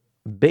were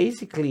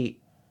basically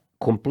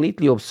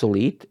completely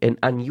obsolete and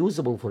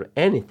unusable for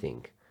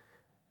anything.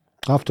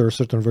 After a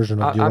certain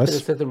version of the OS? After a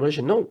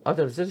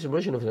certain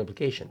version of an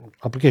application.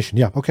 Application,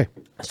 yeah, okay.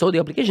 So the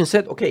application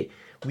said, okay,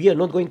 we are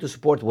not going to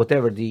support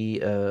whatever the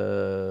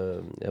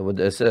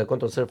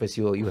control surface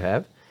you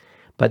have.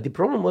 But the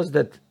problem was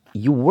that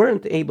you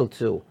weren't able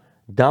to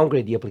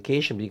downgrade the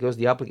application because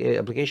the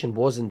application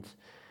wasn't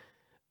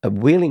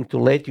willing to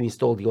let you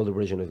install the older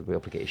version of the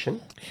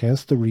application.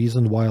 Hence the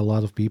reason why a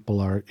lot of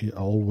people are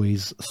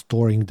always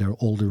storing their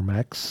older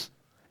Macs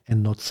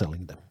and not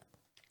selling them.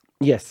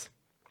 Yes.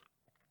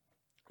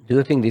 Do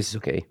you think this is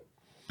okay?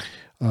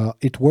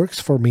 It works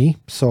for me,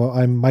 so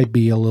I might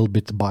be a little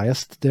bit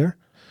biased there.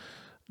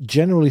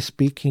 Generally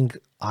speaking,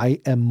 I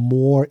am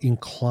more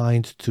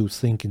inclined to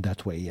think in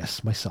that way,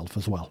 yes, myself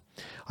as well.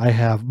 I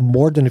have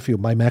more than a few.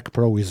 My Mac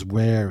Pro is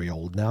very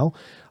old now.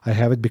 I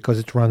have it because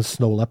it runs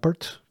Snow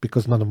Leopard,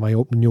 because none of my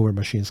newer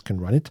machines can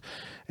run it.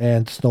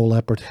 And Snow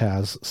Leopard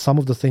has some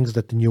of the things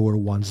that the newer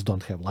ones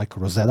don't have, like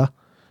Rosetta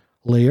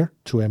layer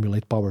to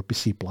emulate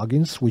PowerPC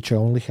plugins, which I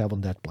only have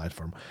on that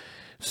platform.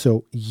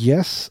 So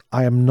yes,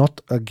 I am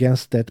not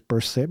against that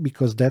per se,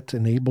 because that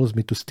enables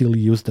me to still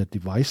use that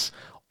device,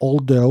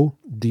 although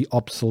the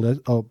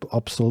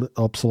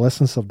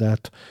obsolescence of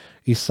that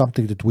is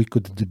something that we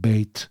could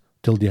debate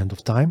till the end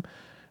of time,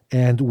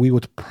 and we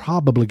would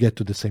probably get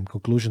to the same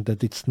conclusion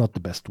that it's not the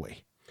best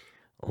way.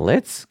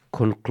 Let's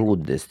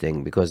conclude this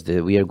thing because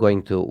we are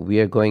way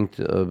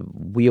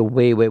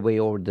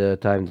over the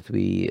time that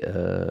we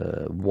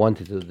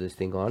wanted to do this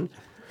thing on.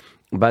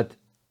 But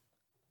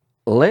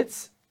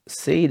let's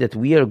say that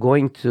we are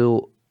going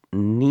to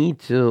need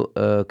to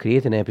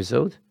create an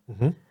episode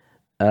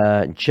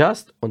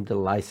just on the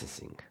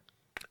licensing.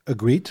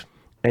 Agreed.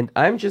 And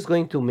I'm just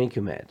going to make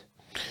you mad.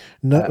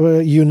 No,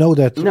 you know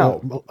that.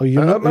 No,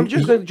 I'm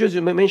just going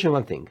to mention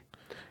one thing.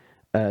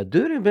 Do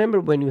you remember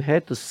when you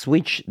had to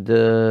switch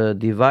the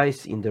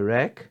device in the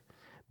rack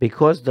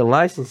because the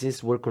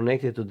licenses were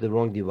connected to the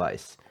wrong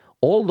device,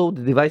 although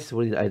the devices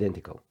were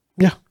identical?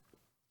 Yeah.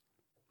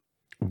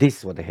 This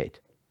is what I hate.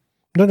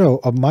 No.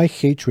 My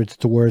hatred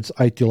towards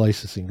IT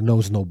licensing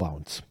knows no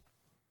bounds.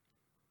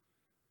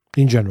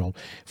 In general,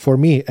 for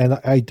me, and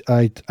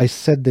I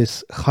said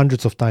this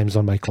hundreds of times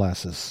on my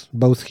classes,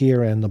 both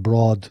here and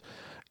abroad,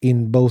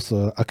 in both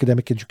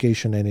academic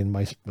education and in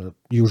my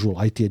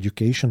usual IT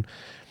education.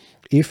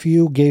 If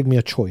you gave me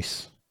a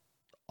choice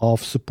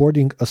of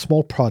supporting a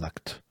small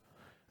project,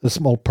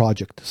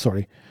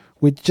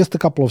 with just a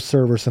couple of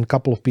servers and a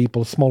couple of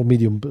people,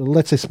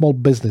 let's say small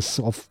business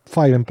of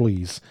 5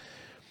 employees,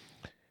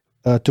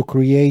 to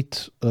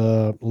create,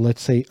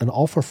 let's say, an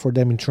offer for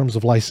them in terms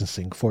of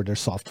licensing for their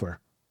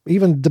software,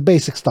 even the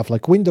basic stuff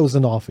like Windows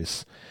and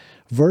Office,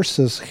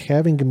 versus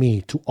having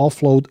me to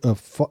offload a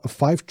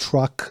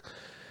 5-truck,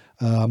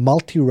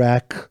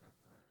 multi-rack,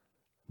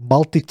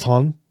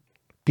 multi-ton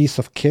piece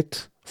of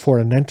kit for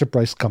an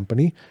enterprise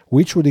company,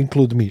 which would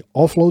include me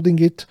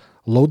offloading it,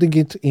 loading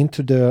it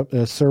into the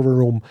server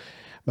room,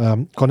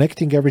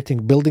 connecting everything,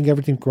 building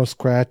everything from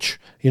scratch,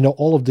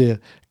 all of the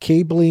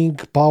cabling,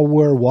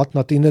 power,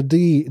 whatnot, in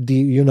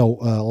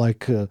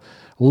the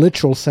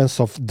literal sense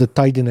of the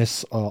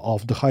tidiness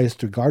of the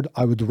highest regard.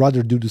 I would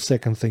rather do the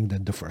second thing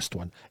than the first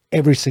one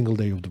every single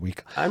day of the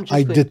week.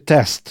 I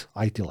detest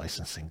IT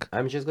licensing.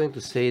 I'm just going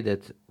to say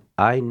that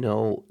I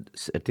know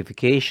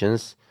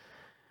certifications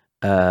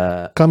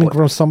coming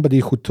from somebody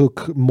who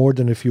took more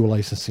than a few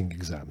licensing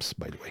exams,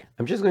 by the way.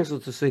 I'm just going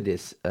to say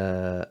this.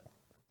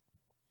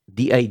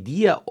 The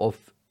idea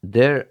of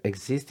there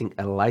existing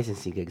a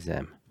licensing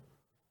exam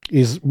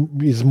is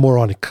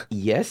moronic.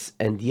 Yes,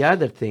 and the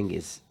other thing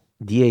is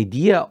the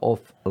idea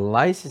of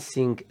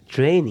licensing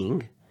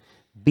training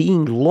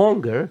being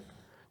longer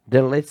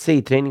than, let's say,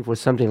 training for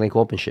something like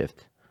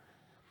OpenShift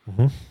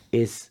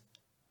is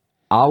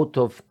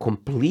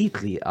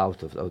completely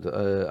out of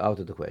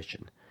the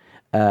question.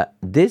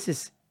 This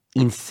is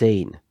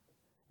insane.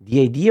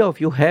 The idea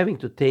of you having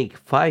to take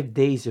 5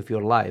 days of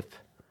your life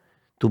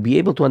to be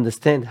able to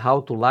understand how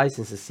to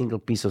license a single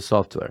piece of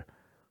software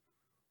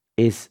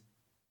is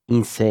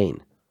insane.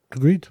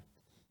 Agreed.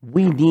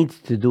 We need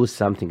to do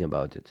something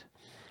about it.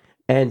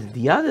 And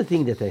the other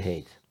thing that I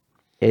hate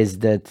is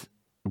that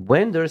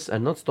vendors are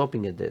not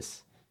stopping at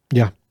this.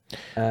 Yeah.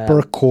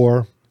 Per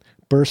core,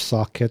 per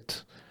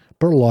socket,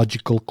 per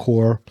logical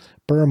core,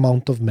 per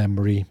amount of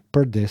memory,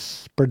 per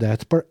this, per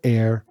that, per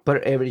air.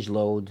 Per average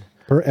load.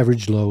 Per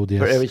average load, yes.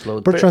 Per average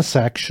load. Per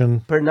transaction.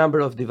 Per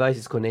number of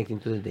devices connecting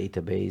to the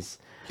database.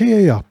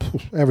 Yeah.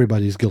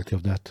 Everybody is guilty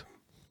of that.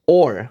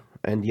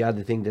 And the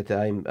other thing that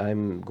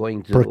I'm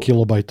going to... Per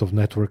kilobyte of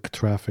network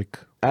traffic.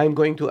 I'm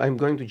going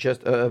to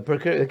just... per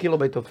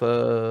kilobyte of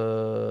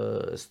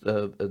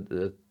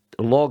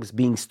logs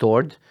being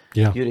stored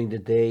during the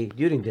day,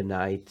 during the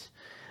night,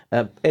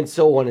 and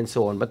so on and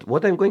so on. But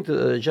what I'm going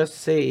to just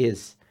say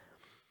is,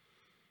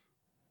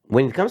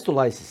 when it comes to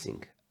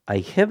licensing, I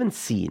haven't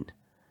seen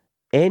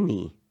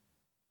any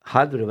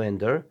hardware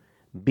vendor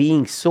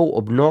being so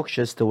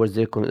obnoxious towards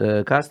their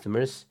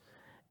customers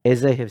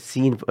as I have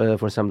seen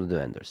for some of the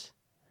vendors.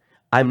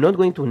 I'm not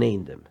going to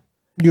name them.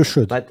 You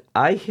should. But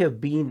I have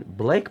been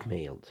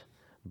blackmailed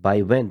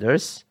by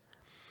vendors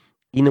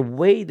in a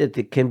way that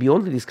it can be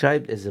only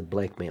described as a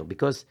blackmail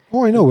because...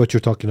 Oh, I know what you're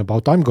talking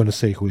about. I'm going to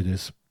say who it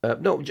is.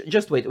 No,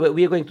 just wait.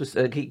 We are going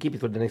to keep it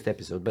for the next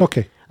episode. But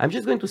okay. I'm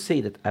just going to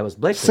say that I was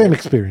blackmailed. Same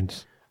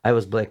experience. I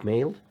was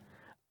blackmailed.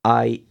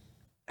 I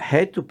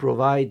had to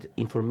provide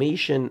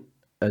information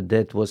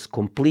that was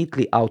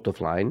completely out of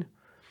line.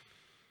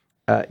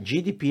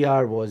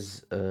 GDPR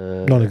was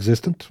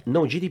non-existent.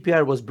 No,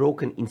 GDPR was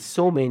broken in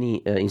so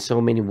many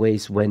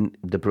ways when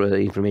the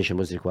information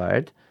was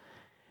required,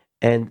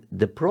 and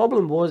the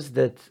problem was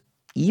that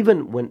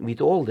even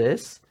with all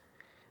this,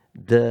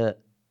 the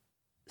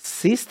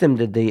system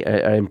that they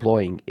are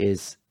employing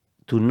is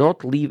to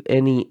not leave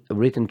any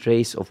written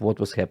trace of what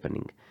was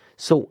happening.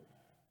 So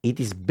it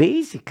is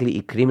basically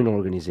a criminal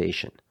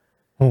organization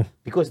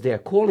because they are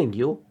calling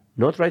you,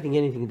 not writing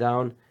anything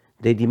down.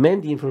 They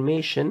demand the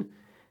information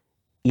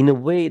in a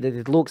way that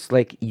it looks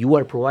like you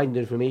are providing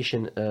the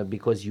information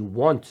because you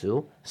want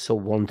to, so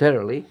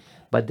voluntarily,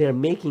 but they're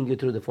making you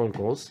through the phone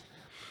calls.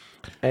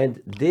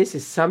 And this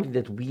is something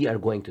that we are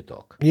going to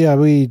talk. Yeah,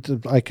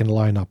 I can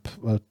line up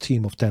a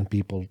team of 10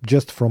 people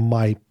just from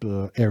my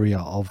area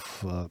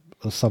of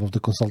some of the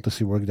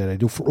consultancy work that I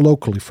do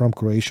locally from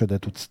Croatia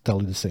that would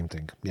tell you the same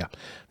thing. Yeah,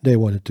 they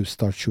wanted to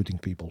start shooting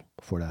people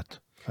for that.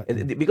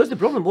 Because the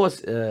problem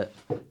was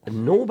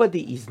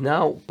nobody is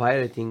now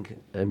pirating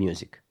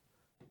music.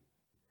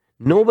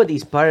 Nobody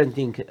is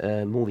pirating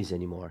movies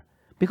anymore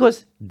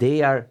because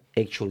they are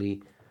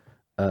actually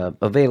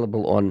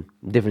available on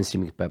different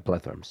streaming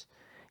platforms.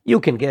 You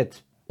can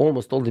get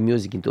almost all the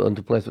music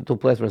onto two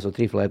platforms or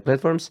three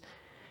platforms.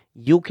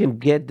 You can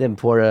get them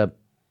for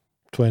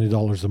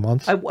 $20 a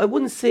month. I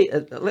wouldn't say.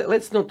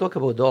 Let's not talk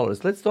about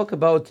dollars. Let's talk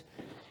about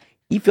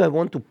if I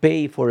want to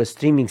pay for a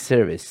streaming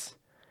service.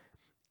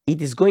 It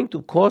is going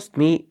to cost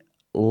me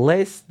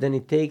less than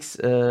it takes,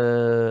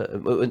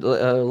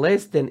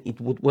 less than it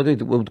would what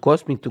it would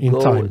cost me to In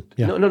go. time,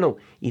 yeah. No.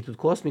 It would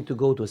cost me to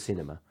go to a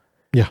cinema.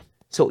 Yeah,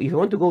 So if I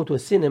want to go to a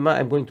cinema,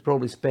 I'm going to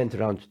probably spend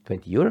around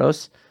 20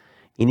 euros.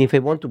 And if I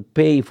want to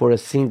pay for a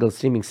single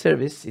streaming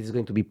service, it's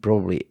going to be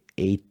probably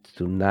 8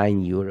 to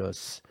 9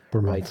 euros Per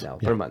right month, now,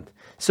 yeah. per month.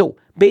 So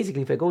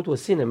basically, if I go to a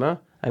cinema,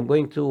 I'm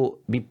going to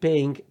be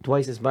paying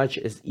twice as much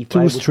as if I two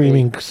would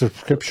streaming pay.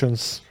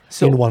 subscriptions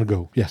So- in one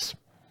go. Yes,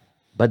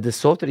 But the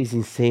software is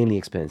insanely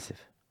expensive.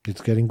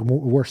 it's getting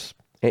worse.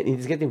 And it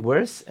is getting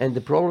worse. And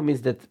the problem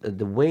is that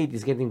the way it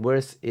is getting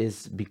worse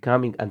is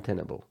becoming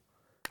untenable.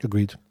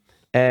 Agreed.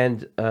 And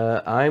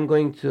I'm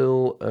going to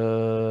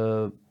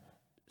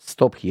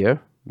stop here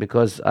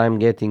because I'm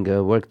getting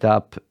worked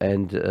up.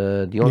 And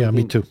the only Yeah,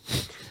 me thing- too.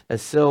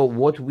 So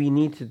what we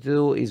need to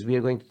do is we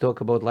are going to talk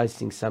about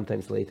licensing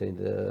sometimes later in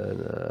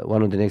the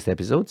one of the next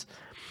episodes.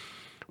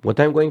 What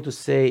I'm going to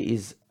say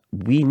is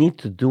we need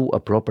to do a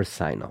proper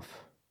sign-off.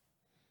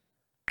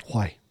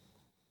 Why?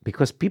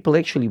 Because people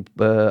actually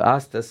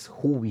asked us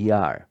who we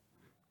are.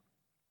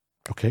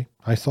 Okay,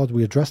 I thought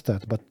we addressed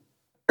that, but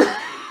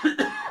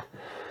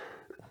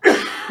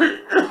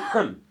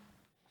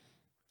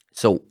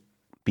So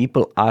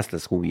people asked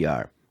us who we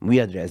are. We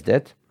addressed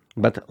that,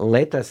 but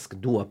let us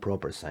do a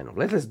proper sign-off.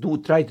 Let us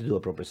try to do a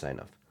proper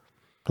sign-off.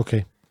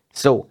 okay.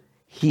 So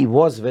he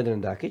was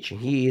Vedran Dakic.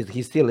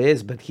 He still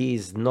is, but he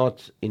is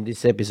not in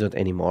this episode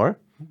anymore.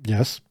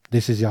 Yes,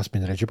 this is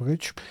Jasmin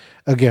Ređepović.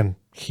 Again,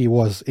 he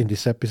was in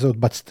this episode,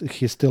 but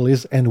he still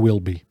is and will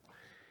be.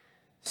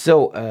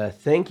 So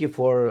thank you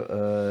for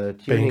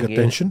Paying tuning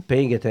attention. in,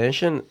 paying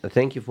attention.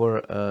 Thank you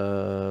for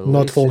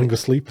Not falling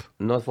asleep.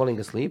 not falling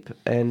asleep,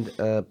 and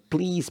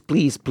please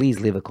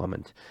leave a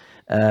comment.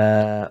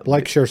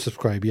 Like, share,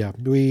 subscribe. Yeah,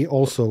 we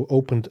also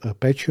opened a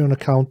Patreon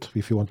account.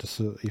 If you want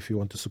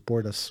to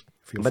support us,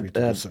 feel free to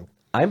do so.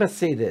 I must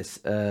say this: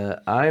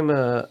 I'm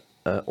a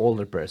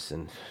older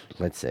person,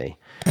 let's say.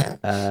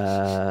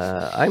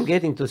 I'm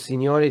getting to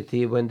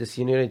seniority when the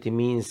seniority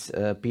means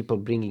people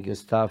bringing you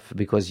stuff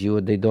because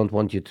they don't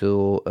want you to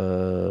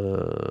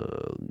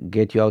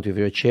get you out of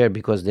your chair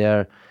because they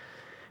are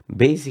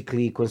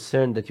basically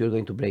concerned that you're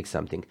going to break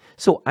something.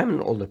 So I'm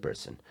an older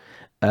person.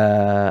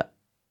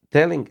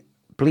 Telling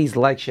please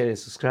like, share, and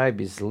subscribe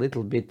is a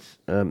little bit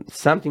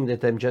something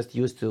that I'm just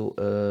used to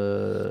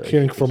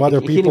Hearing from other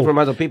people. Hearing from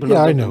other people. Yeah,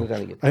 not I know.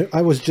 telling it.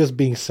 I was just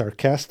being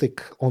sarcastic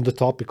on the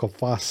topic of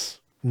us.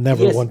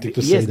 Never wanting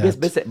to say that. Yes,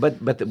 but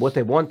what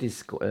I want is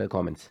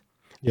comments.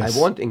 Yes. I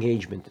want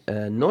engagement,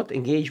 not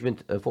engagement,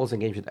 false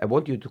engagement. I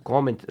want you to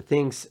comment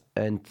things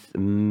and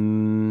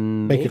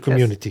Make a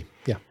community.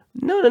 Yeah.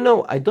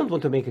 No. I don't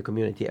want to make a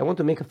community. I want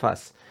to make a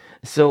fuss.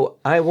 So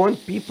I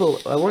want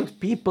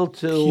people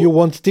to. You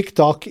want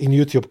TikTok in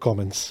YouTube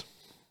comments.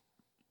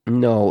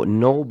 No,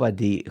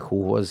 nobody who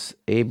was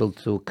able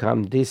to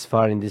come this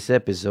far in this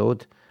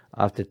episode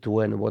after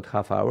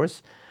 2.5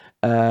 hours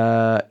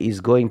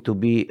is going to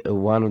be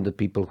one of the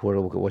people who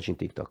are watching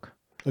TikTok.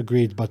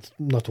 Agreed, but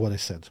not what I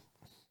said.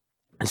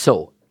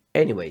 So,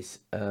 anyways,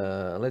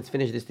 let's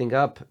finish this thing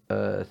up.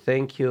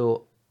 Thank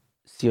you.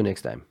 See you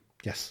next time.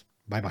 Yes.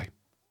 Bye-bye.